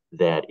agreed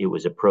that it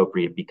was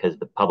appropriate because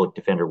the public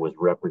defender was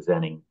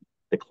representing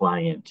the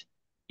client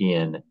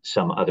in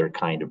some other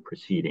kind of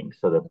proceeding.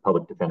 So the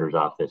public defender's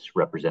office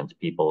represents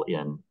people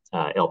in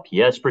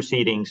LPS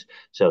proceedings.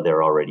 So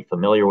they're already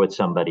familiar with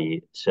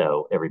somebody.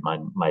 So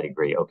everyone might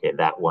agree, okay,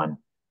 that one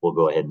will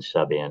go ahead and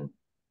sub in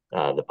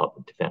the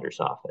public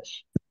defender's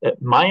office.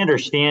 My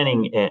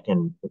understanding,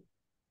 and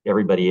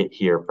everybody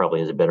here probably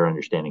has a better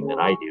understanding than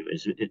I do,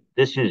 is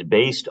this is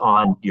based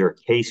on your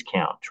case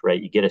count,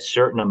 right? You get a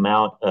certain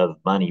amount of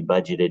money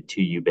budgeted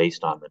to you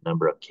based on the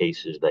number of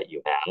cases that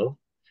you have.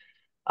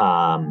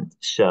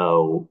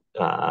 So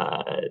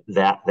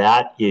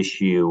that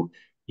issue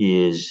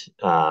is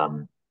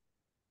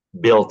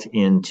built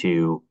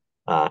into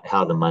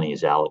how the money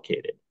is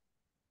allocated.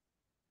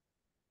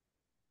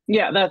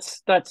 Yeah,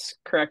 that's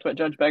correct what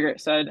Judge Beggert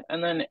said.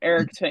 And then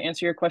Eric, to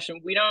answer your question,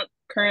 we at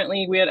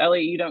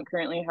LAE don't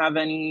currently have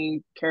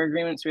any care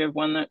agreements. We have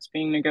one that's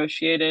being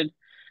negotiated,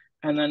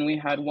 and then we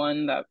had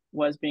one that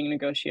was being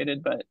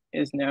negotiated but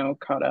is now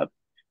caught up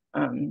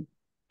in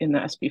the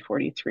SB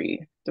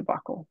 43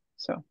 debacle.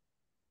 So.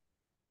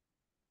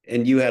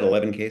 And you had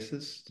 11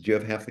 cases? Did you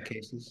have half the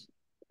cases?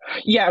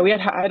 Yeah, we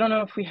had, I don't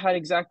know if we had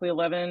exactly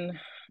 11,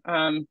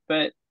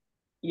 but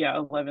yeah,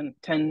 11,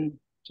 10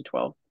 to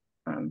 12.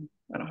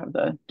 I don't have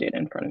the data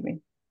in front of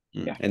me.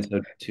 Yeah. And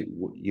so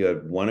you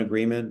have one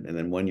agreement and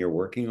then one you're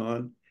working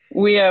on?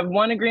 We have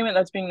one agreement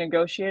that's being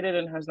negotiated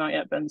and has not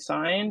yet been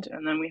signed.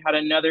 And then we had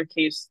another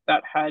case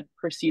that had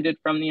proceeded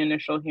from the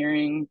initial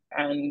hearing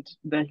and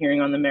the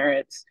hearing on the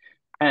merits,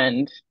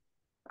 and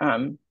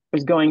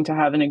was going to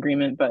have an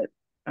agreement, but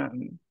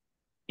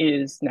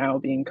is now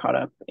being caught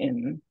up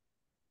in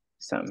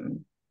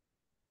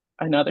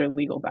another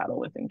legal battle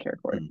within care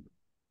court.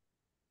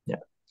 Yeah.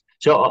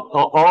 So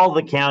all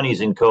the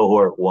counties in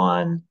cohort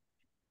 1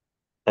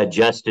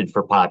 adjusted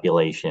for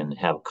population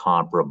have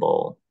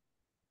comparable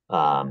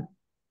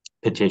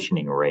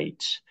petitioning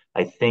rates.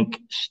 I think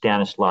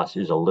Stanislaus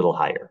is a little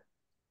higher.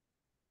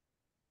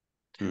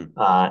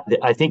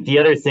 I think the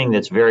other thing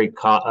that's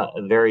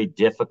very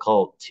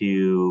difficult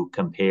to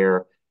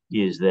compare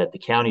is that the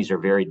counties are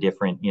very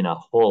different in a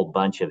whole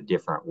bunch of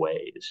different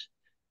ways.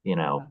 You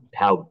know,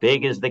 how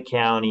big is the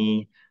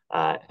county?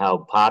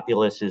 How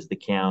populous is the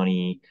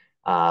county?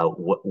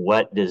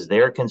 What does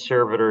their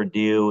conservator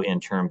do in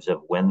terms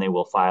of when they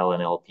will file an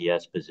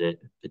LPS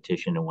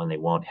petition and when they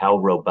won't? How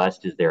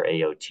robust is their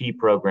AOT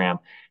program?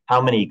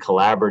 How many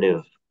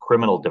collaborative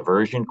criminal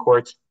diversion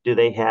courts do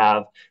they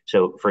have?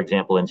 So, for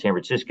example, in San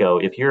Francisco,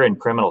 if you're in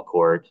criminal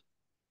court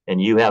and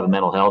you have a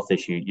mental health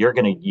issue, you're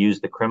going to use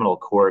the criminal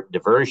court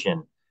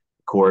diversion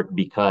court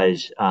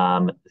because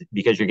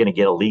you're going to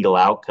get a legal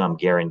outcome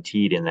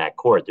guaranteed in that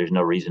court. There's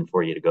no reason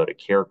for you to go to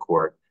care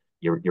court.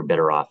 You're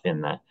better off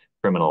in the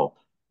criminal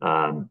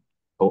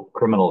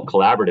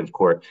collaborative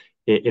court.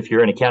 If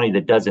you're in a county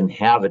that doesn't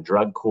have a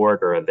drug court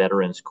or a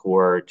veterans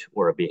court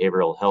or a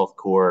behavioral health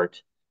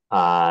court,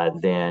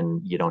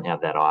 then you don't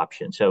have that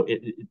option. So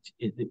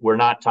we're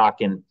not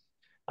talking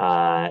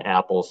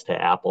apples to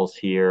apples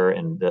here.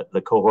 And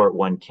the cohort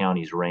 1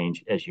 counties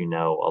range, as you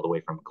know, all the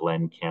way from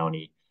Glenn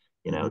County,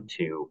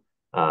 to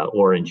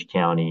Orange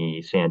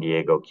County, San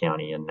Diego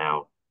County, and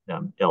now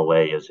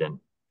LA is in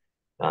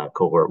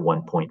cohort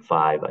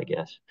 1.5, I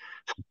guess.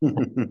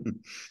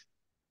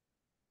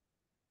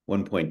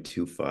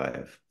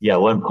 1.25. Yeah,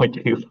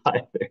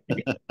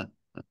 1.25.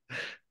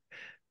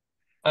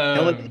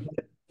 Helen,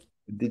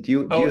 do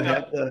you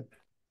have the?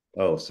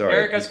 Oh, sorry.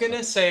 Eric, I was going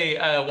to say,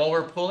 while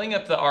we're pulling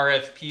up the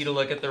RFP to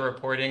look at the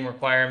reporting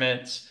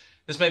requirements,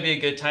 this might be a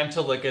good time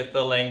to look at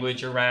the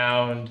language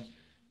around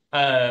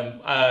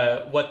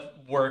what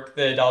work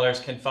the dollars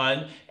can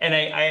fund.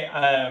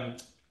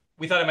 And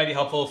we thought it might be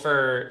helpful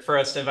for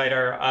us to invite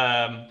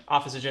our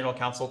Office of General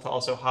Counsel to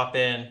also hop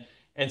in.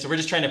 And so we're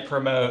just trying to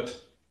promote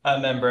a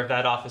member of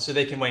that office so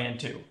they can weigh in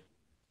too,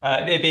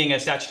 it being a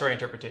statutory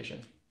interpretation.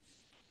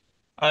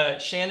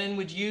 Shannon,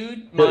 would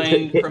you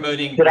mind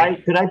promoting? Could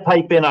I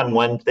pipe in on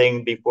one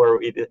thing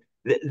before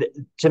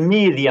to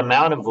me, the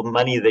amount of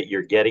money that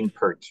you're getting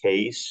per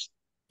case,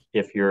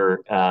 if you're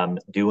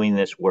doing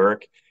this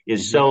work,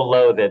 is so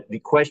low that the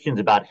questions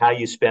about how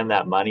you spend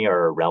that money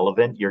are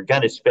irrelevant. You're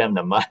going to spend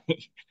the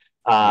money.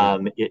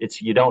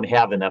 You don't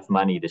have enough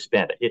money to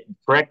spend.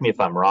 Correct me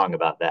if I'm wrong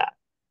about that.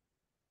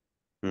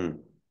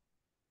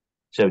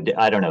 So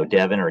I don't know,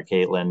 Devin or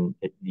Caitlin,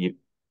 I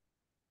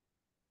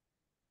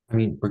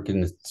mean, we're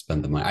going to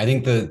spend the money. I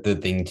think the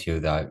thing too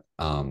that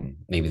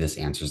maybe this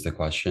answers the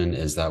question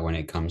is that when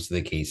it comes to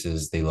the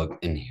cases, they look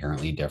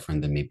inherently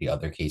different than maybe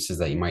other cases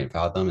that you might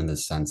fathom, in the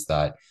sense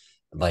that,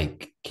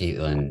 like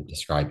Caitlin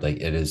described,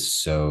 like it is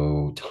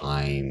so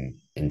time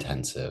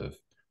intensive,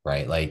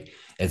 right? Like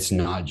it's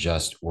not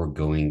just we're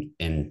going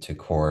into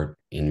court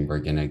and we're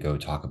going to go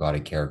talk about a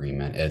care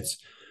agreement. It's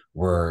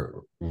we're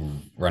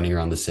running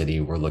around the city,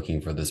 we're looking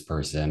for this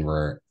person,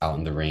 we're out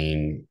in the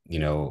rain,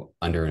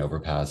 under an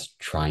overpass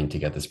trying to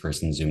get this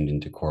person zoomed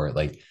into court.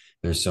 Like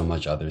there's so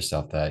much other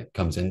stuff that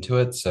comes into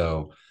it.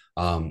 So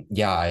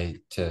yeah,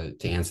 to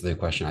answer the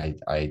question,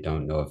 I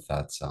don't know if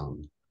that's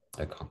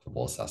a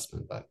comparable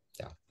assessment, but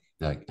yeah,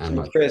 like I'm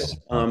not Chris,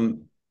 sure.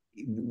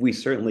 we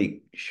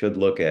certainly should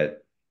look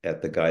at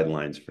the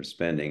guidelines for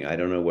spending. I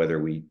don't know whether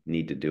we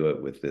need to do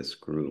it with this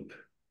group.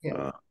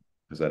 Yeah.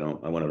 Because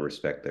I want to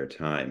respect their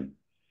time.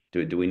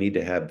 Do we need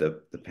to have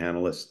the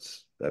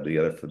panelists, for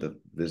the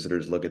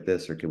visitors look at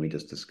this, or can we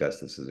just discuss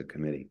this as a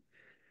committee?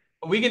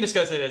 We can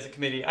discuss it as a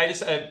committee. I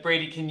just,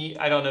 Brady,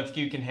 I don't know if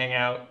you can hang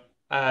out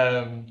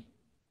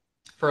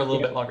for a little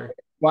bit longer.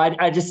 Well,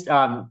 I just,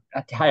 hi,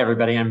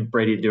 everybody. I'm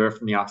Brady Dewar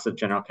from the Office of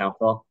General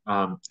Counsel.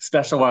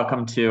 Special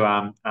welcome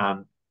to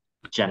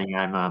Jenny.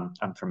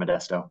 I'm from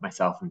Modesto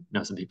myself and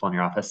know some people in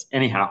your office.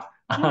 Anyhow,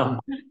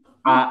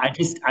 I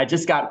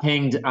just got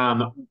pinged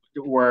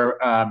where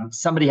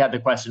somebody had the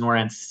question, were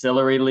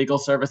ancillary legal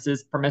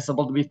services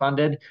permissible to be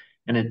funded?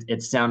 And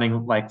it's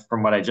sounding like,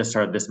 from what I just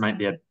heard, this might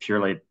be a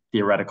purely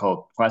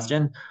theoretical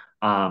question.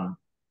 And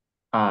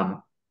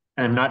I'm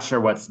not sure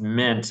what's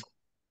meant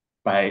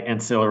by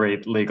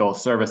ancillary legal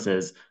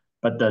services,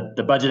 but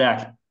the Budget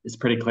Act is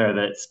pretty clear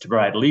that it's to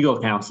provide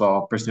legal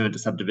counsel pursuant to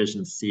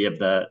subdivision C of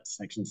the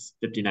sections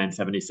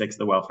 5976 of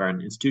the Welfare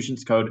and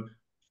Institutions Code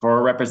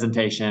for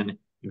representation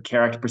in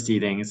care act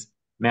proceedings,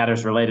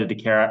 matters related to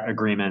care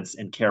agreements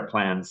and care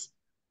plans.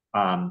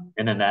 And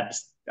then that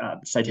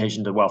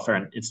citation to Welfare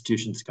and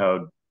Institutions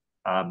Code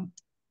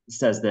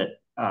says that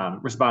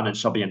respondents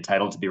shall be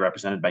entitled to be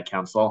represented by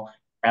counsel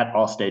at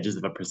all stages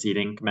of a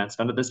proceeding commenced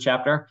under this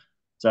chapter.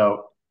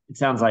 So it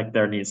sounds like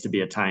there needs to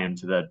be a tie-in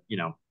to the,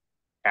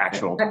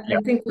 actual.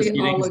 I think we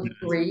all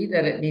agree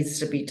that it needs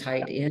to be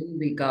tied in.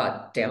 We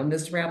got down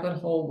this rabbit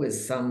hole with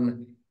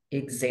some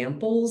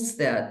examples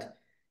that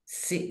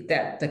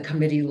the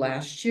committee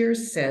last year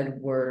said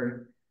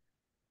were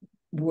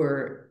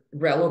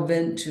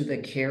relevant to the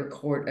care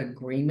court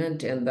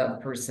agreement and the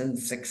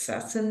person's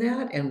success in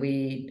that. And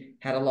we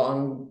had a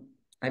long,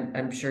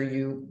 I'm sure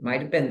you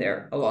might have been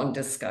there, a long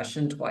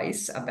discussion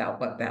twice about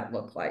what that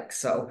looked like.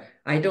 So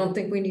I don't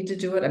think we need to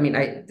do it. I mean,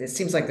 it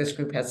seems like this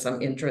group has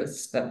some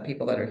interest, the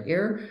people that are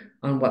here,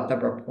 on what the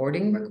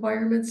reporting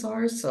requirements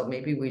are. So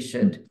maybe we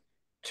should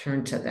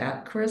turn to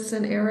that, Chris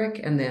and Eric,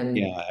 and then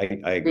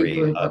I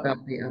agree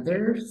about the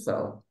other.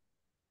 So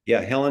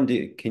yeah, Helen,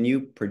 can you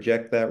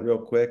project that real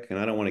quick? And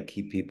I don't want to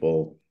keep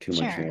people too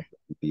much Sure. longer.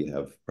 You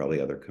have probably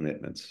other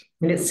commitments.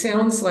 And it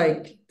sounds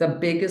like the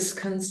biggest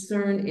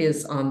concern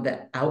is on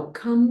the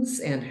outcomes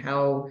and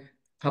how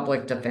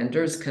public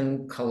defenders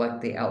can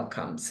collect the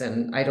outcomes.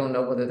 And I don't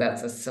know whether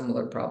that's a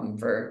similar problem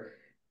for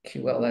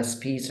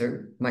QLSPs,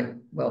 or might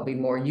well be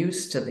more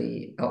used to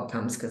the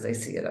outcomes because they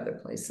see it other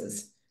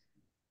places.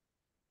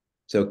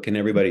 So can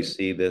everybody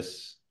see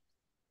this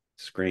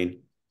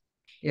screen?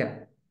 Yeah.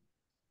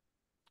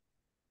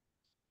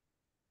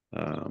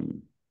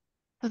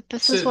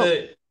 This is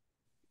what.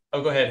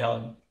 Oh, go ahead,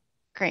 Helen.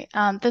 Great.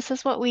 This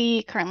is what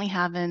we currently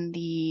have in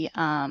the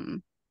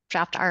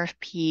draft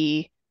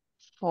RFP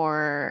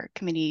for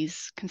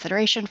committee's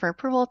consideration for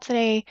approval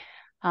today.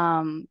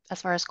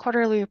 As far as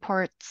quarterly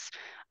reports,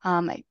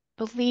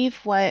 believe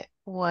what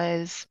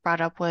was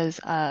brought up was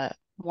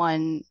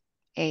 1A,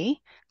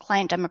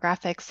 client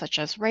demographics such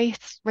as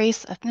race,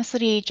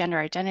 ethnicity, gender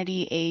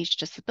identity, age,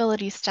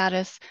 disability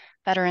status,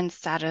 veteran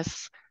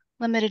status,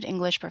 limited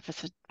English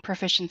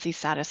proficiency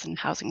status, and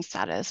housing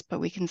status. But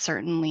we can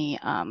certainly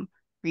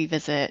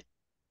revisit,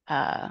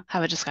 have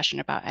a discussion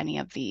about any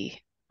of the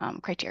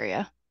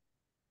criteria.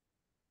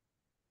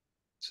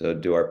 So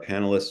do our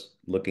panelists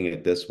looking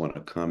at this want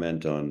to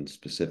comment on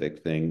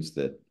specific things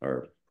that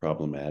are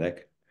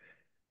problematic?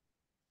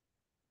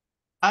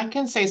 I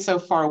can say so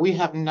far, we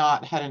have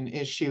not had an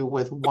issue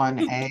with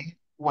 1A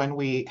when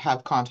we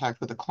have contact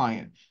with a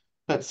client.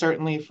 But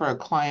certainly for a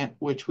client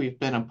which we've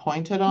been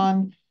appointed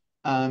on,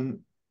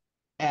 and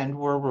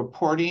we're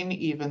reporting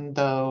even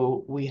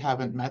though we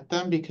haven't met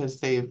them because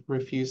they've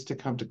refused to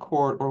come to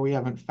court or we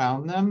haven't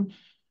found them,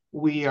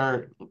 we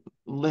are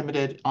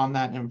limited on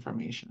that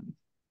information.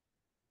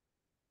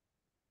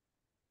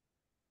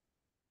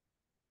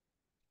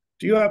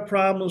 Do you have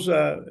problems,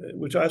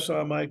 which I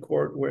saw in my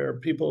court, where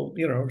people,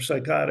 are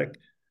psychotic?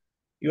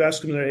 You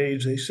ask them their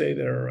age, they say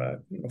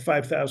they're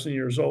 5,000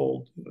 years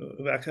old,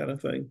 that kind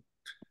of thing.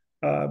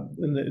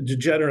 And the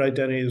gender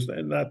identity is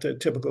not the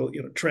typical,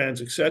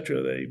 trans,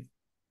 etc.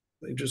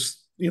 They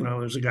just,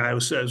 there's a guy who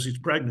says he's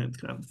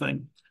pregnant, kind of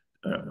thing.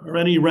 Are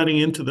any running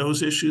into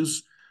those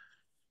issues?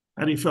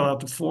 How do you fill out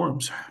the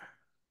forms?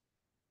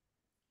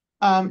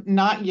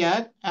 Not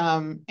yet.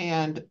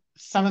 And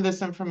some of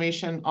this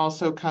information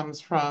also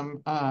comes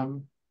from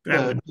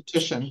the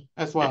petition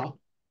as well.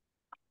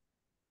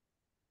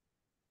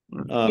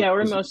 Yeah,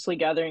 we're mostly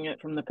gathering it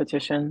from the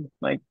petition,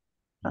 like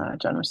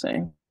Jen was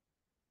saying.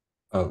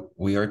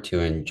 We are too,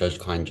 and Judge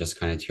Klein, just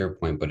kind of to your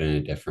point, but in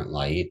a different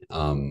light.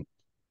 What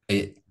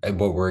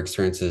we're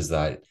experiencing is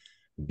that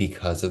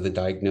because of the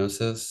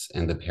diagnosis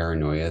and the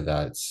paranoia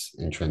that's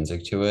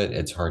intrinsic to it,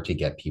 it's hard to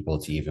get people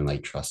to even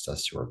like trust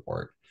us to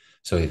report.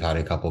 So we've had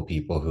a couple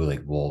people who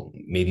like, well,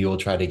 maybe we'll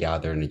try to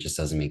gather, and it just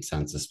doesn't make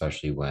sense,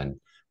 especially when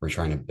we're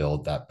trying to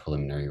build that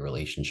preliminary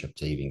relationship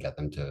to even get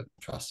them to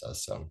trust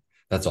us. So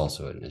that's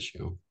also an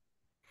issue.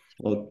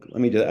 Well,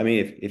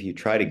 if you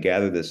try to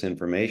gather this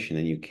information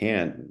and you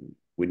can't,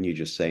 wouldn't you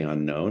just say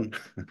unknown?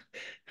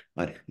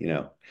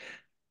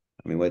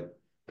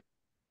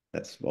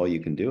 That's all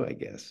you can do, I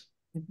guess.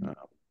 Mm-hmm.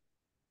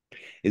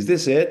 Is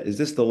this it? Is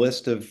this the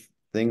list of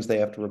things they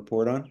have to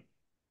report on?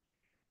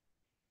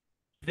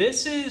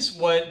 This is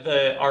what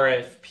the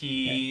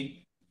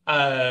RFP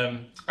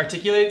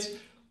articulates.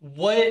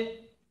 What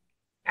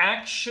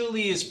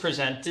actually is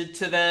presented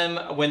to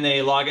them when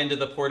they log into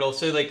the portal.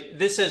 So like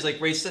this says like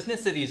race,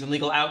 ethnicities, and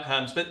legal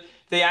outcomes, but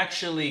they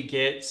actually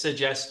get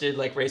suggested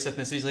like race,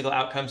 ethnicities, legal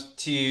outcomes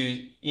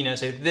to,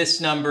 say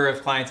this number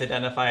of clients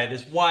identified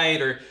as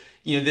white, or,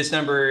 this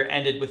number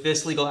ended with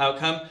this legal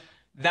outcome.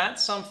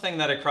 That's something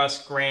that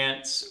across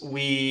grants,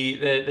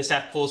 the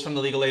staff pulls from the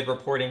legal aid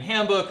reporting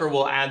handbook, or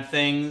we'll add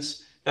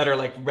things that are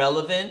like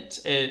relevant.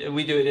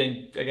 We do it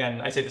in,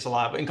 again, I say this a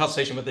lot, but in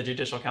consultation with the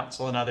Judicial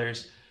Council and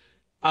others.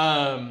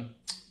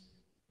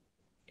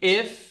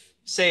 If,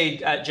 say,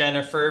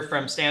 Jennifer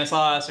from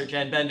Stanislaus or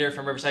Jen Bender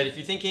from Riverside, if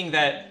you're thinking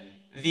that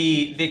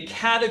the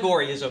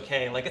category is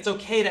okay, like it's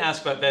okay to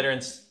ask about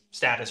veterans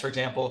status, for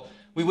example,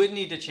 we wouldn't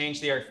need to change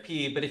the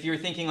RFP. But if you're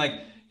thinking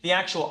like the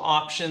actual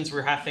options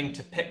we're having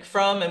to pick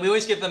from, and we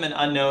always give them an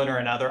unknown or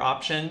another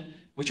option,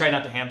 we try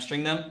not to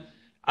hamstring them.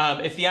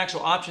 If the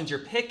actual options you're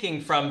picking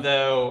from,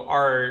 though,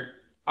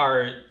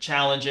 are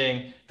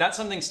challenging, that's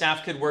something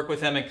staff could work with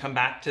them and come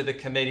back to the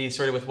committee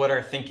sort of with what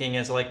our thinking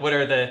is, like what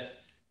are the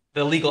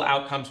legal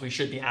outcomes we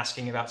should be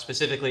asking about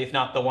specifically, if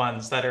not the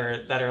ones that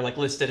are like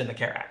listed in the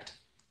CARE Act.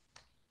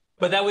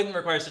 But that wouldn't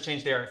require us to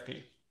change the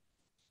RFP.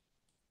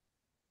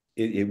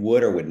 It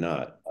would or would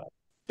not?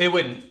 It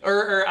wouldn't,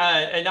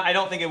 and I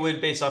don't think it would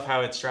based off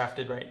how it's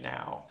drafted right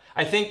now.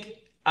 I think,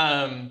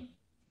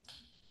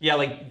 yeah,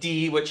 like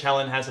D, which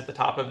Helen has at the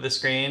top of the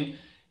screen,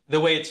 the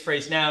way it's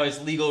phrased now is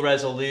legal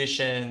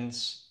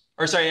resolutions,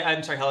 or sorry,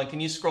 I'm sorry, Helen,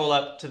 can you scroll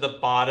up to the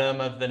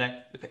bottom of the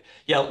next?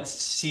 Yeah,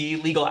 C,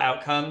 legal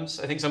outcomes.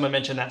 I think someone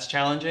mentioned that's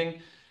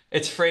challenging.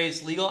 It's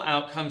phrased legal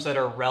outcomes that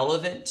are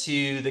relevant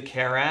to the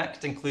CARE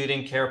Act,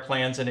 including care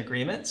plans and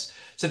agreements.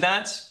 So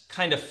that's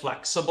kind of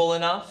flexible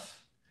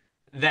enough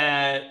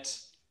that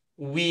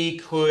we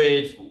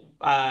could,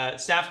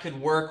 staff could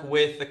work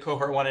with the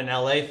cohort 1 in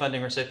LA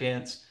funding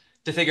recipients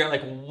to figure out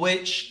like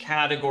which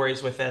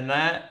categories within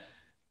that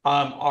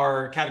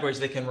are categories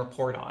they can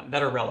report on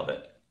that are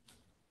relevant.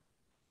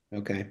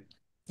 Okay.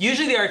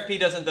 Usually the RFP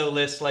doesn't, though,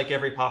 list like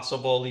every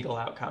possible legal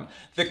outcome.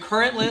 The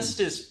current list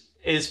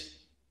is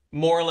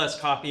more or less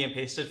copy and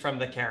pasted from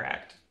the CARE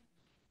Act.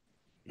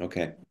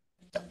 Okay.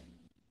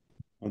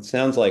 Well, it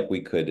sounds like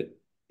we could,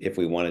 if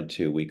we wanted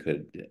to, we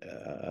could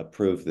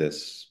approve the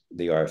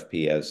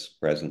RFP as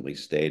presently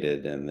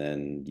stated, and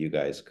then you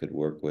guys could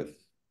work with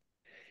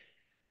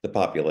the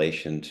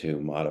population to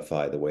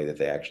modify the way that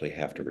they actually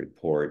have to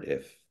report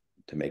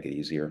to make it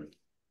easier,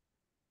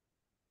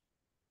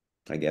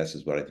 I guess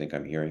is what I think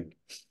I'm hearing.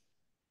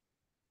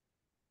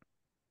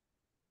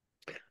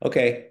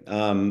 Okay,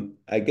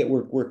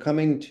 we're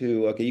coming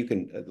to, okay, you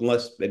can,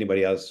 unless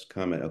anybody else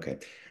comment, okay.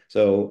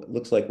 So it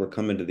looks like we're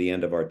coming to the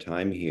end of our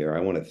time here. I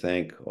want to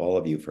thank all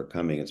of you for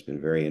coming. It's been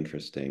very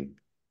interesting.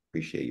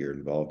 Appreciate your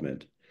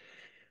involvement.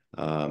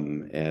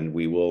 And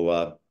we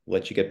will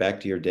let you get back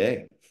to your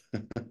day.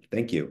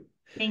 Thank you.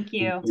 Thank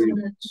you.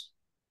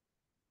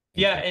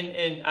 Yeah,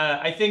 and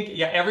I think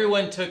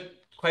everyone took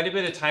quite a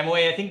bit of time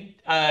away. I think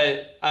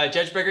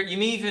Judge Breger, you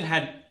may even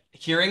had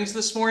hearings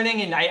this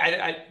morning, and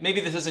I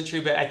maybe this isn't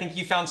true, but I think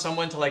you found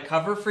someone to like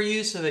cover for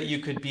you so that you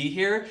could be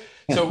here.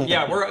 So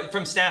yeah, we're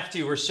from staff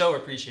too. We're so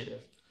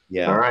appreciative.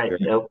 Yeah. All right.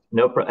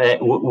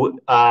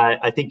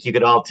 I think you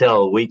could all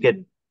tell we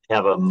could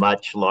have a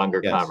much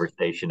longer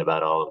conversation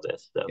about all of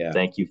this. So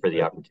thank you for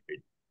the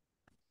opportunity.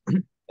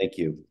 Thank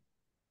you.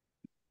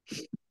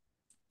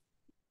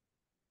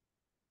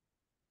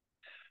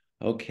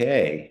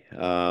 Okay.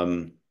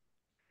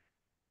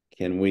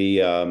 Can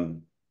we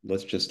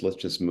let's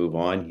just move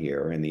on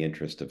here in the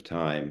interest of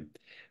time.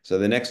 So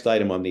the next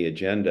item on the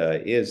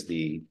agenda is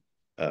the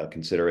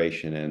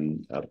consideration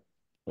and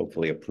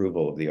hopefully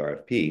approval of the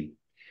RFP.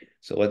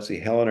 So let's see,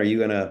 Helen, are you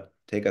going to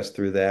take us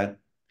through that?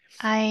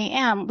 I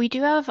am. We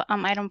do have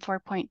item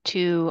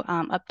 4.2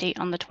 update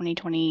on the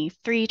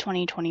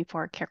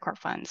 2023-2024 Care Corp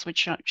funds,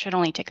 which should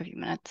only take a few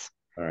minutes.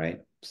 All right.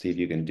 See if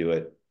you can do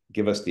it.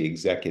 Give us the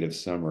executive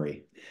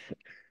summary.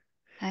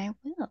 I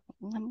will.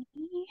 Let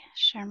me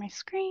share my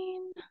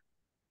screen.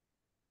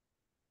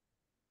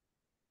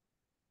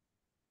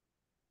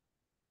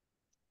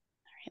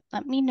 All right.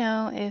 Let me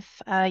know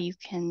if you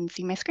can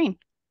see my screen.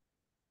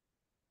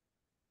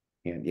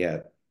 And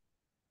yeah.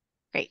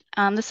 Great.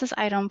 This is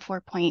item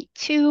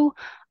 4.2.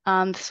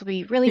 This will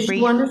be really If brief.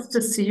 you want us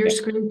to see your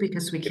screen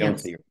because we can't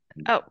see your.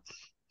 Oh.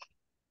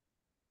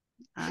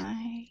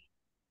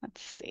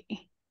 Let's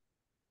see.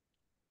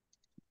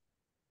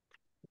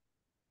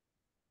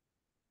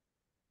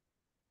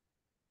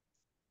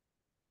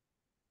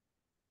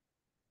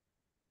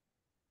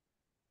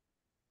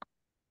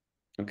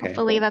 Okay.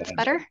 Hopefully that's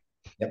better.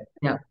 Yep.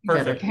 Yeah,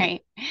 perfect.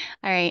 Great.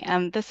 All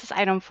right. This is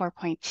item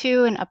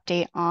 4.2, an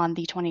update on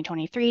the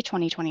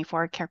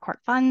 2023-2024 Care Corp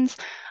funds.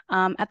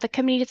 At the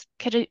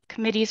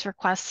committee's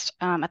request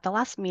at the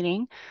last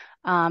meeting,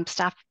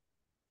 staff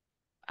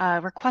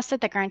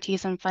requested that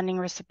grantees and funding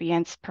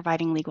recipients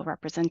providing legal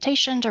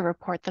representation to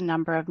report the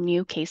number of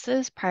new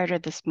cases prior to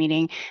this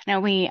meeting.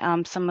 Now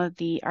some of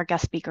our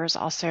guest speakers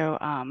also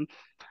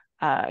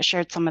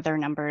shared some of their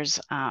numbers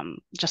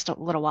just a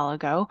little while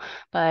ago,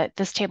 but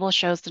this table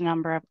shows the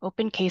number of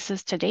open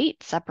cases to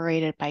date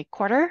separated by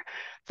quarter.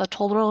 The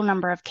total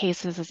number of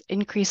cases has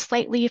increased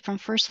slightly from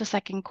first to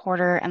second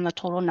quarter, and the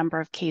total number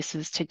of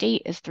cases to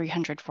date is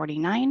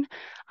 349.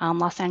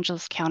 Los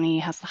Angeles County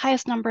has the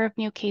highest number of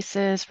new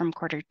cases from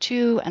quarter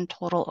 2 and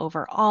total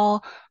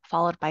overall,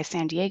 followed by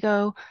San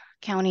Diego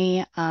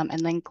County, and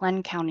then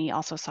Glenn County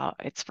also saw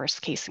its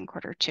first case in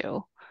quarter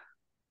 2.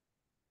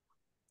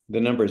 The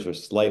numbers are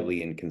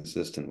slightly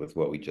inconsistent with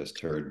what we just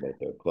heard, but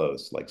they're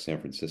close. Like San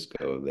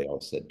Francisco, they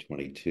all said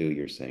 22.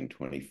 You're saying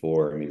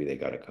 24. Maybe they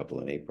got a couple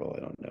in April.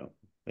 I don't know.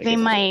 They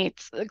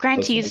might.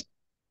 Grantees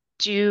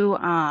do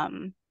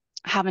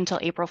have until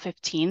April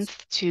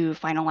 15th to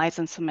finalize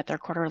and submit their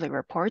quarterly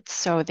reports.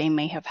 So they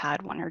may have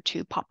had one or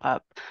two pop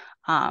up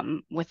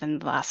within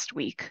the last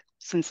week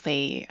since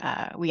we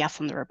asked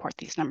them to report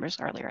these numbers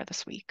earlier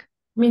this week.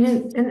 I mean,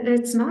 and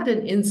it's not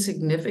an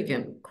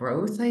insignificant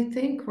growth, I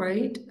think,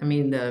 right? I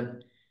mean,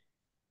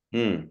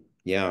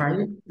 yeah.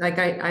 Right? Like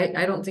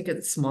I don't think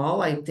it's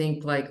small. I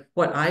think like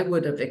what I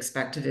would have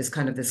expected is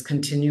kind of this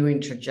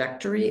continuing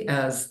trajectory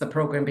as the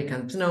program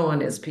becomes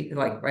known as people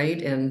like,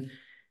 right? And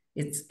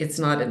it's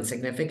not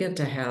insignificant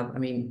to have, I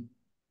mean,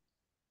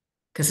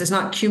 because it's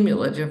not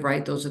cumulative,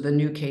 right? Those are the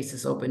new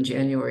cases open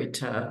January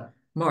to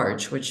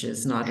March, which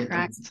is not an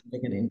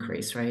insignificant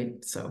increase,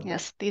 right? So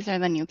yes, these are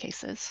the new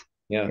cases.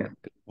 Yeah,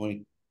 good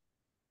point.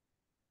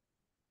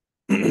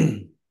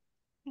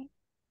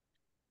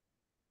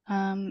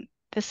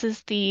 This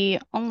is the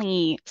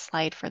only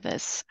slide for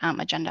this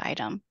agenda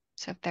item.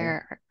 So if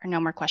there are no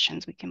more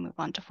questions, we can move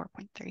on to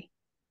 4.3.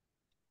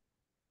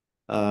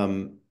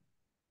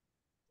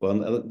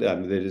 Well,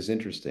 that is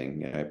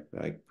interesting.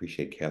 I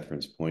appreciate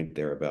Catherine's point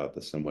there about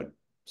the somewhat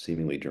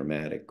seemingly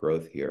dramatic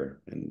growth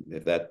here. And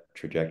if that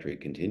trajectory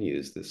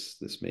continues,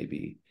 this may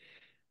be.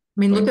 I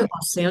mean, look at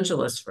Los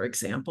Angeles, for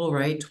example,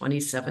 right?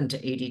 27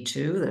 to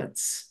 82.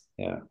 That's.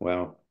 Yeah,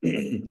 wow.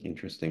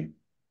 Interesting.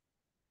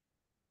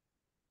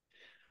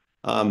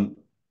 Well,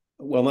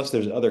 unless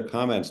there's other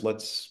comments,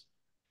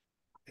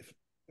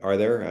 are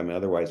there? I mean,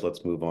 otherwise,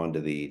 let's move on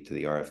to the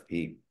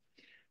RFP.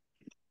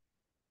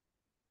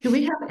 Do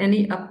we have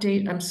any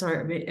update? I'm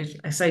sorry,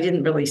 I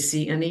didn't really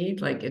see any.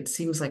 Like, it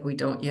seems like we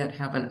don't yet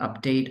have an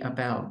update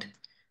about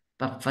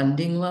the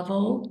funding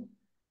level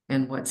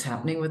and what's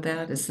happening with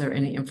that. Is there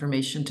any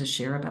information to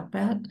share about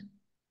that?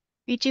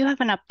 We do have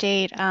an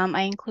update.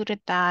 I included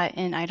that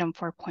in item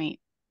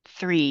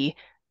 4.3.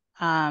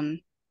 I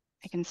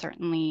can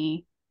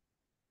certainly.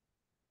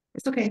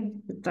 It's okay.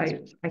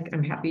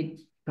 I'm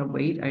happy to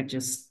wait. I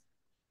just.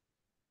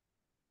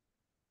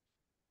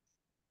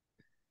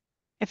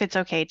 if it's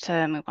okay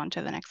to move on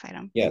to the next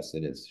item. Yes,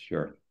 it is.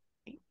 Sure.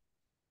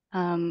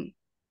 We're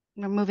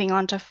moving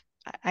on to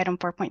item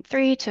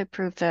 4.3 to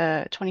approve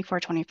the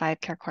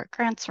 24-25 Care Court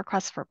grants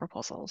request for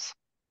proposals.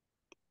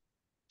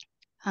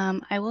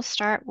 I will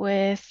start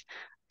with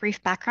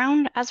brief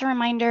background. As a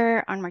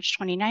reminder, on March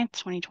 29th,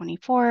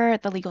 2024,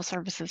 the Legal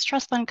Services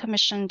Trust Fund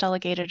Commission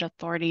delegated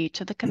authority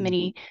to the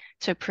committee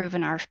to approve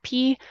an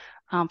RFP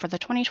for the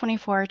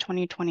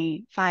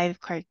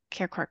 2024-2025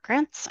 Care Court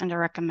grants and to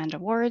recommend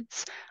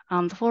awards.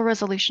 The full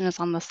resolution is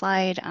on the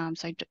slide,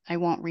 so I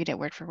won't read it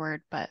word for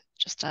word, but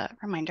just a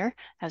reminder,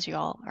 as you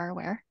all are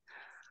aware.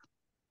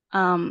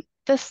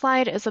 This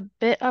slide is a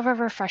bit of a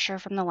refresher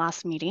from the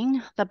last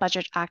meeting. The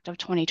Budget Act of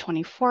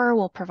 2024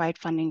 will provide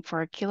funding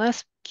for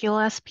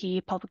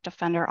QLSP, Public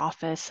Defender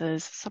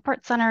Offices,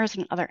 support centers,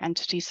 and other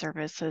entity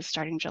services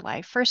starting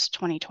July 1st,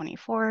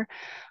 2024.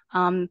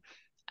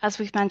 As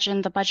we've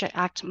mentioned, the Budget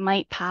Act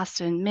might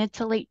pass in mid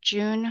to late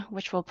June,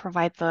 which will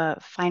provide the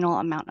final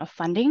amount of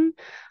funding.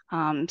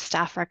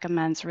 Staff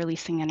recommends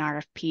releasing an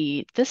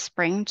RFP this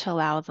spring to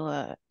allow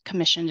the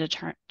Commission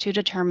to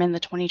determine the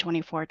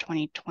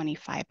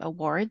 2024-2025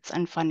 awards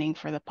and funding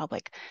for the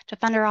Public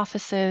Defender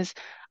Offices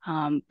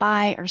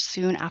by or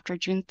soon after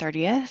June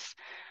 30th.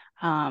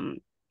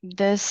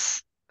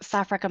 This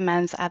staff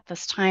recommends at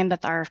this time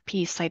that the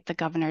RFP cite the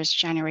governor's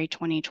January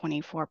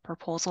 2024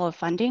 proposal of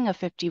funding of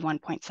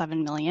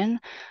 $51.7 million.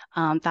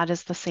 That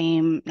is the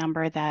same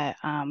number that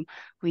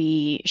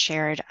we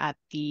shared at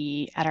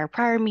our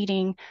prior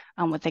meeting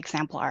with the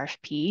example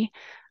RFP.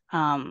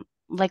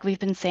 Like we've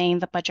been saying,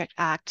 the Budget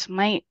Act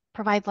might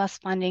provide less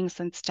funding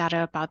since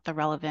data about the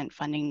relevant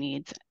funding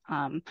needs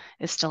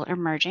is still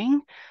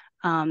emerging.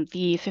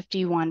 The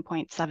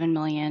 51.7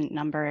 million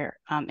number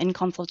in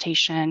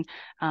consultation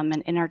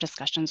and in our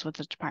discussions with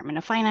the Department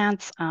of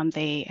Finance,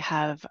 they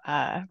have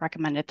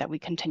recommended that we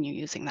continue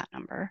using that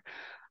number.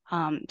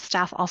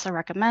 Staff also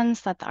recommends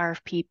that the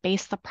RFP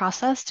base the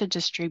process to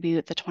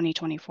distribute the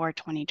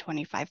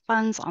 2024-2025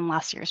 funds on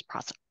last year's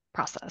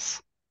process.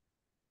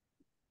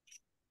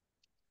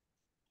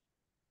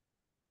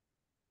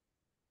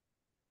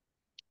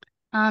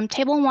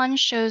 Table 1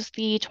 shows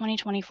the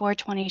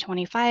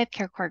 2024-2025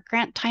 Care Court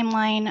grant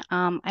timeline.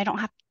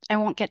 I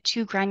won't get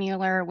too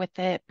granular with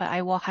it, but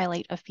I will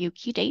highlight a few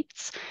key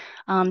dates.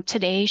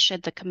 Today,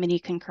 should the committee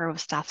concur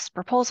with staff's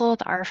proposal,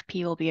 the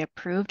RFP will be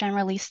approved and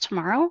released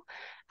tomorrow.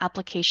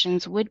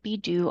 Applications would be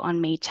due on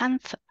May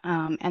 10th,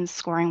 and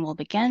scoring will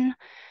begin.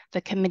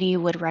 The committee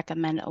would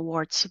recommend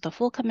awards to the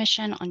full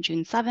commission on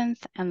June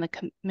 7th, and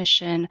the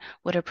commission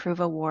would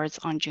approve awards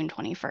on June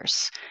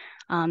 21st.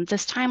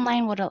 This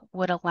timeline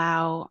would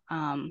allow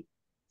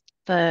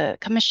the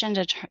commission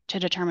to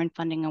determine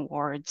funding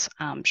awards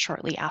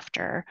shortly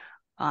after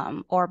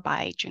or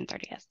by June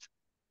 30th.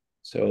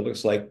 So it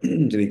looks like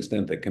to the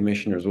extent that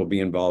commissioners will be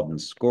involved in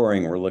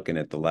scoring, we're looking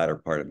at the latter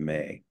part of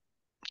May.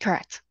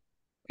 Correct.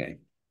 Okay.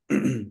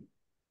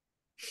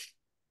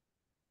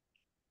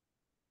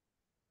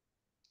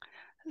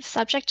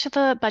 Subject to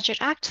the Budget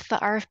Act, the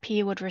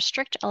RFP would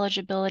restrict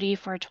eligibility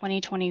for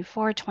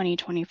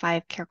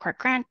 2024-2025 Care Court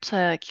grant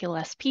to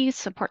QLSPs,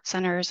 support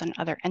centers, and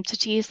other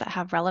entities that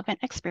have relevant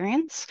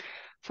experience.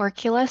 For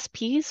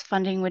QLSPs,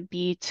 funding would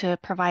be to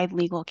provide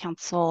legal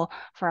counsel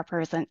for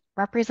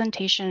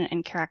representation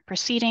in Care Act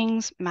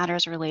proceedings,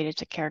 matters related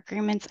to care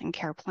agreements and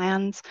care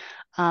plans.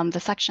 The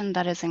section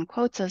that is in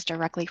quotes is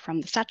directly from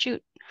the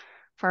statute.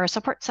 For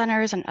support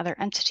centers and other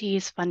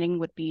entities, funding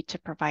would be to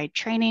provide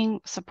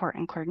training, support,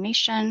 and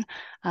coordination.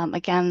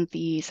 Again,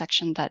 the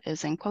section that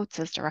is in quotes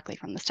is directly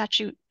from the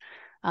statute.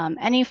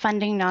 Any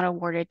funding not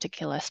awarded to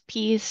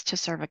QLSPs to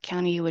serve a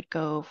county would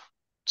go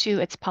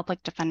to its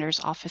public defender's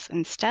office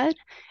instead,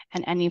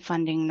 and any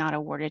funding not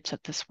awarded to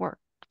this work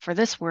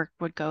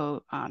would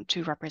go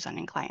to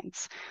representing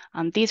clients.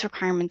 These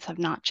requirements have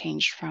not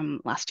changed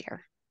from last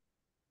year.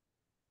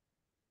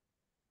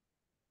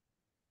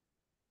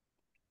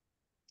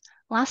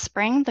 Last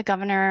spring, the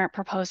governor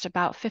proposed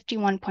about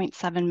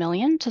 $51.7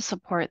 million to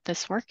support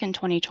this work in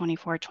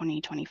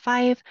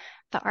 2024-2025.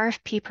 The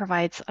RFP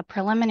provides a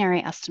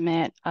preliminary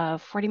estimate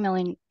of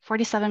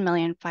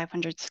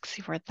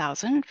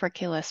 $47,564,000 for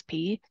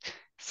QLSP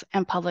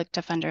and public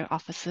defender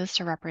offices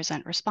to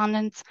represent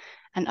respondents,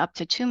 and up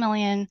to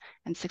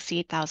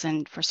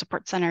 $2,068,000 for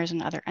support centers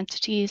and other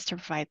entities to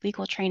provide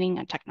legal training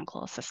and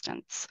technical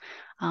assistance.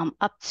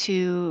 Up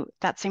to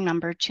that same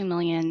number,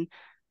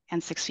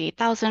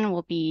 $2,068,000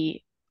 will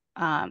be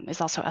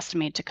is also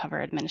estimated to cover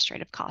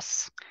administrative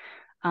costs.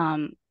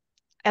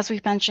 As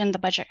we've mentioned, the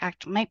Budget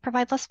Act might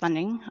provide less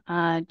funding.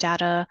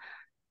 Data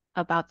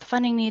about the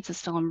funding needs is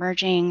still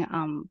emerging.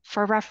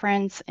 For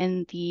reference,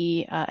 in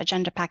the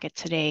agenda packet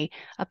today,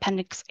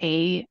 Appendix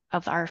A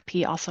of the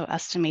RFP also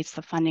estimates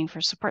the funding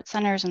for support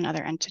centers and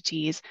other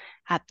entities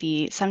at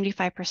the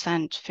 75%,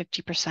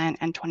 50%,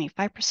 and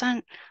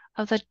 25%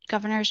 of the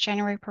governor's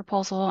January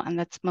proposal, and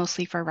that's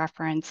mostly for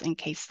reference in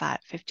case that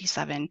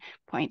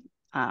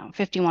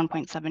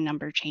 51.7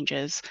 number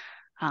changes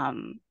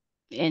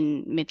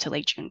in mid to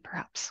late June,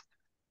 perhaps.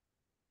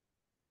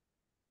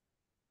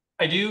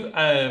 I do.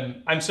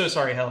 I'm so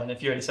sorry, Helen,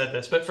 if you already said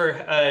this, but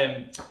for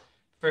I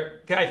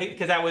think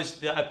because that was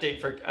the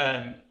update for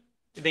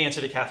the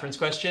answer to Catherine's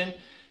question.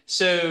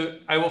 So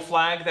I will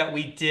flag that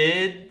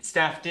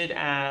staff did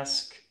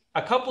ask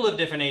a couple of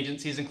different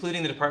agencies,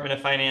 including the Department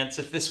of Finance,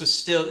 if this was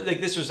still like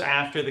this was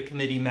after the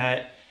committee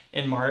met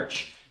in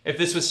March, if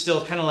this was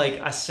still kind of like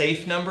a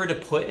safe number to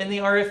put in the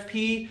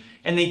RFP,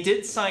 and they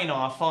did sign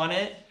off on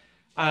it.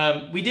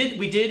 We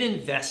did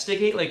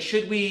investigate, like,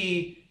 should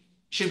we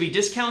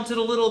discount it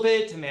a little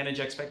bit to manage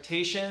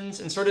expectations?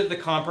 And sort of the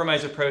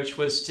compromise approach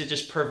was to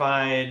just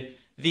provide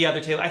the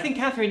other table. I think,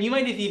 Catherine, you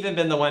might have even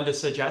been the one to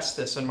suggest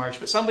this in March,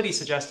 but somebody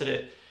suggested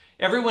it.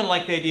 Everyone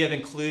liked the idea of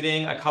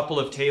including a couple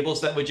of tables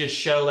that would just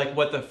show like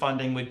what the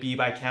funding would be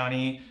by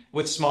county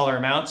with smaller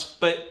amounts.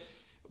 But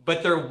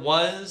there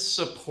was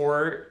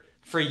support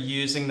for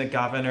using the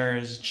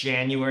governor's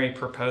January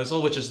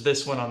proposal, which is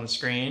this one on the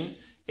screen,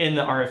 in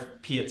the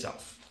RFP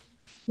itself.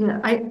 Yeah,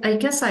 I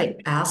guess I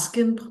ask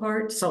in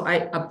part, so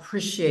I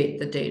appreciate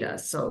the data.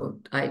 So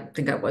I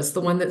think I was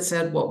the one that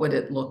said, what would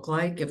it look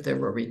like if there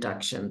were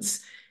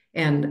reductions?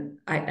 And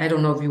I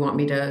don't know if you want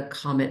me to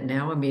comment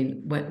now. I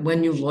mean,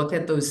 when you look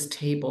at those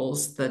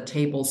tables, the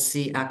table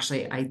C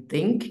actually, I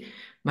think,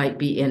 might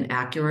be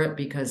inaccurate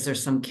because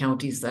there's some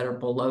counties that are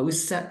below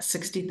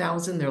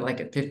 60,000. They're like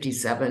at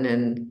 57,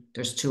 and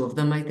there's 2 of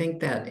them, I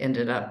think, that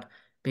ended up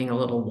being a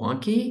little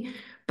wonky.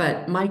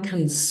 But my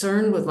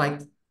concern with like,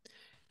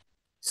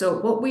 so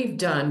what we've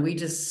done, we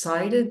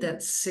decided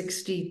that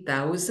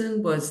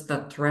 60,000 was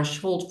the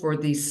threshold for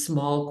these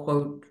small,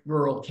 quote,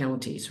 rural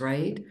counties,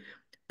 right?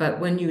 But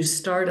when you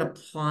start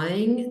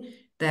applying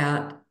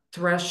that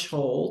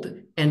threshold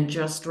and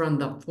just run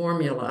the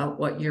formula,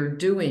 what you're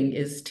doing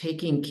is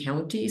taking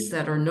counties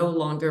that are no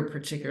longer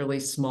particularly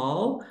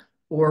small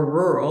or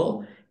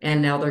rural,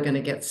 and now they're going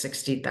to get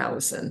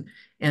 60,000.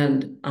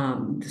 And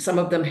some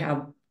of them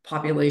have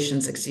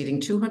populations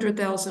exceeding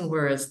 200,000,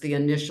 whereas the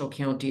initial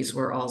counties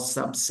were all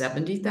sub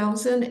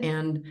 70,000.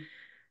 And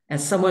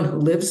as someone who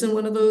lives in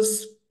one of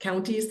those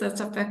counties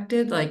that's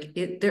affected, like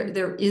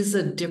there is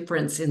a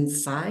difference in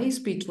size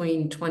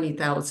between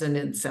 20,000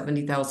 and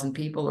 70,000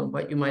 people, and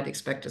what you might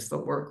expect is the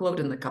workload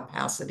and the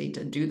capacity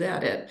to do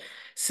that at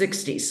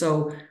 60.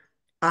 So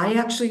I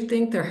actually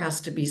think there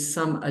has to be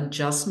some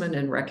adjustment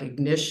and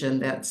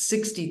recognition that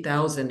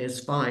 60,000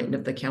 is fine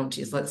if the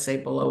county is, let's say,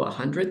 below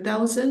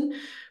 100,000,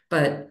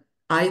 but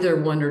either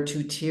 1 or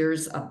 2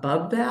 tiers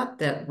above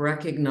that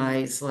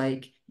recognize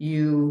like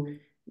you're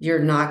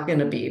not going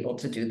to be able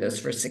to do this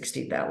for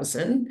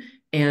 60,000,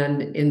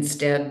 and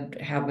instead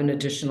have an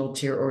additional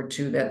tier or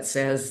 2 that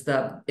says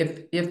that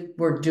if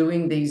we're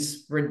doing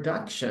these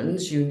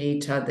reductions, you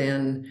need to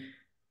then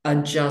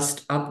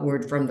adjust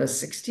upward from the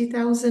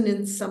 60,000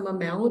 in some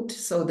amount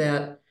so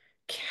that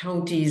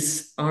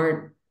counties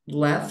aren't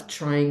left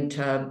trying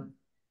to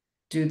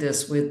do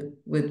this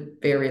with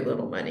very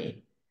little money.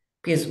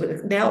 Because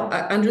now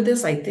under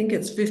this, I think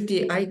it's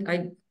 50.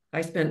 I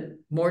spent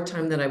more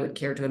time than I would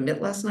care to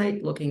admit last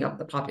night looking up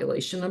the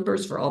population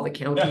numbers for all the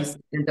counties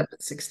that end up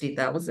at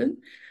 60,000.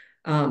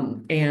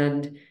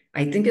 And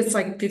I think it's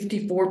like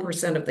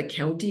 54% of the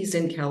counties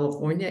in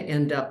California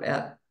end up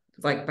at,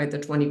 like, by the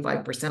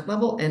 25%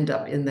 level, end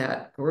up in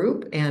that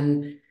group.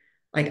 And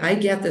like, I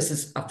get this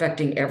is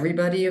affecting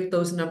everybody if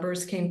those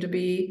numbers came to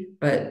be,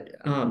 but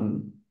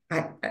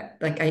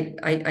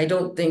I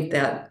don't think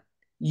that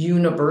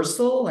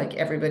universal, like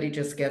everybody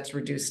just gets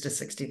reduced to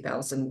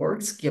 60,000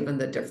 works given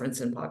the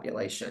difference in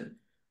population.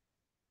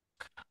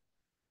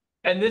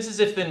 And this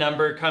is if the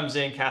number comes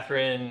in,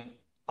 Catherine,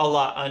 a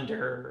lot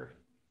under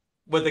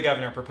what the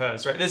governor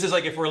proposed, right? This is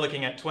like if we're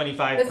looking at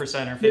 25%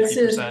 or 50%. This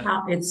is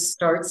how it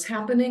starts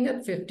happening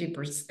at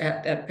 50%,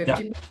 at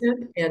 50%,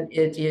 and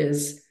it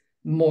is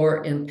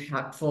more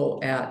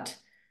impactful at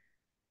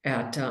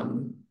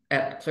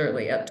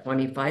clearly at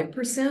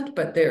 25%,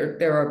 but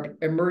there are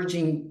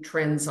emerging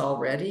trends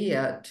already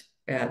at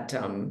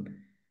the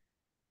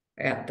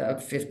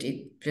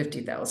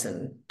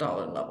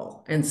 $50,000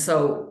 level. And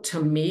so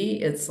to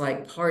me, it's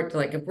like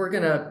if we're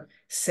gonna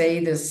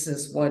say this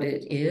is what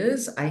it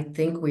is, I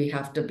think we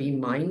have to be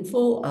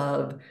mindful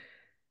of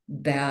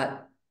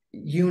that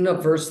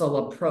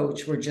universal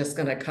approach. We're just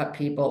going to cut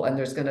people and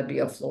there's going to be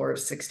a floor of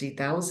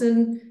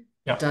 60,000.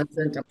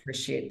 Doesn't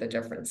appreciate the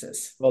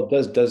differences. Well,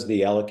 does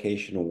the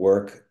allocation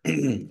work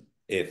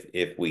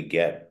if we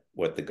get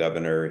what the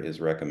governor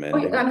is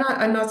recommending?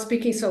 I'm not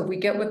speaking, so we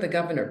get what the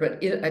governor,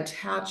 but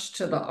attached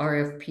to the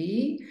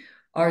RFP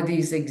are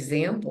these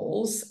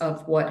examples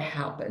of what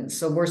happens.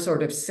 So we're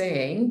sort of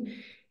saying,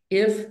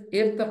 if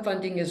the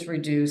funding is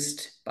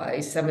reduced by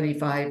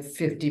 75,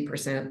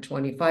 50%,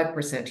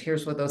 25%,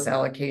 here's what those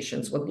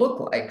allocations would look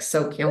like.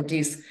 So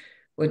counties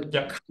would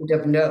kind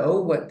of know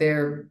what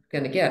they're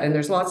going to get. And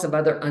there's lots of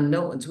other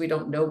unknowns. We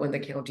don't know when the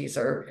counties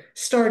are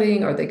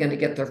starting. Are they going to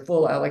get their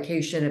full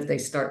allocation if they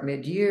start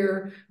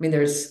mid-year? I mean,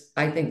 there's,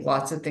 I think,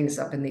 lots of things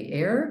up in the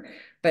air,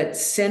 but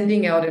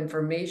sending out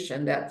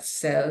information that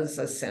says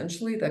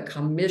essentially the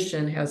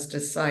commission has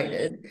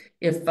decided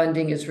if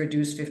funding is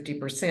reduced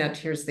 50%,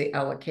 here's the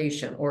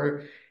allocation.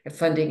 Or if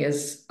funding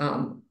is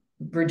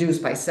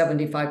reduced by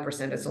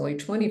 75%, it's only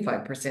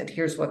 25%.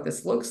 Here's what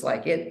this looks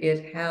like.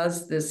 It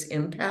has this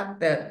impact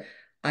that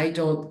I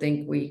don't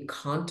think we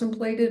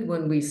contemplated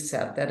when we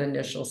set that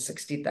initial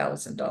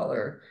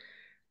 $60,000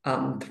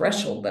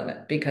 threshold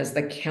limit, because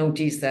the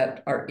counties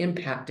that are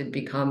impacted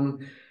become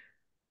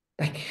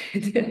like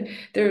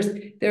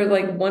they're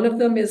like, one of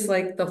them is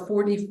like the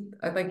 40,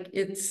 like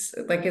it's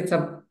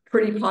a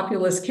pretty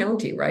populous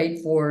county, right?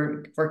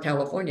 For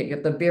California, you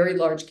have the very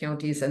large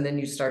counties, and then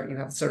you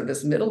have sort of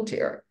this middle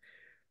tier.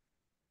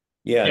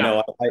 Yeah,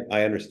 no,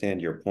 I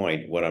understand your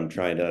point. What I'm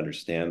trying to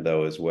understand,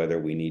 though, is whether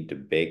we need to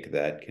bake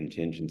that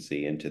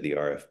contingency into the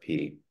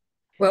RFP.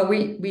 Well,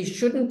 we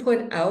shouldn't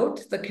put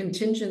out the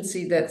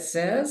contingency that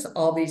says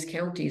all these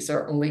counties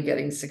are only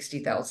getting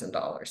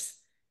 $60,000,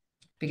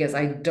 because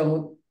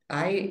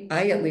I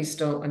at least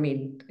don't. I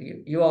mean,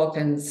 you all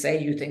can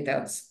say you think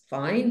that's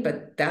fine,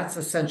 but that's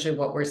essentially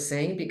what we're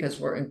saying, because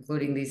we're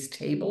including these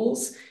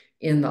tables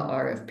in the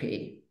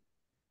RFP.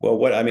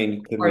 Well, I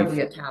mean, part of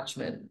the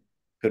attachment.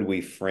 Could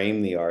we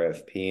frame the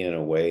RFP in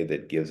a way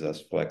that gives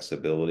us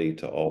flexibility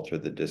to alter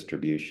the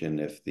distribution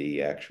if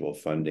the actual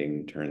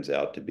funding turns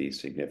out to be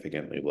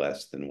significantly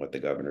less than what the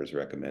governor's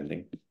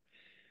recommending?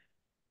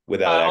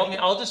 Without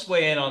I'll just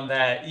weigh in on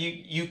that.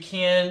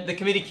 The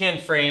committee can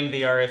frame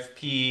the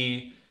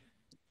RFP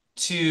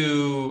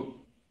to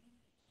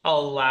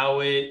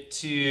allow it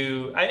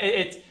to,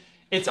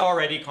 it's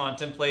already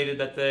contemplated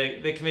that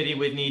the committee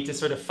would need to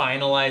sort of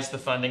finalize the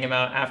funding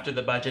amount after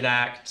the Budget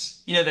Act.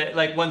 You know, that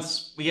like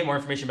once we get more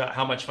information about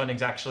how much funding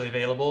is actually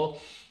available,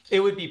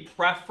 it would be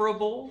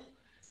preferable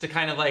to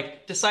kind of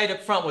like decide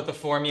up front what the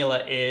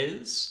formula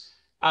is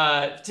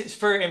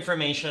for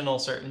informational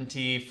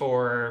certainty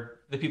for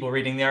the people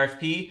reading the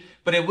RFP,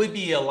 but it would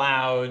be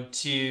allowed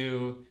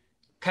to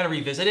kind of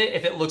revisit it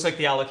if it looks like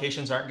the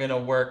allocations aren't going to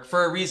work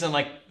for a reason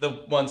like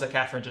the ones that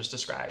Catherine just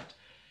described.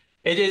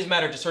 It is a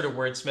matter of just sort of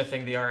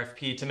wordsmithing the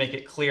RFP to make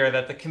it clear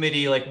that the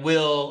committee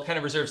will kind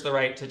of reserves the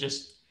right to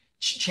just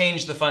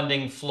change the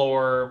funding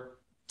floor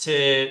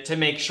to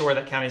make sure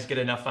that counties get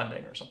enough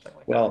funding or something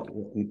like that. Well,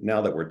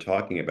 now that we're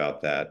talking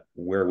about that,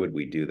 where would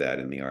we do that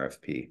in the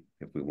RFP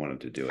if we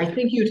wanted to do it? I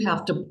think you'd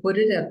have to put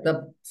it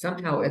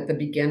somehow at the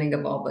beginning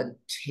of all the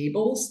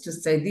tables to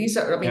say these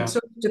are, I mean, so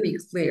to be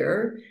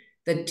clear,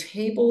 the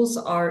tables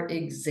are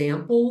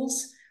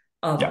examples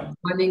of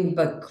running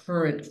the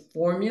current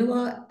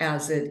formula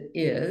as it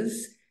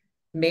is.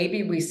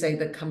 Maybe we say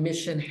the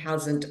commission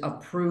hasn't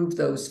approved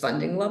those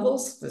funding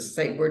levels. Let's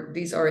say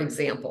these are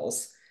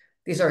examples.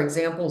 These are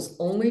examples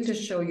only to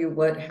show you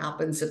what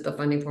happens if the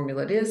funding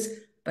formula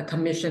is. The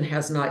commission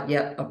has not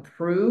yet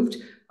approved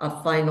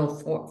a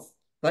final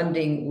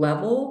funding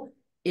level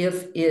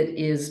if it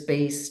is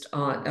based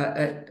on,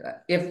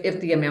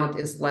 if the amount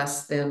is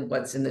less than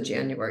what's in the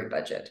January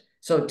budget.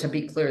 So to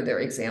be clear, they're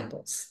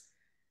examples.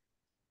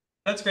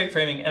 That's great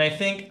framing. And I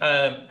think,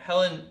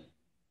 Helen,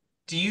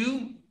 do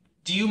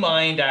you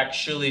mind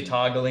actually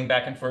toggling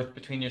back and forth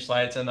between your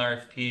slides and the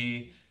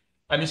RFP?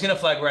 I'm just going to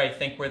flag where I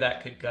think where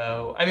that could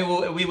go. I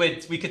mean,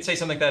 we could say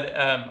something like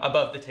that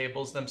above the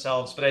tables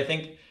themselves, but I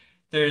think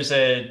there's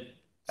a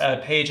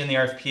page in the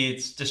RFP,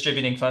 it's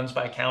distributing funds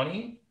by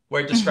county,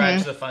 where it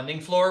describes the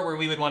funding floor, where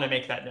we would want to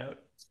make that note.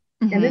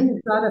 And then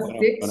you've got to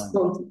fix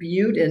both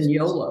Butte and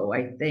YOLO,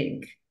 I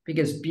think,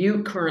 because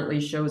Butte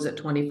currently shows at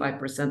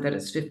 25% that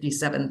it's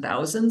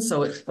 57,000,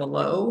 so it's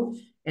below.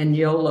 And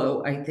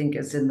YOLO, I think,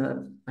 is in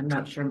the, I'm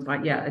not sure,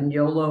 but yeah, and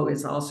YOLO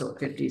is also at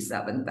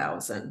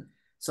 57,000.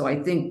 So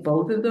I think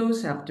both of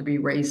those have to be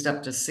raised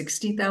up to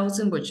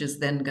 60,000, which is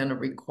then going to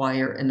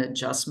require an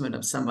adjustment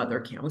of some other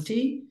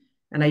county.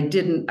 And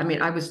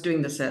I was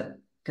doing this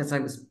because I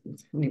was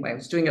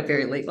doing it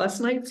very late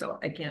last night, so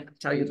I can't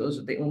tell you those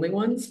are the only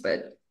ones,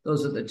 but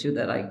those are the two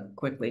that I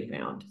quickly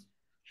found.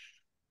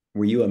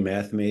 Were you a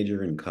math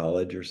major in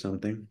college or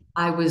something?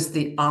 I was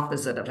the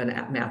opposite of a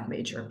math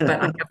major, but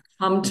I have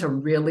come to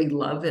really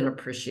love and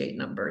appreciate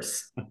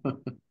numbers.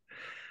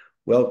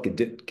 Well,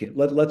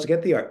 let's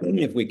get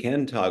if we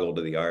can toggle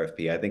to the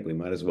RFP, I think we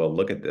might as well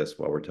look at this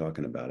while we're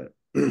talking about it.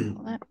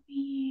 Let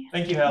me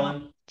Thank you,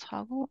 Helen.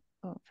 Toggle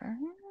over.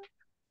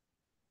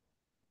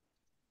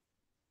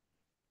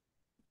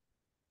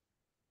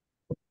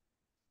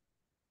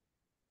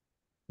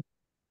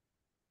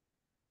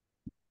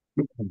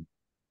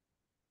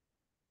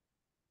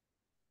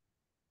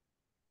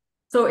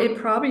 So it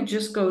probably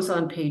just goes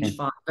on page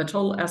 5. The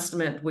total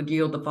estimate would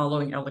yield the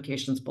following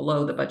allocations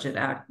below. The Budget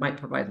Act might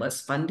provide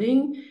less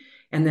funding.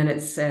 And then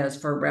it says,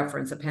 for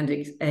reference,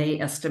 Appendix A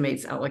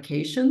estimates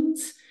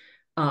allocations.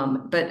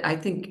 But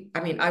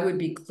I would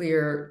be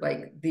clear,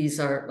 like these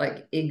are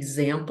like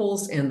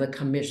examples, and the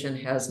commission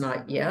has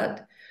not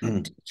yet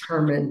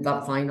determined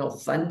the final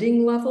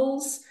funding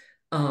levels.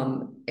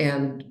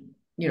 And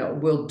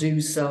we'll do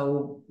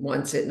so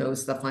once it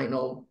knows the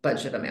final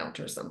budget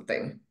amount or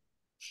something.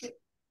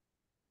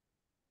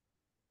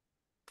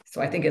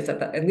 So I think it's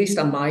at least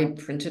on my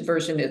printed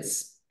version,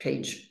 it's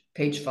page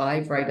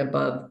 5, right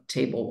above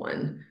table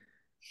 1.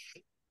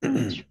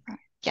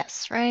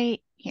 Yes, right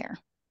here.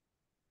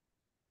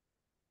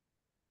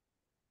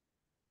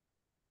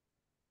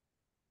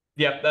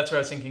 Yep, that's what I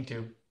was thinking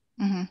too.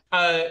 Mhm.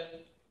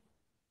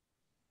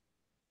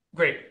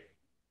 Great.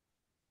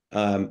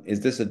 Is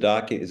this a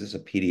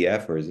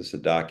PDF or is this a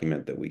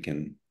document that we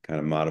can kind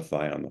of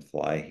modify on the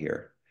fly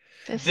here?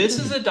 This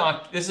is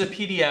a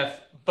PDF,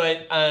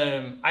 but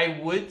I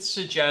would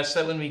suggest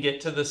that when we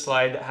get to the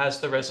slide that has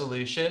the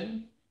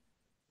resolution,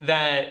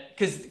 that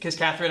because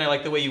Catherine, I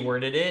like the way you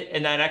worded it,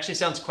 and that actually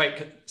sounds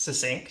quite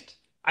succinct.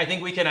 I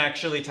think we can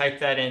actually type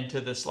that into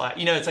the slide.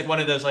 You know, it's like one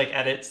of those like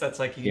edits that's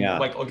like you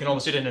can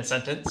almost do it in a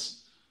sentence.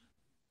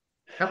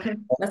 Okay,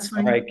 that's All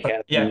fine. right,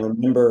 Catherine, Yeah.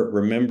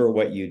 remember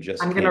what you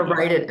just I'm gonna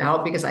write it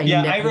out because I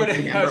never wrote it. I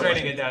remember was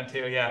writing what it down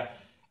too. Yeah.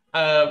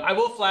 I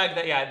will flag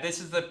that. Yeah, this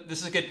is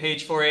a good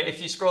page for it.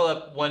 If you scroll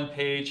up one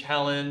page,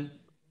 Helen,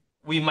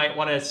 we might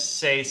want to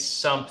say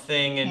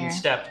something in Here.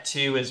 step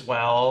 2 as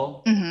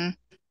well. Mhm.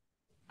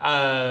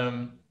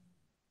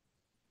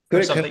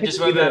 Or something. Just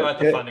about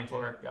the funding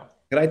floor. Yeah.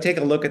 Could I take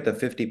a look at the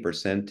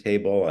 50%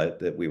 table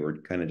that we were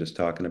kind of just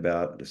talking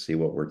about to see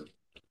what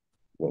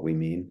we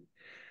mean?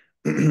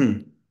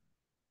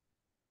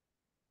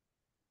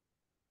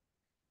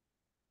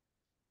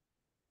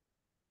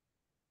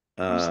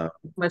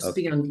 must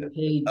be on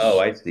page. Oh,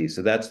 I see.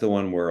 So that's the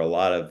one where a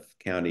lot of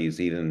counties,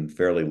 even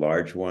fairly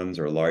large ones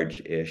or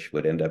large-ish,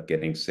 would end up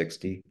getting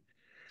 60.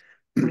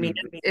 I mean,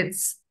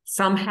 it's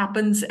some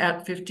happens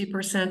at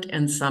 50%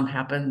 and some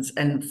happens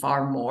and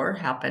far more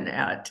happen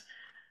at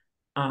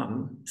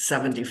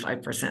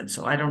 75%.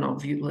 So I don't know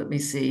if you let me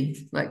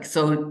see, like,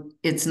 so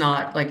it's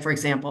not like, for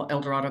example,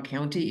 El Dorado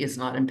County is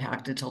not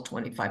impacted till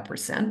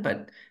 25%,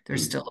 but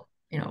there's still,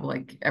 you know,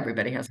 like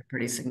everybody has a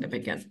pretty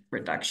significant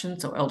reduction.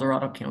 So El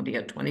Dorado County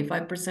at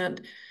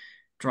 25%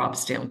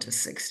 drops down to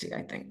 60,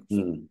 I think.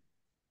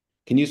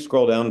 Can you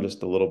scroll down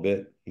just a little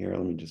bit here?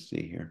 Let me just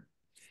see here.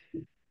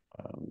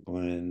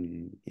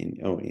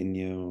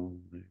 Inyo.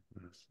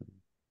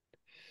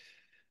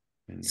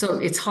 So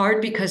it's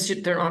hard because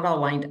they're not all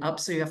lined up.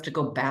 So you have to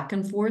go back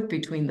and forth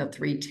between the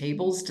 3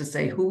 tables to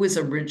say who was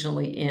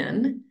originally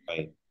in.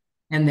 Right.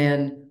 And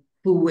then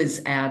who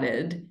was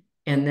added.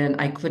 And then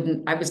I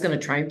was going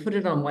to try and put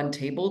it on one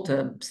table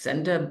to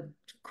send to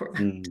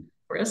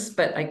Chris,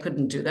 but I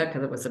couldn't do that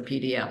because it was a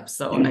PDF.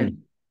 So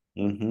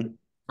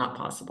not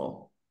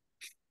possible.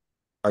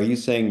 Are you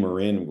saying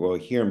Marin? Well,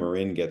 here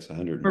Marin gets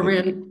 150.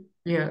 Marin,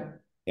 yeah.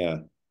 Yeah.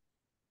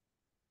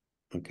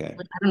 Okay.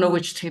 I don't know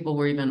which table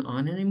we're even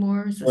on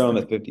anymore. Is this we're on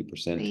the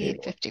 50%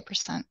 table.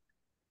 50%.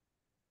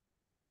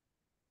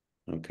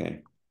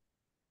 Okay.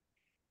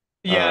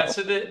 Yeah,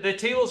 so the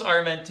tables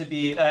are meant to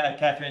be,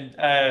 Catherine,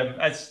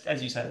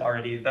 as you said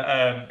already,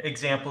 the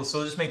examples. So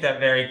we'll just make that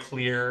very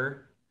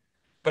clear.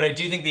 But I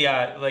do think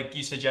like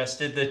you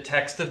suggested, the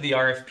text of the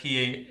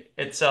RFP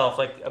itself,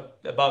 like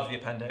above the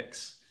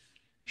appendix,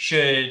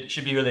 should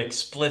be really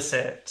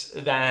explicit.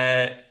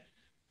 That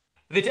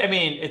I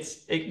mean,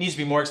 it needs to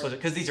be more explicit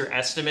because these are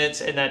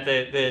estimates, and that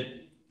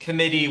the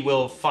committee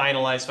will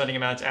finalize funding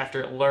amounts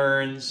after it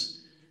learns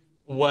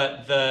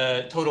what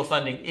the total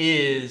funding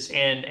is,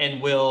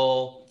 and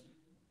will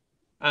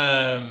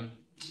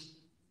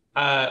and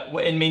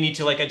may need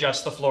to like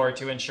adjust the floor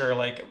to ensure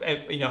like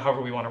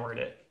however we want to word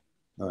it.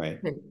 All right.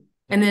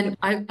 And then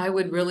I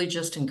would really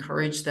just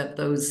encourage that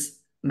those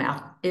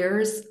math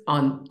errors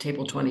on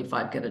table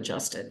 25 get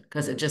adjusted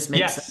because it just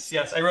makes sense.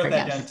 Yes, I wrote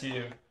that down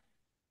too.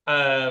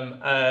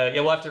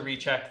 Yeah, we'll have to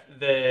recheck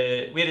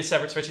we had a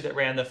separate spreadsheet that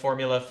ran the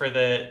formula for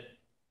the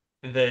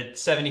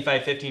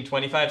 75, 15,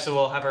 25. So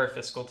we'll have our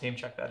fiscal team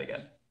check that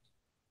again.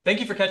 Thank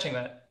you for catching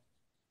that.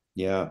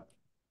 Yeah.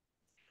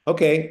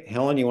 Okay,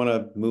 Helen, you want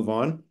to move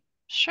on?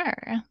 Sure.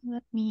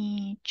 Let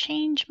me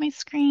change my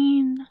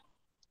screen.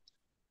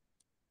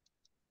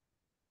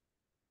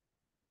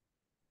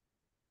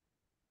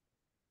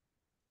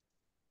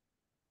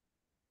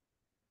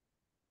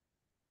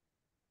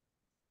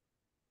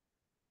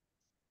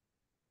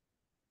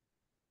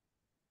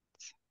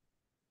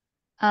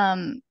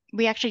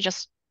 We actually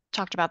just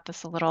talked about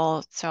this a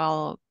little,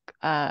 so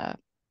I'll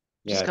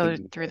just go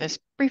through this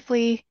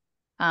briefly.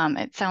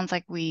 It sounds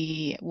like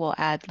we will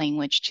add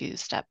language to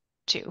step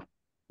 2.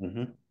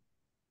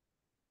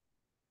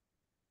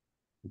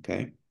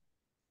 Okay.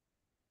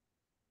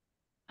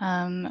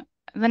 The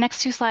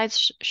next 2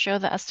 slides show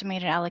the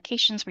estimated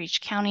allocations for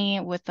each county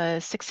with a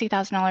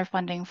 $60,000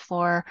 funding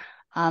floor.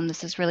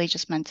 This is really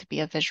just meant to be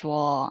a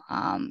visual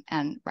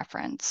and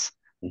reference.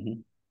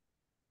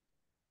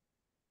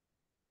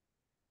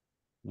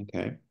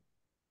 Okay.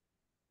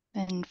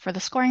 And for the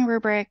scoring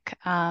rubric,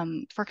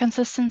 for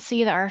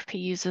consistency, the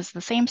RFP uses the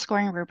same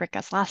scoring rubric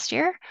as last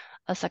year.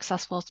 A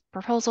successful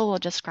proposal will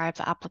describe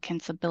the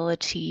applicant's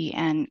ability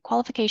and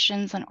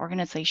qualifications and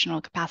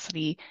organizational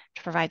capacity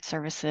to provide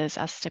services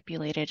as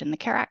stipulated in the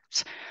CARE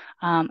Act.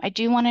 I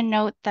do want to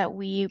note that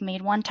we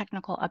made one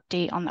technical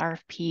update on the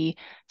RFP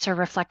to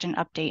reflect an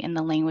update in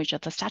the language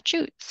of the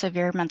statute.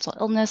 Severe mental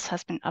illness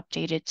has been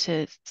updated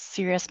to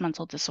serious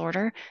mental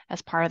disorder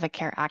as part of the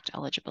CARE Act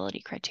eligibility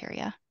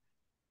criteria.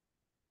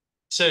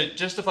 So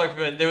just to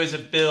flag, there was a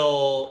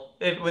bill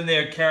when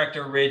their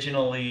character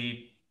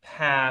originally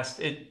passed.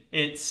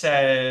 It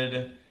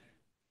said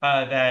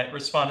that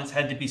respondents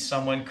had to be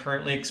someone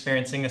currently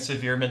experiencing a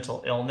severe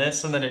mental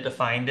illness, and then it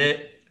defined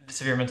it,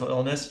 severe mental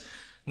illness.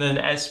 And then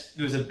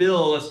there was a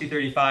bill, SB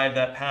 35,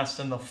 that passed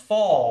in the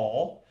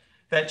fall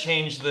that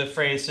changed the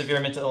phrase severe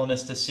mental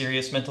illness to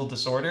serious mental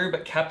disorder,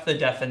 but kept the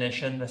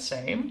definition the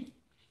same.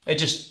 It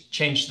just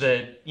changed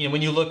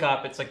when you look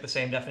up, it's like the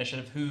same definition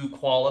of who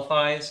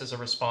qualifies as a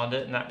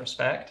respondent in that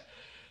respect.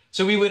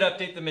 So we would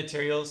update the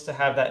materials to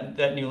have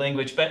that new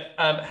language. But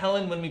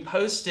Helen, when we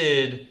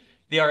posted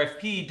the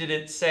RFP, did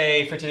it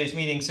say for today's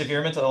meeting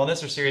severe mental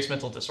illness or serious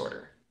mental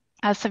disorder?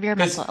 Severe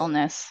mental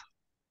illness.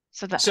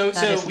 So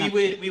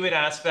we would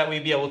ask that we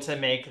be able to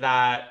make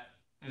that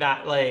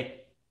like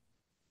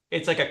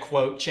it's like a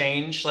quote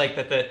change, like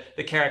that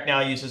the CAREC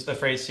now uses the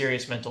phrase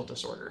serious mental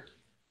disorder.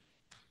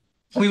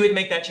 We would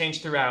make that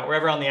change throughout,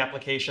 wherever on the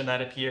application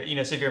that appear,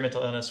 severe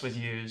mental illness was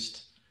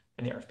used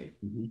in the RFP.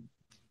 Mm-hmm.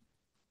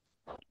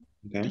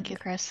 Okay. Thank you,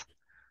 Chris.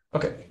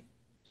 Okay.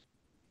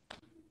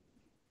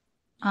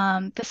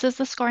 This is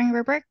the scoring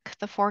rubric.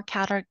 The 4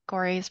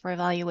 categories for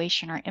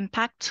evaluation are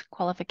impact,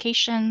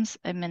 qualifications,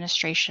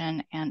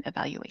 administration, and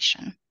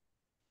evaluation.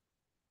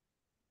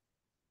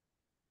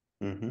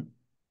 Mm-hmm.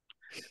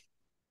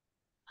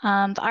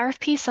 The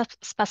RFP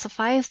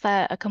specifies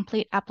that a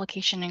complete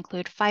application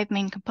include 5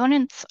 main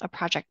components: a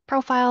project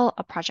profile,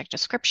 a project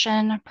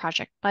description,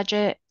 project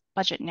budget,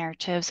 budget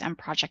narratives, and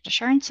project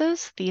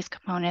assurances. These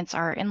components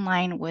are in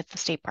line with the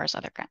State Bar's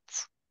other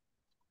grants.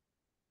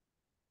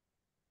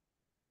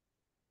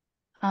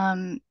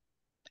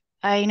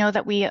 I know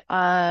that we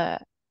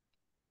went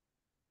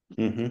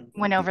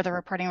over the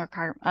reporting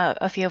requirement.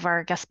 A few of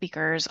our guest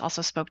speakers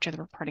also spoke to the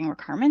reporting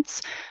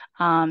requirements.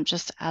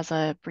 Just as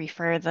a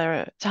briefer,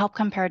 to help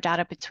compare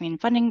data between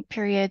funding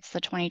periods,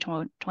 the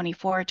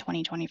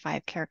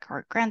 2024-2025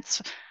 CAREC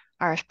grants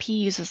RFP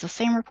uses the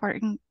same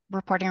reporting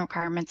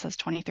requirements as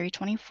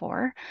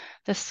 23-24.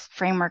 This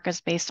framework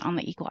is based on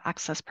the Equal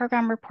Access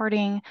Program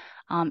reporting.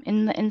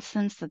 In the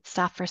instance that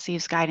staff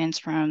receives guidance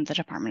from the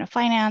Department of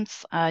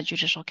Finance,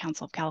 Judicial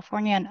Council of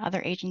California, and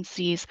other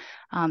agencies,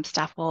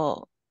 staff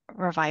will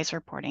revise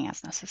reporting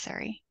as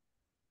necessary.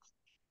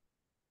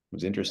 It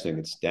was interesting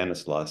that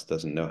Stanislaus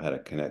doesn't know how to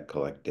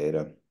collect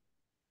data.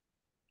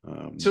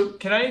 So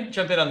can I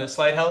jump in on this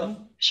slide,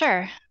 Helen?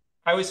 Sure.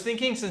 I was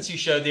thinking, since you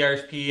showed the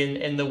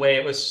RFP and the way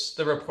it was,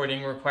 the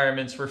reporting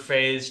requirements were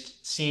phrased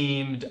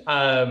seemed,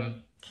 I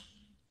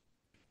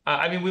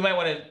mean, we might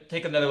want to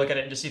take another look at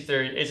it and just see if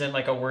there isn't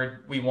like a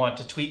word we want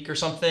to tweak or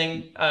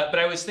something. But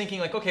I was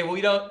thinking like, okay, well,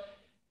 we don't,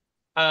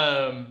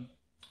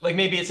 like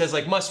maybe it says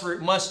like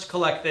must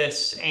collect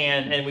this,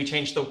 and we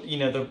change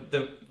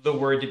the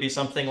word to be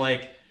something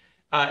like,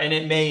 and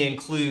it may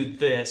include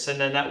this, and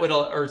then that would,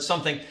 or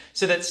something,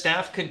 so that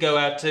staff could go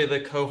out to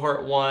the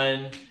cohort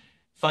 1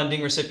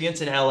 funding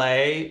recipients in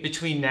LA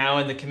between now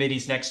and the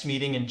committee's next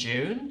meeting in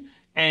June,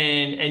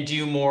 and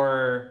do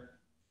more,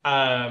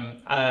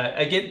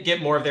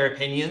 get more of their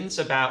opinions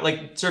about,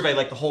 like, survey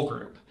like the whole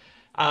group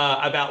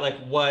about like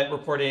what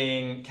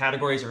reporting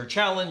categories are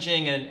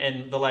challenging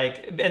and the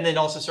like, and then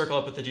also circle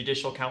up with the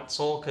Judicial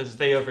Council because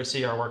they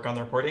oversee our work on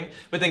the reporting,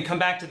 but then come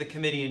back to the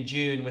committee in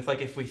June with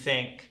like if we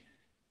think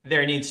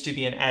there needs to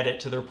be an edit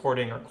to the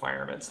reporting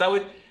requirements.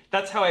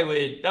 That's what I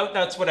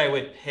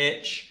would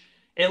pitch.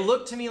 It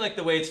looked to me like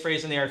the way it's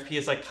phrased in the RFP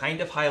is like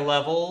kind of high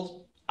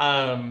level.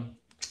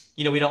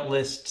 We don't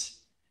list,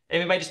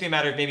 and it might just be a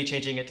matter of maybe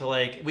changing it to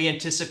like, we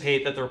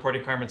anticipate that the reporting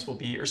requirements will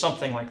be, or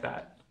something like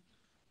that.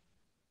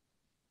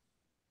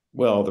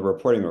 Well, the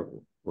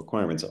reporting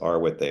requirements are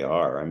what they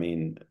are. I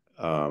mean,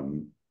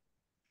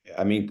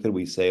 could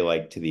we say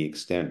like to the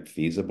extent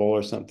feasible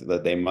or something,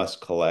 that they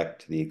must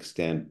collect to the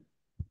extent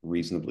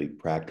reasonably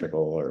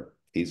practical or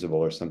feasible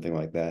or something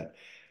like that?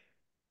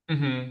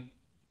 Mm-hmm.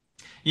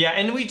 Yeah,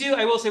 and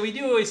I will say we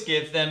do always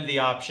give them the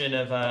option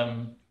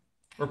of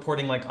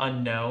reporting like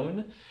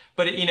unknown,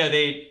 but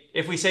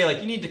if we say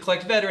like you need to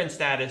collect veteran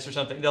status or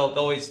something, they'll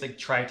always like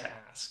try to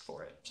ask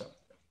for it. So.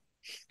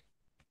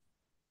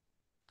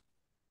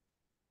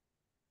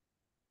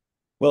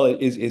 Well,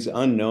 is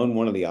unknown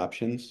one of the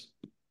options?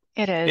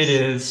 It is. It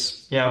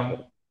is, yeah.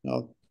 Okay.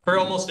 Well, for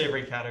almost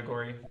every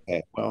category.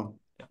 Okay, well,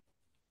 it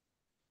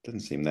doesn't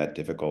seem that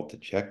difficult to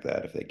check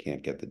that if they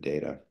can't get the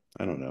data.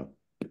 I don't know.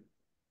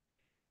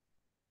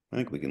 I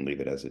think we can leave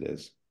it as it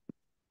is.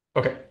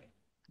 Okay.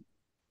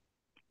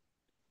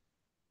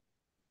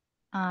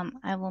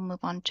 I will move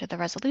on to the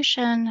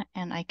resolution,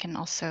 and I can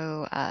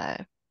also,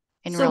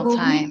 in real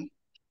time.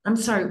 I'm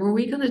sorry, were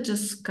we going to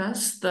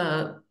discuss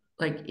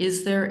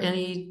is there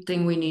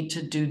anything we need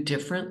to do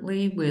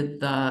differently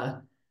with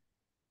the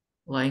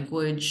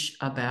language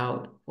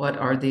about what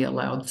are the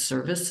allowed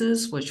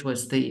services, which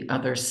was the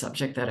other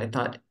subject that I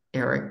thought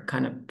Eric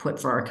kind of put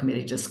for our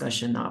committee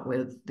discussion, not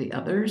with the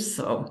others,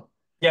 so.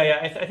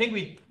 Yeah, I think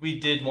we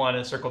did want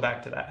to circle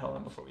back to that,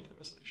 Helen, before we do the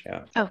resolution.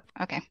 Yeah. Oh,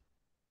 okay.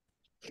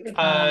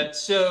 I'm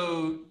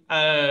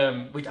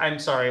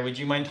sorry, would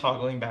you mind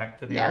toggling back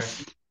to the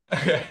Yes.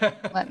 Okay.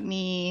 Let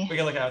me. We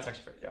can look at how it's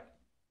actually, yeah.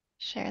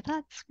 Share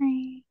that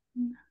screen.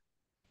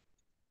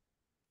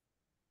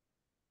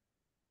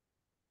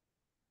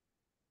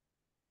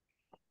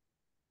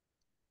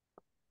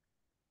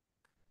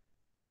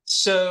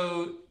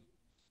 So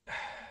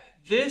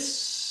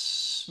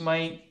this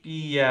might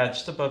be, yeah,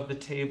 just above the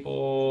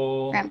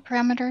table. Grant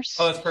parameters.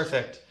 Oh, that's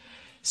perfect.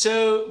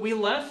 So we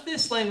left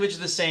this language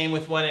the same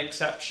with one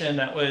exception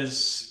that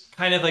was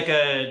kind of like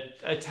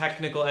a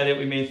technical edit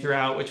we made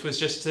throughout, which was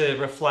just to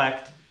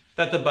reflect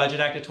that the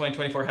Budget Act of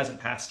 2024 hasn't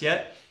passed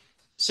yet.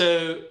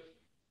 So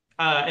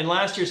in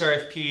last year's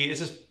RFP,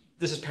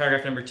 this is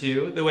paragraph number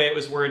 2. The way it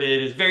was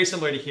worded is very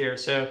similar to here.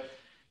 So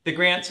the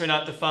grants are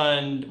not to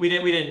fund, we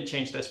didn't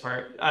change this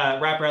part,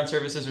 wraparound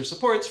services or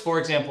supports, for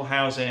example,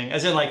 housing,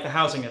 as in like the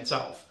housing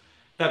itself,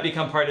 that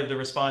become part of the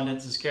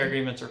respondents' care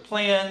agreements or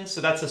plans. So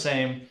that's the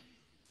same.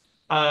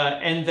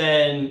 And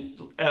then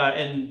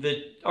in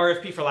the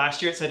RFP for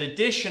last year, it said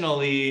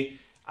additionally,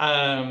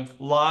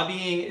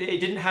 lobbying,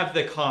 it didn't have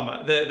the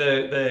comma,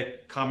 the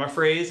comma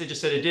phrase. It just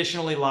said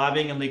additionally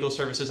lobbying and legal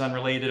services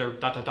unrelated or ...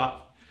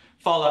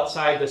 fall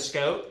outside the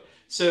scope.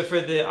 So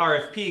for the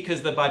RFP,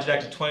 because the Budget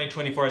Act of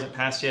 2024 hasn't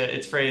passed yet,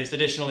 it's phrased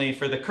additionally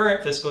for the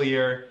current fiscal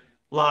year,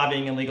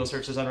 lobbying and legal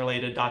services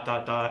unrelated ...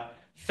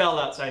 fell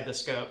outside the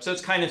scope. So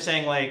it's kind of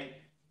saying like,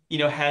 you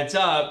know, heads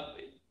up,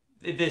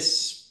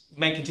 this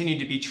might continue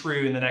to be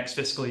true in the next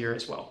fiscal year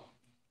as well.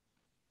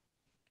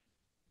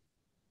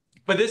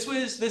 But this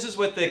is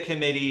what the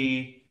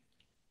committee,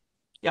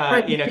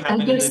 Right, you know, I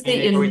kind of in guess the the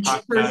meeting where we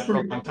talked about it for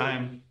a long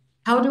time.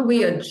 How do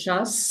we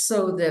adjust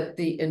so that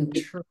the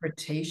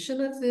interpretation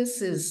of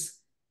this is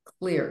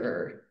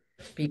clearer?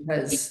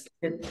 Because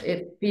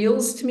it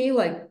feels to me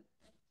like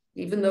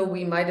even though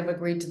we might have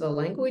agreed to the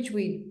language,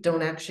 we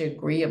don't actually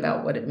agree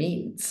about what it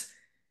means.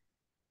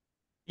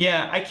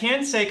 Yeah, I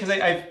can say, because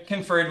I've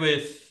conferred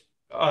with,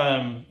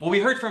 well, we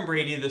heard from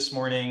Brady this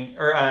morning,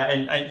 or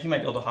he might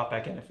be able to hop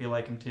back in if you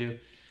like him to.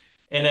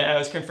 And I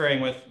was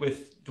conferring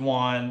with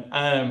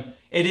Dwan.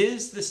 It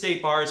is the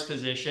state bar's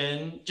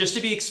position, just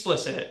to be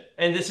explicit,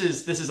 and this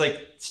is like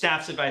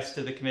staff's advice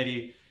to the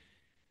committee,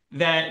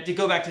 that to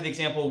go back to the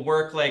example,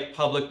 work like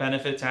public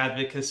benefits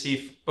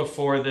advocacy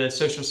before the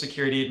Social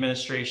Security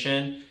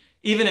Administration,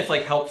 even if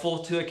like helpful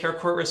to a care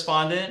court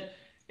respondent,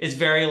 is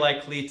very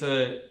likely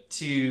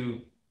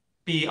to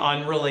be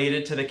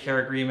unrelated to the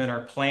care agreement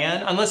or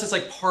plan, unless it's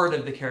like part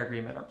of the care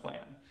agreement or plan.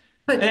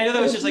 But and I know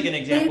that was just like an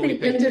example we the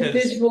picked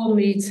individual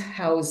needs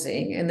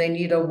housing and they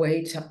need a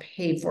way to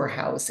pay for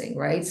housing,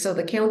 right? So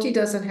the county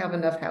doesn't have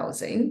enough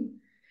housing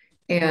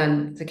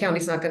and the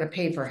county's not going to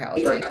pay for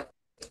housing.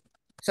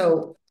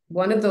 So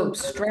one of the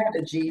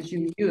strategies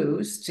you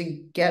use to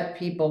get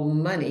people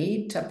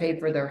money to pay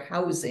for their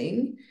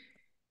housing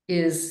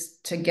is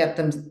to get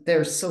them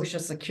their Social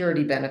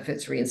Security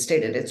benefits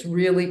reinstated. It's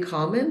really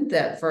common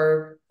that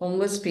for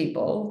homeless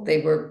people,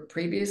 they were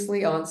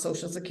previously on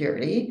Social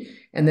Security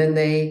and then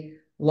they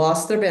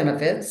lost their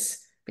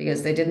benefits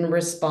because they didn't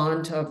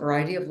respond to a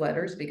variety of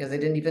letters because they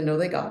didn't even know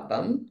they got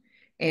them.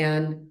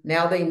 And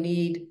now they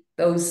need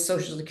those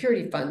Social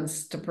Security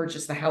funds to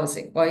purchase the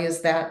housing. Why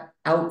is that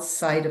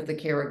outside of the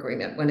care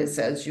agreement when it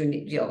says you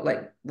need, you know,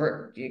 like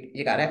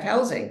you got to have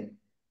housing?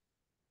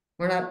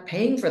 We're not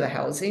paying for the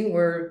housing.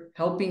 We're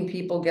helping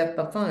people get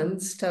the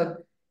funds to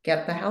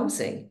get the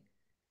housing.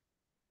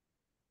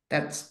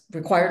 That's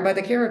required by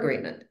the care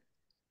agreement.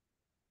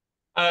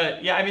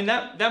 Yeah, I mean,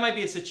 that might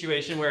be a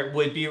situation where it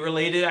would be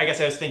related. I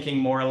guess I was thinking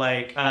more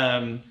like,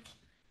 in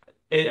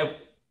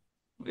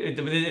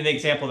the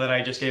example that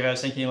I just gave, I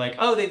was thinking like,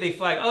 oh, they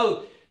flag,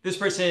 oh, this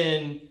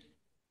person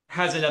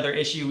has another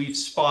issue we've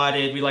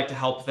spotted. We'd like to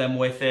help them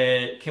with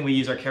it. Can we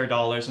use our care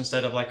dollars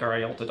instead of like our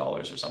IOLTA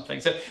dollars or something?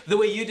 So the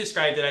way you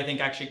described it, I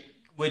think actually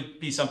would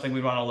be something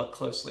we'd want to look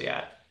closely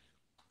at.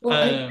 Well,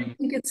 I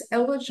think it's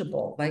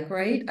eligible, like,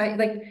 right?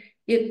 Anyway,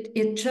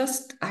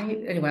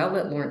 I'll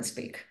let Lauren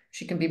speak.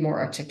 She can be more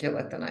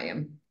articulate than I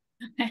am.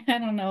 I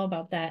don't know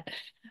about that.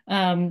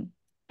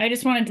 I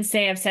just wanted to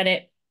say, I've said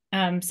it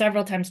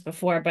several times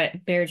before,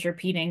 but bears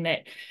repeating,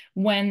 that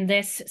when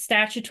this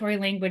statutory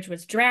language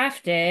was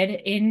drafted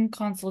in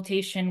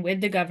consultation with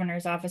the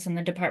governor's office and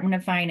the Department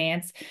of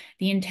Finance,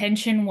 the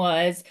intention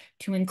was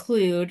to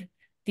include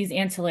these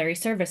ancillary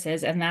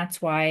services. And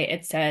that's why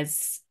it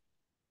says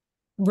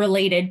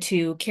related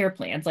to care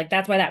plans. Like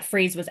that's why that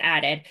phrase was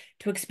added,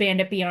 to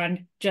expand it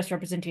beyond just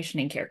representation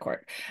in care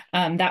court.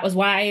 That was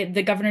why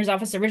the governor's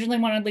office originally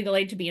wanted legal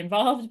aid to be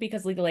involved,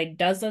 because legal aid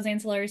does those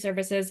ancillary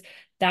services.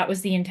 That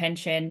was the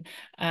intention.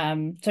 So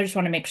I just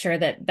want to make sure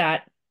that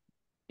that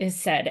is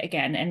said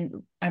again,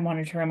 and I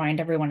wanted to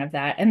remind everyone of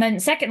that. And then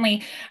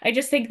secondly, I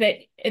just think that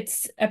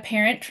it's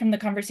apparent from the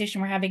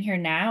conversation we're having here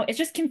now, it's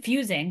just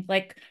confusing.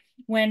 Like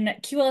when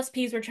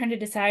QLSPs were trying to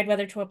decide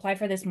whether to apply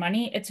for this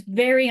money, it's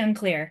very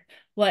unclear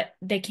what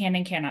they can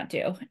and cannot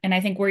do. And I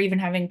think we're even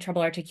having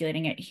trouble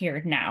articulating it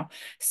here now.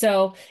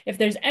 So if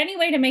there's any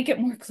way to make it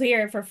more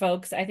clear for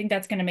folks, I think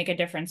that's going to make a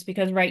difference,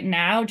 because right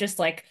now, just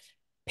like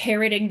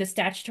parroting the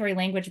statutory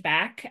language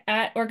back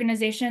at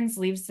organizations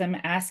leaves them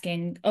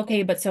asking,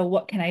 okay, but so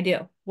what can I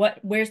do?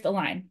 Where's the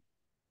line?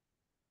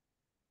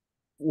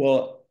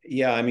 Well,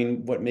 yeah, I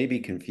mean, what may be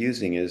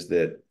confusing is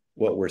that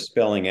what we're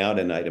spelling out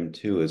in item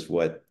 2 is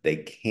what they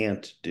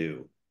can't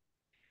do.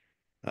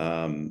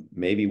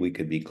 Maybe we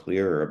could be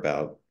clearer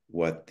about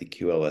what the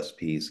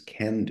QLSPs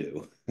can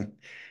do,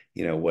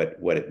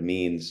 what it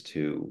means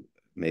to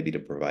maybe to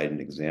provide an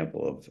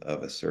example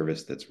of a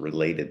service that's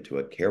related to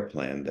a care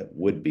plan that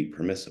would be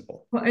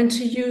permissible. Well, and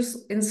to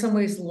use, in some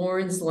ways,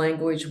 Lauren's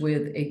language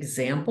with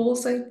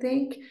examples, I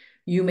think,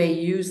 you may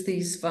use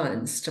these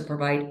funds to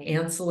provide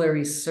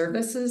ancillary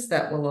services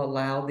that will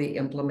allow the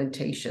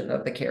implementation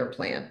of the care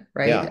plan,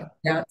 right?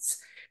 Yeah.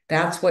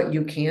 That's what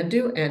you can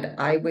do. And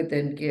I would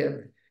then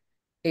give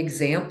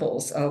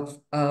examples of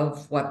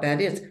what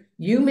that is.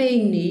 You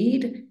may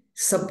need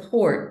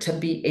support to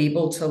be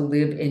able to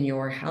live in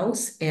your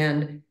house,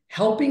 and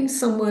helping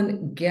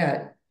someone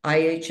get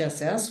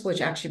IHSS,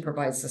 which actually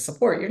provides the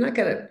support.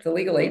 The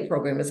legal aid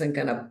program isn't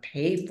gonna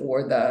pay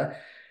for the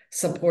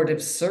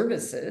supportive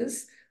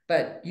services,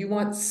 but you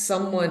want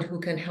someone who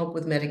can help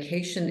with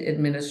medication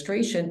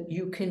administration,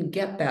 you can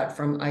get that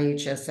from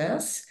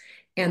IHSS.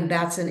 And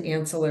that's an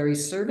ancillary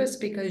service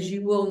because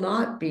you will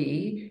not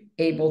be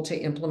able to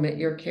implement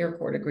your care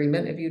court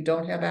agreement if you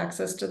don't have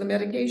access to the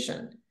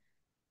medication.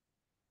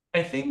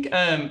 I think,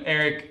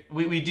 Eric,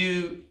 we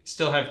do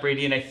still have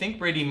Brady, and I think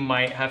Brady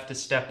might have to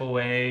step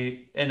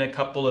away in a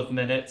couple of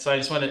minutes. So I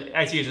just want to,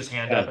 I see his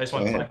hand up. I just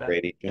want to flag that.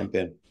 Brady, jump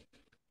in.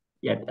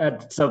 Yeah.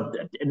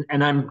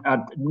 And I'm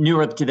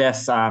newer to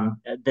this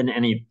than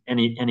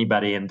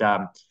anybody, and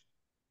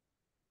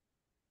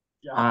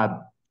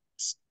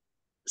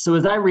so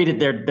as I read it,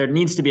 there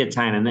needs to be a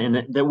time,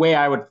 and the way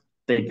I would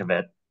think of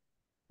it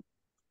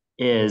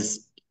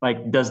is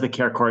like, does the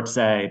care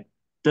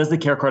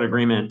court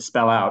agreement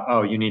spell out,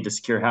 oh, you need to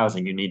secure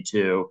housing, you need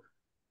to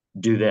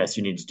do this,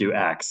 you need to do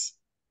X?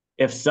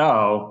 If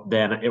so,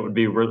 then it would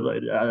be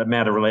a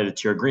matter related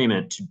to your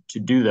agreement to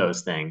do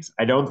those things.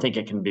 I don't think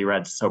it can be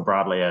read so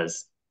broadly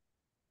as,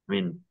 I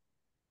mean,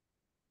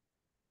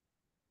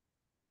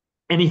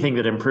 anything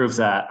that improves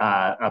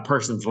a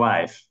person's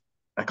life,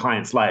 a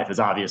client's life, is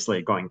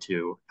obviously going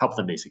to help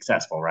them be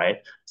successful, right?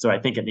 So I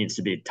think it needs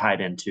to be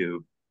tied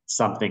into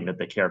something that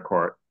the care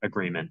court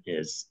agreement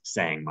is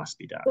saying must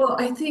be done. Well,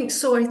 I think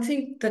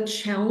the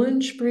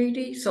challenge,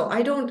 Brady, so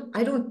I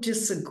don't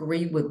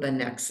disagree with the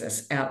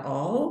nexus at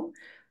all,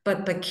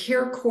 but the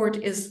care court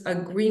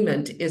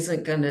agreement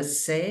isn't going to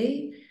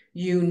say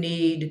you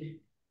need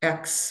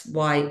X,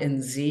 Y,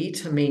 and Z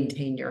to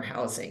maintain your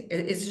housing.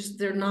 It's just,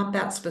 they're not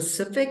that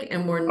specific,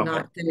 and we're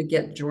not going to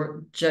get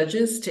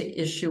judges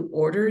to issue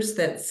orders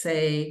that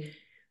say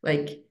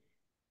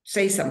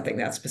something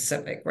that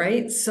specific,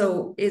 right?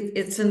 So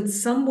it's in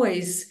some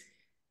ways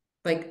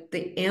like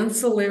the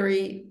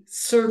ancillary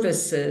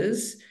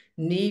services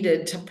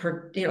needed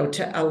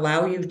to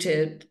allow you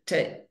to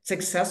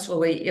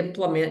successfully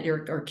implement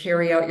or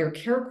carry out your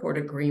care court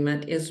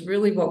agreement is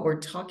really what we're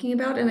talking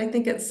about. And I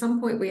think at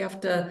some point we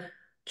have to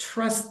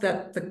trust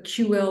that the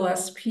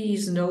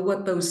QLSPs know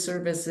what those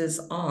services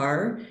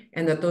are,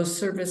 and that those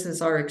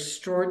services are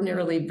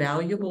extraordinarily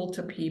valuable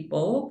to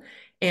people,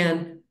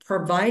 and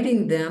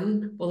providing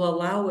them will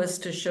allow us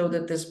to show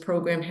that this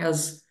program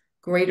has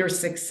greater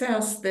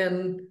success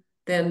than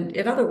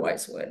it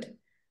otherwise would.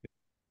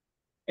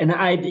 And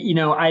I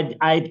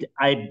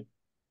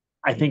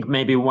think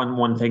maybe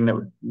one thing that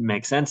would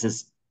make sense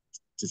is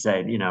to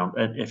say,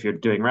 if you're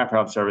doing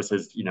wraparound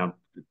services,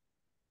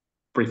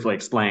 briefly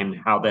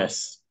explain how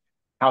this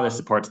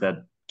supports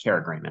the care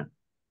agreement.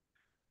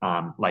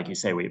 Like you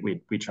say,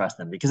 we trust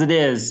them, because it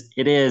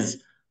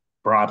is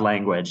broad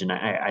language, and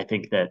I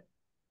think that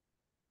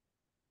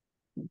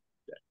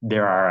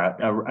there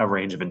are a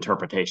range of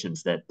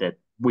interpretations that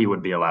we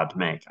would be allowed to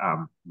make.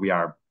 We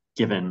are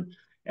given,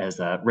 as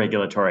a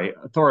regulatory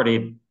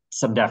authority,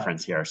 some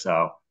deference here.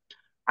 So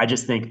I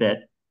just think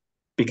that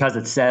because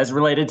it says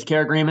related to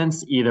care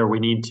agreements, either we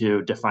need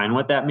to define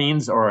what that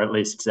means, or at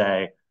least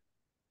say,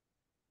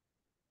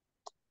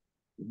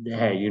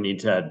 hey, you need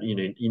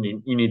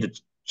to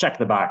check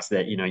the box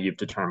that you've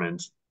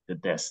determined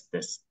that this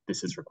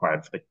is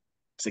required for the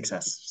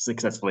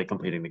successfully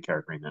completing the care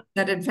agreement.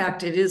 That in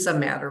fact it is a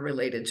matter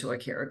related to a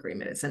care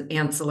agreement. It's an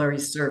ancillary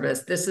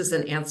service. This is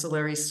an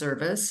ancillary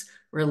service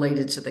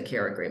related to the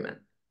care agreement,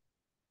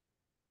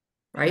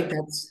 right?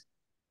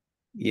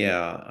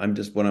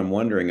 What I'm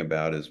wondering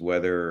about is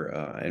whether,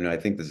 and I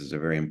think this is a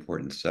very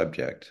important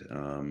subject,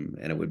 and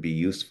it would be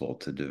useful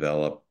to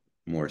develop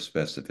more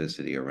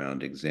specificity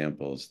around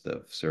examples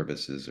of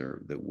services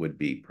that would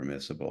be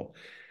permissible.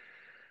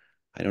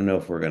 I don't know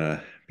if we're going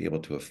to be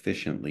able to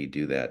efficiently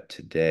do that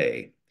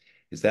today.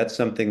 Is that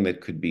something that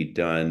could be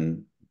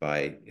done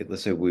by,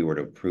 let's say we were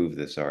to approve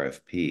this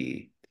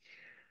RFP,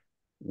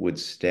 would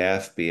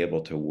staff be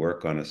able to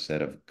work on a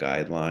set of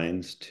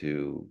guidelines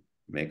to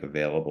make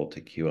available to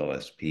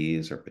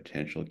QLSPs or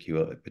potential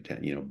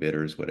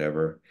bidders,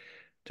 whatever,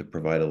 to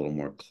provide a little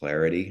more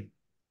clarity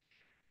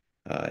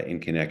in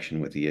connection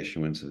with the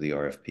issuance of the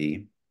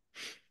RFP?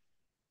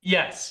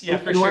 Yes, yeah,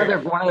 for sure.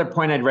 One other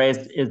point I'd raise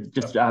is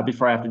just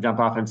before I have to jump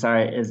off, I'm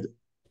sorry, is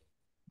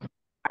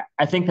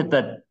I think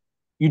that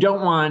you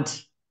don't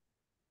want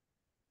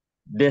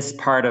this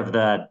part of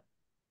the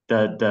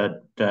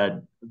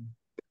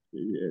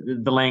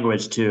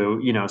language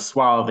to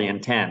swallow the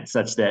intent,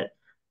 such that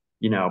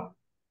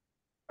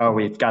oh,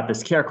 we've got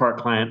this care court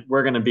client,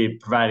 we're going to be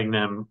providing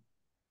them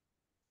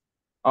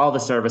all the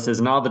services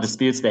and all the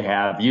disputes they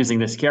have using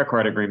this care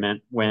court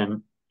agreement,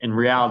 when in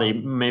reality,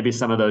 maybe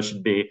some of those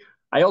should be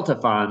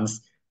IOLTA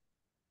funds.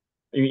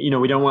 You know,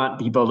 we don't want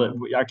people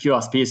to, our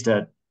QSPs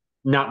to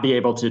not be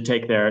able to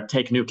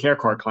take new care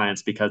court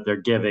clients because they're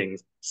giving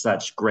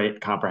such great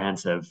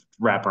comprehensive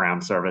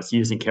wraparound service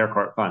using care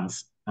court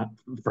funds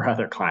for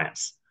other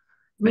clients.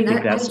 I mean, think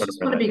I that's just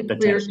sort want of to be the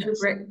clear tension to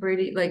is.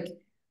 Brady, like,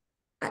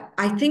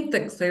 I think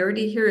the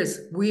clarity here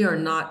is we are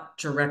not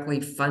directly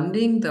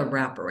funding the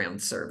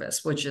wraparound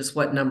service, which is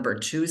what number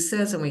 2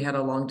 says. And we had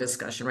a long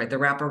discussion, right? The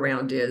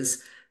wraparound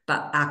is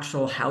the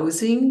actual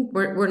housing.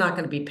 We're not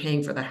going to be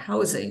paying for the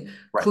housing.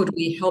 Right. Could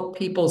we help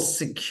people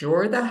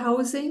secure the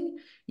housing?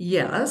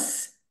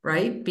 Yes,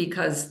 right?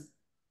 Because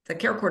the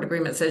care court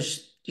agreement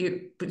says you're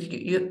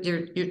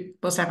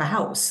supposed to have a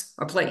house,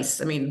 a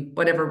place. I mean,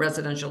 whatever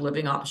residential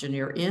living option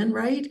you're in,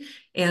 right?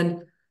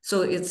 And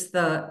so it's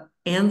the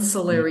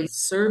ancillary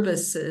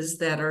services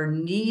that are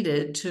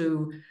needed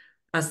to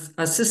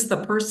assist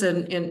the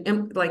person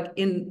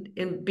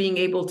in being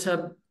able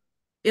to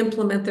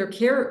implement their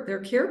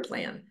care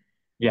plan.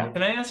 Yeah.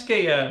 Can I ask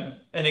an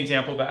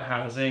example about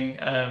housing?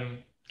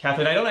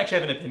 Catherine, I don't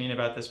actually have an opinion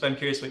about this, but I'm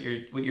curious what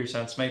your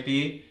sense might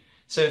be.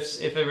 So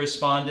if a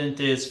respondent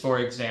is, for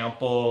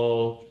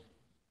example,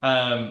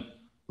 I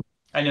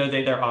know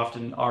they're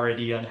often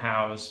already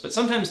unhoused, but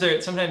sometimes they're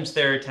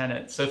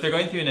tenants. So if they're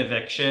going through an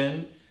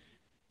eviction,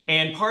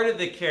 and part of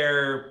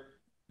their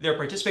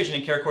participation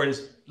in care court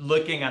is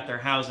looking at their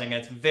housing,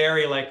 it's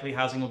very likely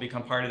housing will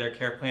become part of their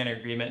care plan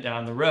agreement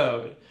down the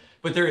road.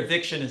 But their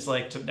eviction is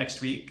like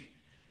next week.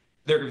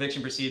 Their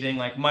eviction proceeding,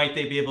 like, might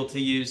they be able to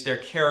use their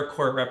care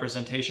court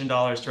representation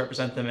dollars to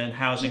represent them in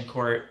housing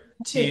court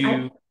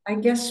to? I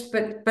guess,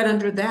 but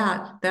under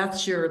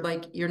that's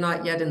you're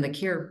not yet in the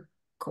care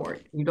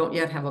court. You don't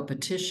yet have a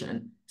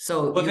petition.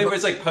 So Well, if it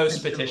was like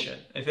post-petition,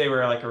 if they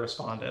were like a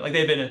respondent, like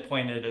they've been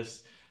appointed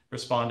as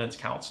respondents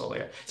counsel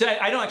there. So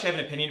I don't actually have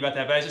an opinion about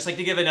that, but I just like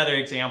to give another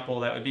example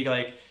that would be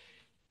like,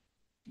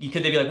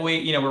 could they be like,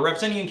 wait, we're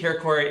representing you in care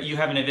court, you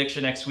have an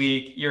eviction next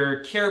week,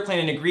 your care plan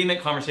and agreement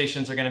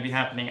conversations are going to be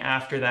happening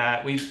after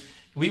that.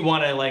 We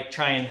want to like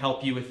try and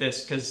help you with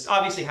this, because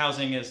obviously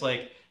housing is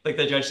like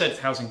the judge said, it's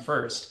housing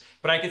first,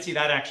 but I could see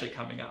that actually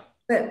coming up.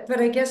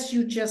 But I guess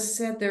you just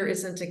said there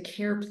isn't a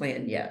care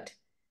plan yet.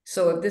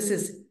 So if this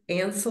is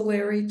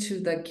ancillary to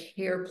the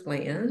care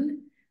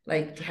plan,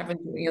 like having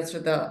to answer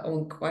the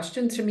own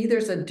question, to me,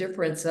 there's a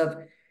difference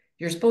of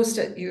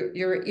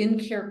you're in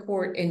care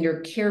court and your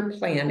care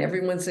plan,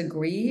 everyone's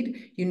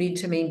agreed, you need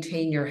to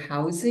maintain your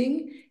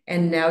housing,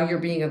 and now you're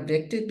being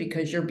evicted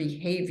because your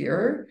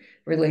behavior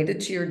related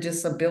to your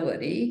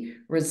disability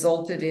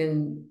resulted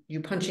in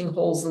you punching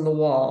holes in the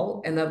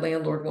wall, and the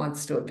landlord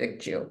wants to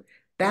evict you.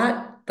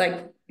 That,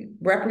 like,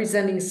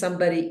 representing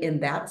somebody in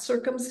that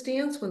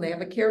circumstance when they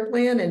have a care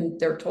plan and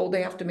they're told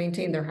they have to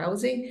maintain their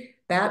housing,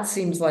 that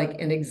seems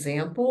like an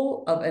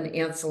example of an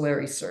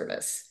ancillary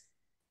service.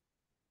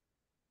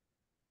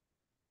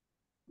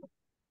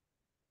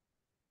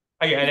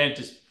 I didn't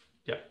just,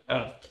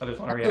 others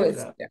want to react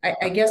to that.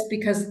 I guess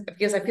because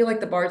I feel like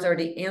the bar's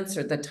already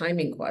answered the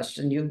timing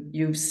question.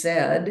 You've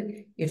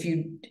said if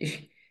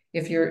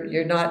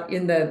you're not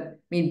in the, I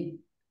mean,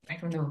 I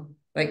don't know,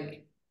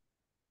 like,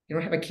 you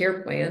don't have a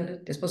care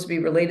plan. They're supposed to be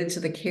related to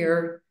the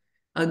care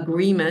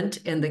agreement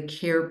and the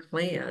care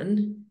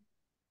plan.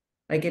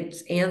 Like,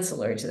 it's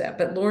ancillary to that,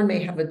 but Lauren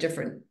may have a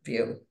different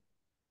view.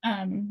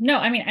 No,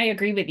 I mean, I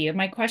agree with you.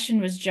 My question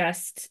was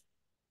just,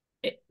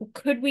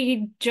 could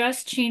we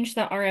just change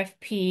the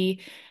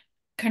RFP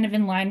kind of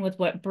in line with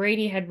what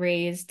Brady had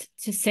raised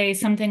to say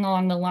something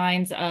along the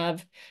lines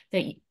of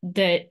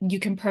that you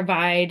can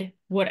provide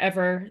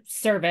whatever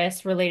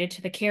service related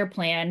to the care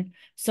plan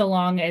so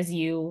long as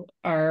you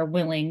are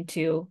willing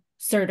to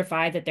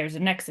certify that there's a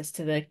nexus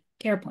to the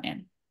care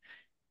plan,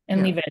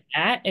 and leave it at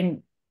that.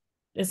 And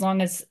as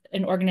long as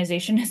an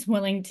organization is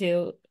willing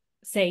to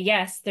say,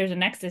 yes, there's a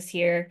nexus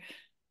here.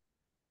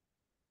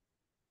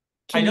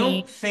 I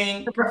don't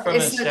think from a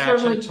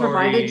statutory,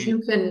 provided you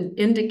can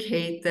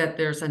indicate that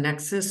there's a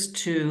nexus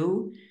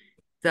to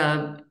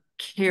the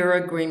care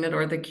agreement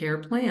or the care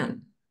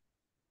plan,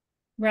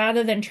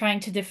 rather than trying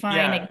to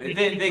define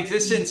the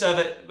existence of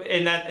it,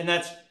 and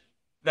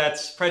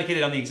that's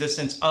predicated on the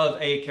existence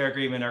of a care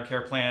agreement or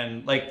care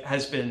plan, like,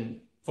 has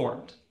been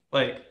formed,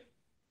 like,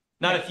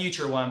 not a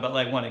future one, but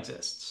like one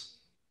exists.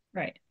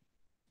 Right.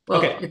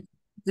 Well, okay.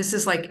 This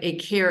is like a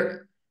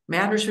care.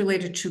 Matters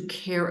related to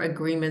care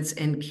agreements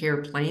and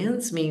care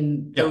plans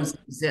mean those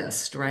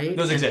exist, right?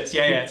 Those exist,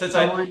 yeah. So it's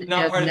like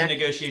not part of the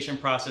negotiation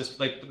process,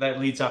 like that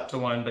leads up to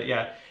one, but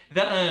yeah.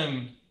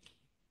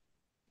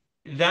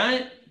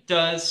 That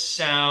does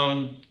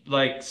sound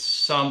like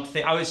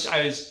something. I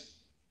was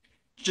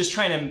just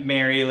trying to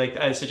marry like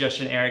a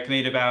suggestion Eric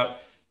made about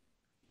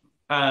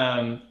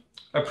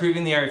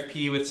approving the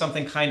RFP with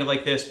something kind of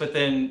like this, but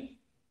then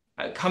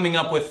coming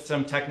up with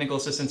some technical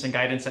assistance and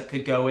guidance that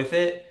could go with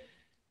it.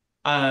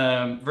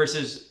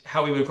 versus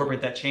how we would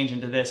incorporate that change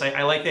into this.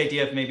 I like the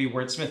idea of maybe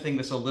wordsmithing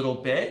this a little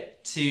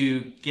bit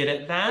to get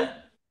at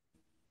that.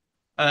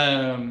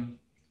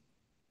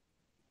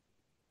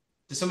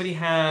 Does somebody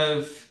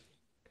have,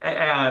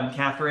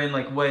 Catherine,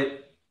 like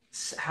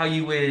how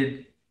you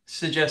would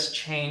suggest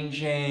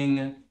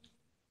changing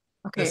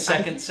the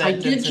second I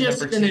sentence did in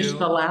just number finish the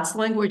 2? last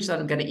language that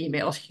I'm going to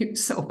email you.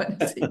 So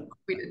what is it you want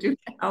me to do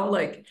now?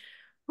 Like,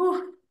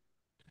 whew.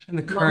 In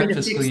the You want me current to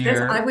fiscal fix this?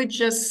 year. I would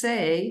just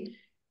say,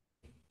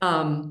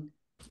 like,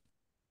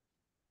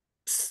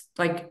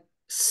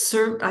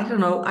 I don't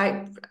know,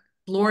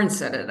 Lauren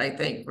said it, I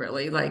think,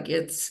 really, like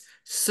it's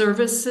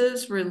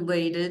services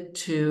related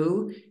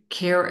to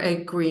care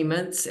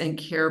agreements and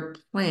care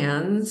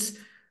plans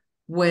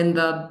when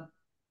the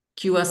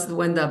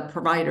when the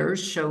provider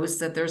shows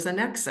that there's an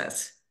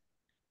excess,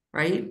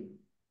 right?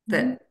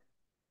 That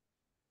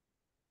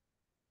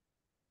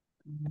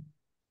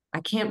I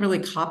can't really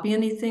copy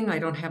anything. I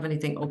don't have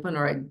anything open,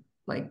 or I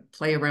like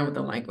play around with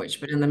the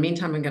language. But in the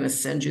meantime, I'm going to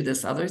send you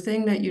this other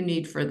thing that you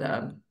need for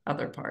the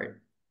other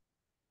part.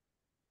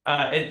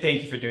 And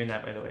thank you for doing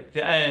that, by the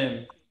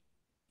way.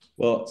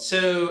 Well,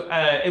 so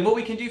and what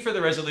we can do for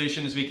the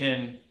resolution is we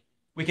can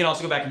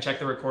also go back and check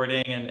the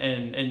recording,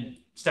 and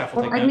staff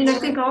will take I mean, I notes.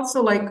 think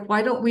also, like,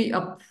 why don't we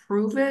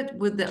approve it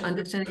with the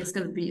understanding it's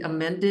going to be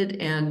amended,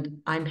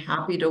 and I'm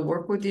happy to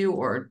work with you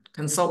or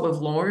consult with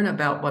Lauren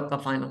about what the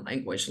final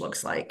language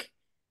looks like.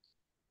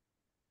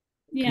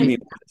 You mean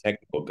what the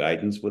technical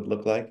guidance would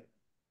look like?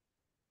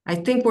 I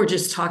think we're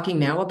just talking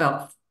now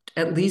about,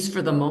 at least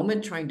for the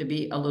moment, trying to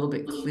be a little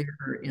bit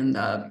clearer in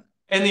the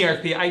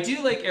RFP. I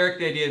do like, Eric,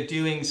 the idea of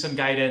doing some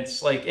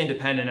guidance like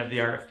independent of the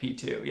RFP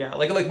too. Yeah,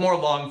 like more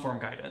long form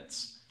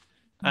guidance.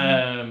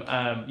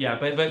 Yeah,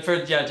 but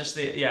for just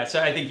the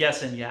so I think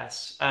yes and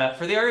yes.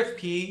 For the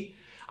RFP,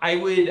 I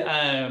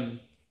would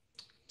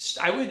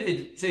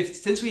say,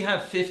 since we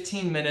have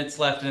 15 minutes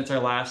left and it's our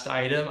last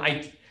item,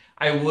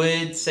 I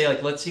would say,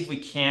 like, let's see if we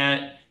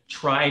can't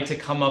try to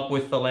come up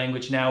with the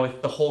language now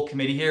with the whole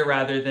committee here,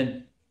 rather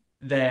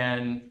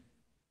than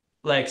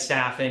like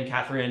staff and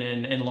Catherine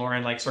and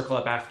Lauren like circle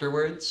up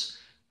afterwards.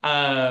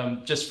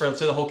 Just so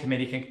the whole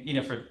committee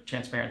can, for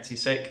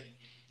transparency's sake.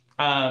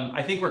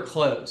 I think we're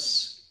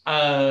close.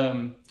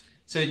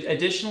 So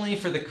additionally,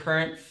 for the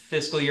current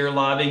fiscal year,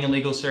 lobbying and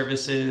legal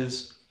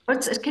services.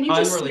 Can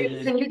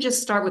you just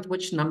start with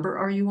which number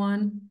are you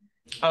on?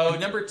 Oh,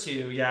 number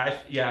 2. Yeah.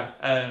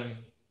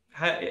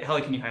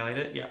 Helly, can you highlight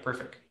it? Yeah,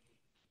 perfect.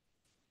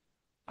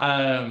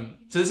 So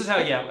this is how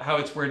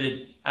it's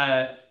worded.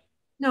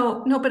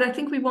 No, but I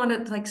think we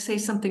want to like say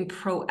something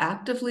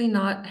proactively,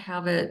 not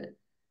have it.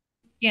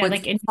 Yeah,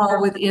 like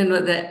fall within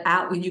the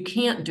out. You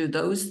can't do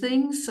those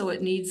things, so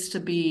it needs to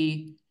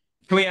be.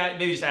 Can we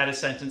maybe just add a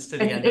sentence to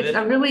the end of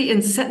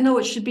it? No,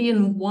 it should be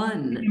in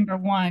 1. Number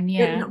 1,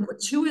 yeah.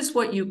 2 is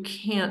what you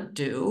can't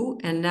do,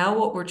 and now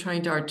what we're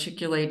trying to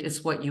articulate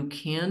is what you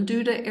can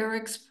do, to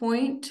Eric's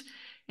point.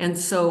 And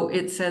so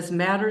it says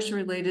matters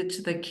related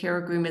to the care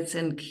agreements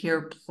and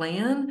care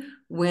plan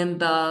when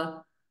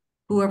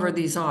whoever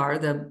these are,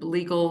 the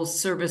legal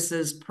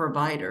services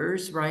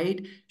providers,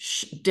 right,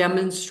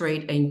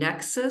 demonstrate a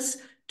nexus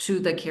to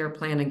the care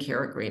plan and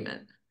care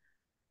agreement.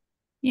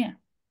 Yeah,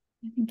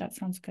 I think that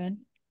sounds good.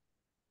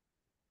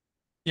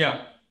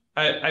 Yeah,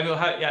 I will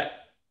have,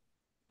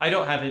 I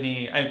don't have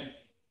any, I'm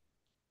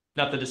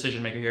not the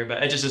decision maker here,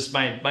 but it just is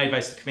my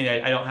advice to the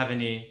committee. I don't have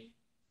any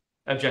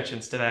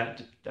objections to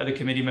that. Other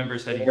committee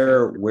members, how do you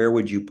feel? Where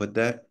would you put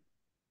that?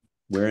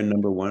 Where in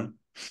number 1?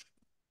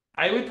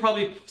 I would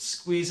probably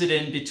squeeze it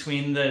in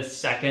between the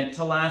second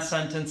to last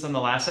sentence and the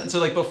last sentence. So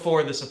like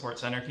before the support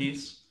center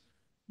piece.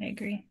 I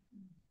agree.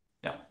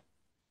 Yeah.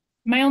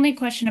 My only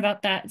question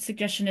about that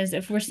suggestion is,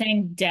 if we're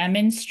saying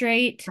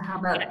demonstrate,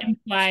 that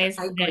implies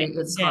I agree,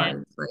 it's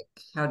hard. Like,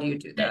 how do you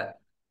do that?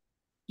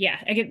 Yeah,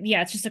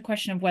 it's just a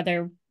question of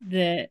whether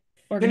the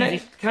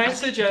organization. Can I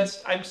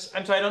suggest? I'm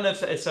sorry. I don't know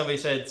if somebody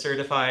said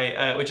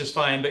certify, which is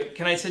fine. But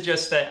can I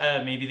suggest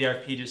that maybe the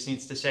RFP just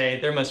needs to say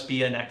there must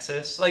be a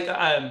nexus? Like,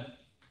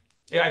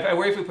 yeah, I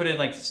worry if we put in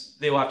like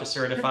they will have to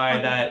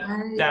certify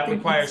that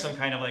requires some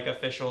kind of like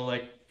official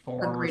like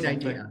form or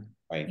something. Idea.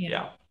 Right.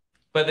 Yeah.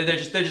 But there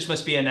just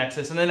must be a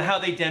nexus, and then how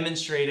they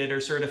demonstrate it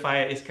or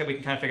certify it is we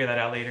can kind of figure that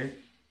out later.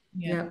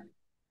 Yeah,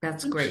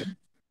 that's great.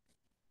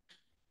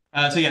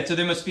 So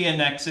there must be a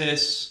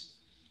nexus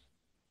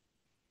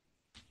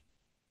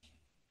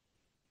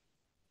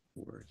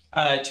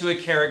to a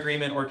care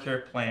agreement or care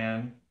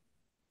plan.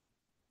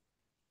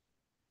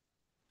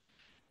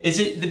 Is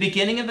it the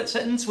beginning of that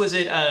sentence? Was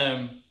it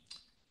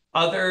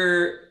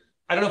other?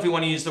 I don't know if we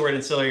want to use the word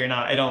ancillary or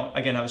not. I don't.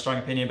 Again, I have a strong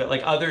opinion, but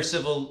like other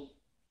civil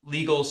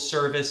legal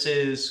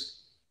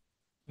services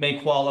may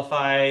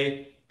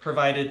qualify,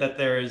 provided that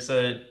there is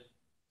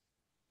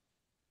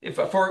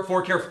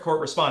for care court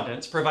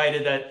respondents,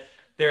 provided that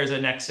there is a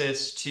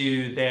nexus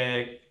to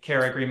the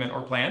care agreement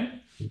or plan.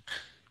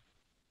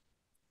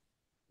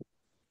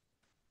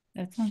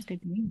 That sounds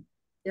good to me.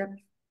 Yep.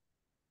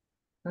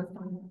 That's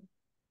fine.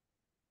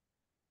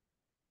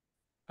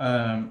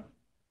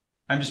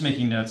 I'm just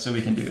making notes so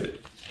we can do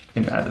it.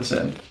 We can add this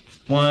in.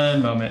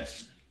 One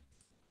moment.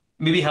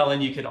 Maybe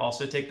Helen, you could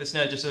also take this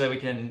note just so that we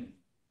can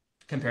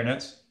compare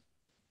notes.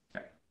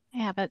 Okay.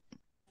 Yeah, but.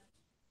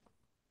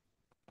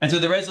 And so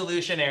the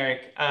resolution,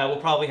 Eric,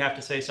 we'll probably have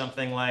to say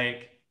something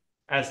like,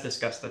 as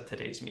discussed at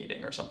today's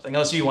meeting or something,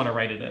 unless you want to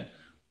write it in.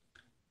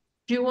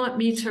 Do you want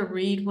me to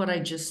read what I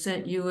just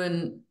sent you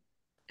and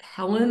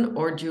Helen,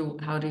 or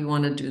how do you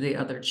want to do the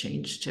other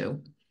change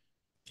too?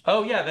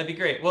 Oh yeah, that'd be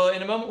great. Well,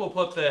 in a moment we'll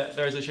pull up the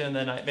resolution,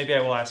 and then maybe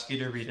I will ask you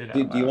to read it out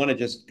Do you loud. want to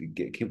just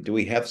do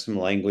we have some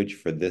language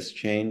for this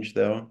change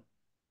though?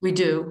 We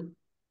do.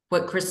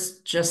 What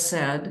Chris just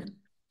said.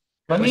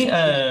 Let me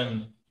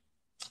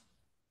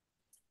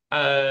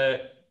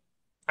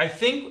I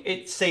think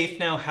it's safe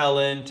now,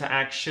 Helen, to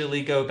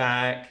actually go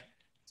back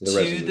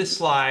to the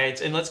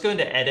slides, and let's go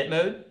into edit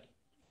mode.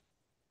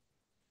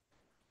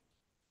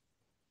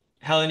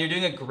 Helen, you're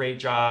doing a great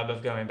job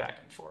of going back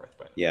and forth.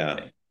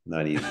 Yeah,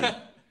 not easy.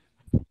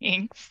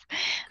 Thanks.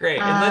 Great.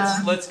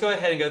 And let's go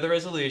ahead and go to the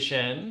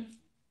resolution.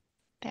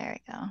 There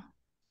we go.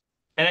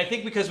 And I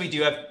think because we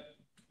do have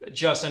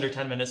just under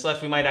 10 minutes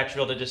left, we might actually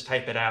be able to just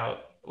type it out,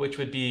 which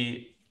would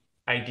be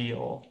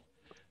ideal.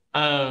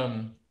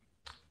 As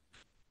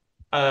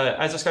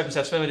described in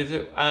steps, go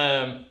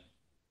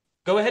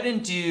ahead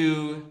and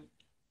do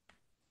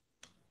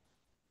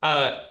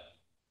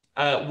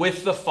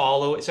with the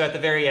follow. So at the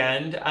very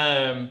end,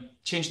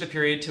 change the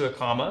period to a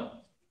comma.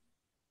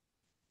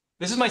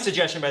 This is my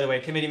suggestion, by the way.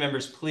 Committee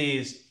members,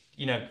 please,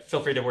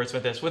 feel free to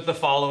wordsmith this with the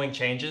following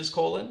changes,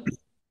 colon.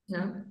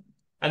 Yeah.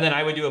 And then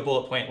I would do a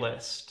bullet point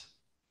list.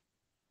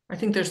 I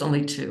think there's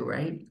only 2,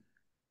 right?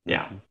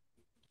 Yeah.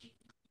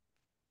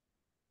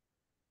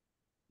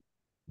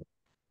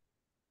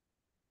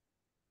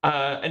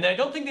 And then I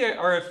don't think there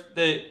are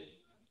the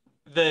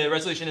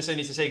resolution necessarily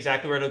needs to say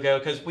exactly where it'll go,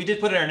 because we did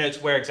put in our notes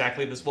where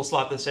exactly we'll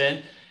slot this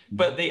in,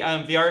 but the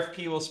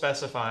RFP will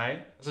specify.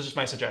 This is just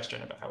my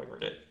suggestion about how we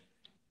word it.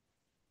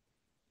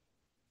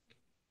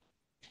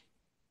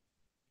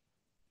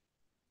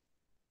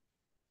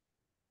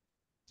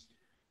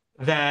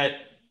 That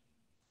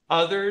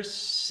other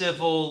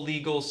civil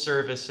legal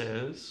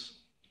services,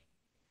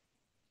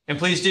 and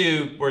please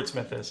do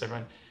wordsmith this,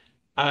 everyone,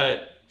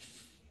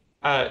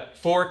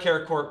 for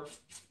care court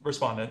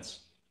respondents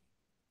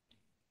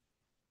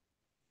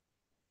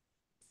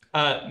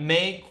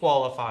may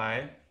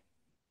qualify,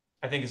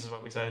 I think this is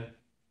what we said,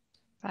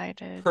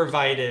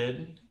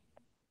 provided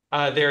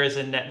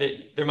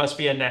there must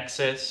be a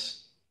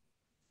nexus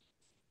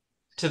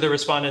to the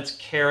respondent's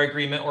care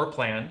agreement or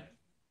plan.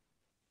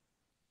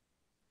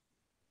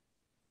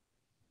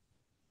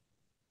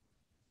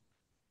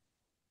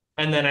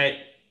 And then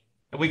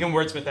we can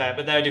wordsmith that,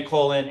 but then I do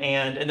colon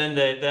and then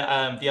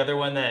the other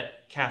one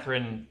that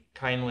Catherine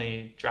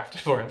kindly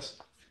drafted for us.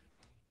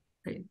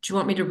 Do you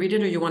want me to read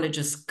it, or you want to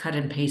just cut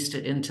and paste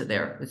it into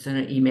there? It's in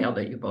an email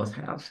that you both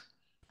have.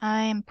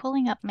 I'm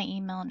pulling up my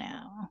email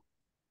now.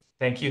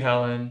 Thank you,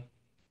 Helen.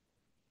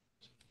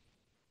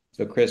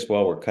 So Chris,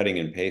 while we're cutting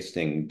and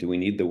pasting, do we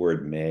need the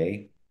word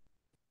may?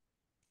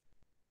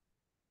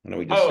 Why don't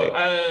we just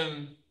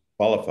say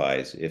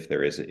qualifies if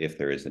there is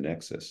a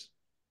nexus?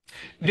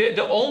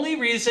 The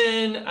only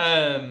reason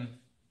I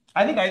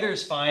think either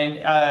is fine.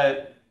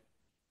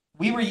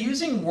 We were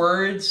using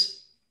words.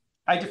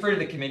 I defer to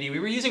the committee. We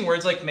were using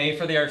words like may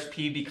for the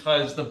RFP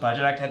because the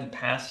Budget Act hadn't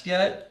passed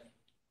yet.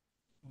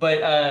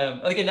 But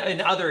like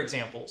in other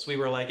examples, we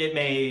were like, it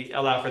may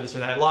allow for this or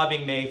that.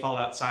 Lobbying may fall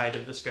outside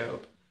of the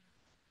scope.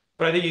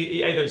 But I think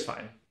either is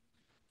fine.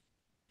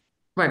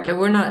 Right, but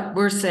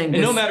we're saying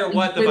and no matter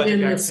what the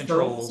Budget Act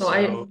controls. So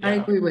I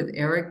agree with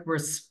Eric. We're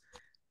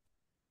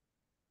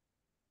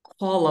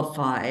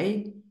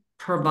qualify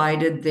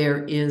provided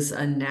there is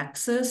a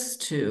nexus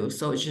to.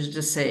 So it should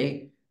just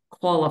say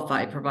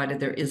qualify provided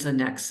there is a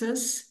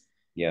nexus.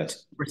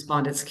 Yes.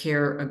 Respondent's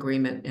care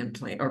agreement and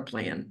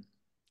plan.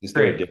 Is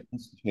there a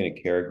difference between a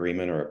care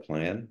agreement or a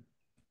plan?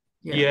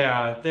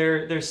 Yeah,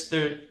 they're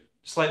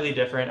slightly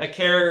different. A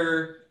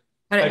care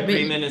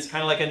agreement is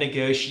kind of like a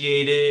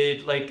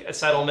negotiated, like a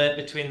settlement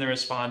between the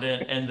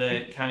respondent and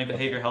the county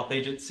behavioral health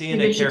agency,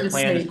 and a care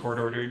plan is court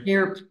ordered.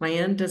 Care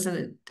plan doesn't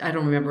it? I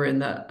don't remember in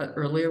the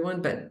earlier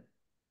one, but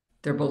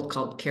they're both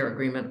called care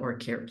agreement or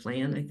care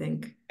plan, I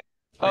think.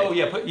 Oh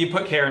yeah, you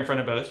put care in front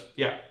of both.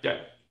 Yeah.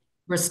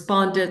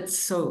 Respondent.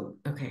 So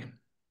okay,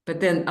 but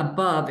then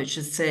above it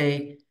should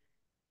say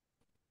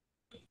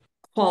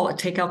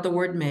take out the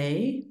word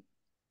may.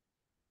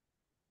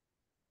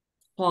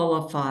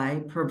 Qualify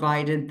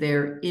provided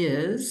there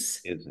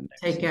is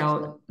take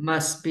out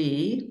must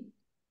be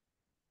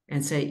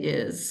and say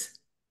is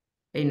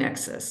a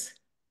nexus.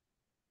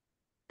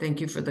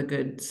 Thank you for the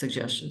good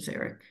suggestions,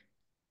 Eric.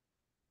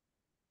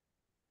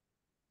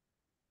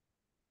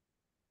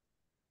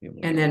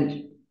 And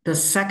then the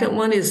second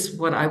one is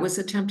what I was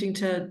attempting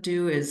to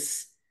do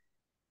is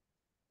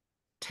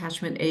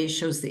attachment A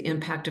shows the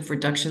impact of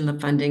reduction in the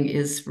funding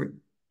is,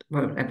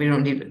 well, we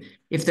don't need,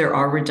 if there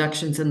are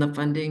reductions in the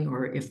funding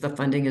or if the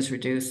funding is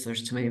reduced,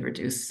 there's too many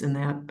reduced in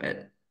that,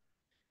 but.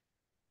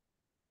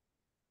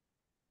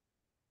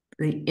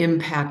 the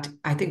impact,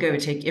 I think I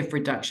would take if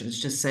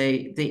reductions, just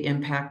say the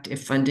impact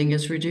if funding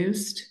is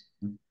reduced.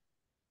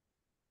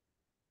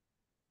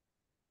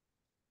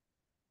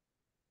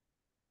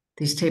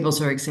 These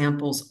tables are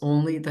examples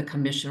only. The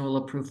commission will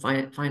approve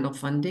final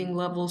funding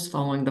levels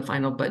following the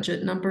final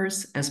budget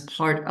numbers. As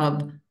part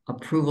of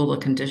approval,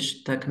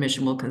 the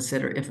commission will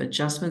consider if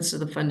adjustments to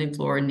the funding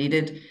floor are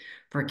needed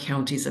for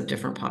counties of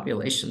different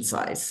population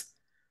size.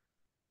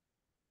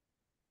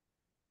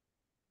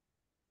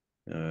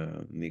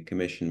 The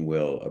commission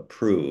will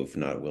approve,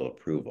 not will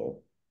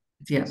approval.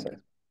 Yeah,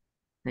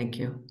 thank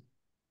you.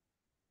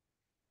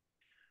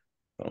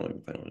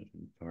 Following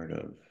part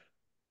of.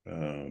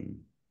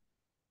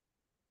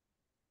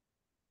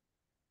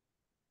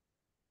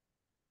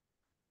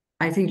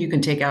 I think you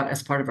can take out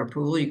as part of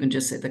approval. You can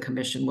just say the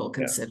commission will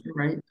consider,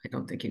 right? I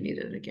don't think you need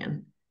it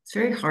again. It's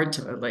very hard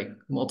to like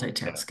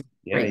multitask.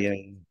 Yeah, right? yeah.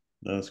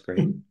 No, that's great.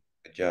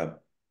 Good job.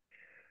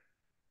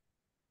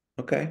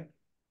 Okay.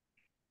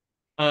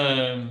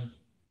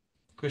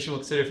 Commission will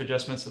consider if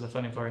adjustments to the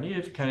funding floor are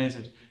needed for counties.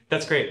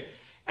 That's great.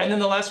 And then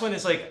the last one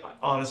is like,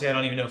 honestly, I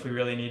don't even know if we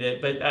really need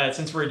it, but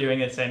since we're doing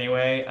this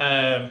anyway,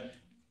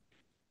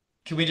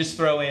 can we just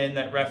throw in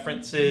that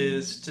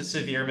references to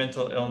severe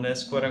mental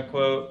illness, quote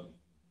unquote,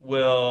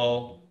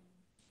 will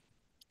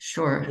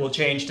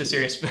change to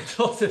serious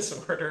mental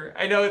disorder?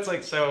 I know it's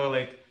like so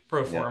like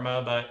pro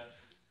forma, but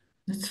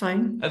that's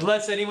fine.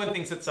 Unless anyone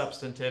thinks it's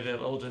substantive,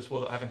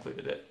 we'll have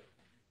included it.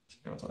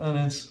 Severe mental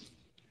illness.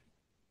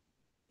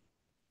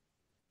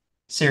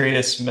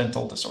 Serious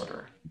mental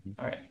disorder.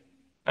 All right.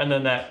 And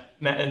then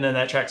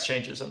that tracks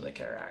changes in the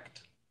CARE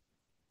Act.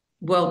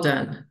 Well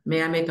done.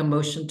 May I make a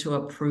motion to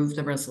approve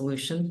the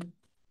resolution?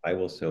 I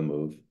will so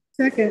move.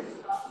 Second.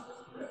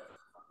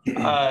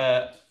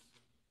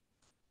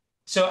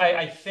 So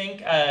I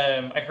think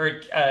I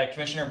heard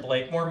Commissioner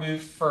Blakemore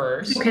move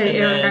first. Okay,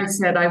 Eric, I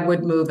said I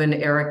would move and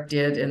Eric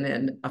did, and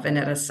then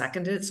Vanetta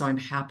seconded. So I'm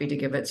happy to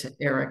give it to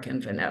Eric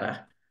and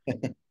Vanetta.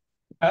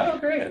 Oh,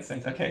 great.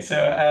 Okay,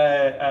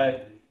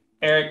 so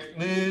Eric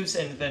moves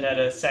and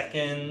Vanetta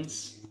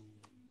seconds.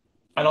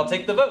 And I'll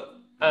take the vote.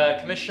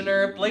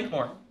 Commissioner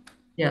Blakemore.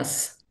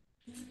 Yes.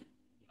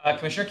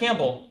 Commissioner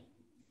Campbell.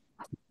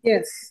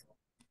 Yes.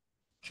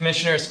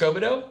 Commissioner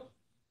Escobedo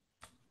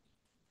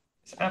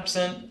is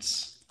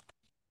absent.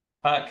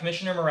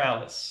 Commissioner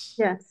Morales.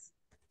 Yes.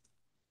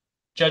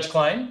 Judge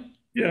Klein.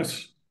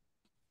 Yes.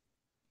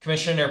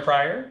 Commissioner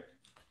Pryor.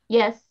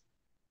 Yes.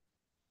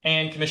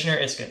 And Commissioner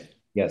Iskin.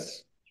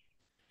 Yes.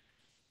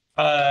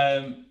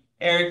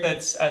 Eric,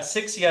 that's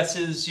 6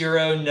 yeses,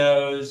 0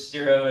 noes,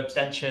 0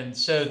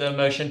 abstentions. So the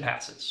motion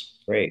passes.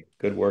 Great.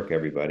 Good work,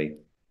 everybody.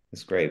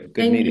 That's great.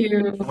 Good Thank meeting.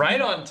 you. Right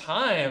on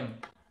time.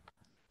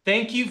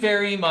 Thank you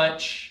very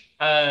much,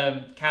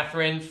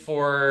 Catherine,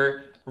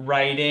 for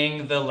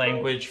writing the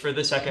language for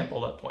the second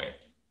bullet point.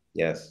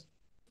 Yes.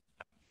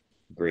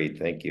 Agreed.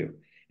 Thank you.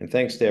 And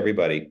thanks to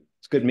everybody.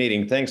 It's a good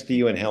meeting. Thanks to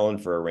you and Helen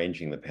for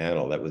arranging the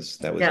panel. That was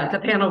Yeah, the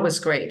panel was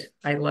great.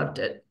 I loved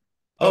it.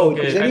 Oh,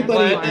 good. does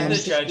anybody? I'm glad that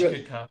the judge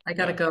could come. I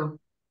gotta go.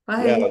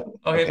 Bye. Yeah.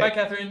 Okay, bye,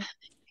 Catherine.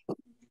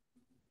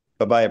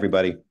 Bye-bye,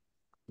 everybody.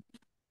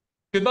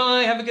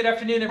 Goodbye. Have a good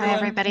afternoon, everyone. Bye,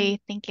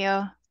 everybody. Thank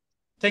you.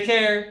 Take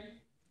care.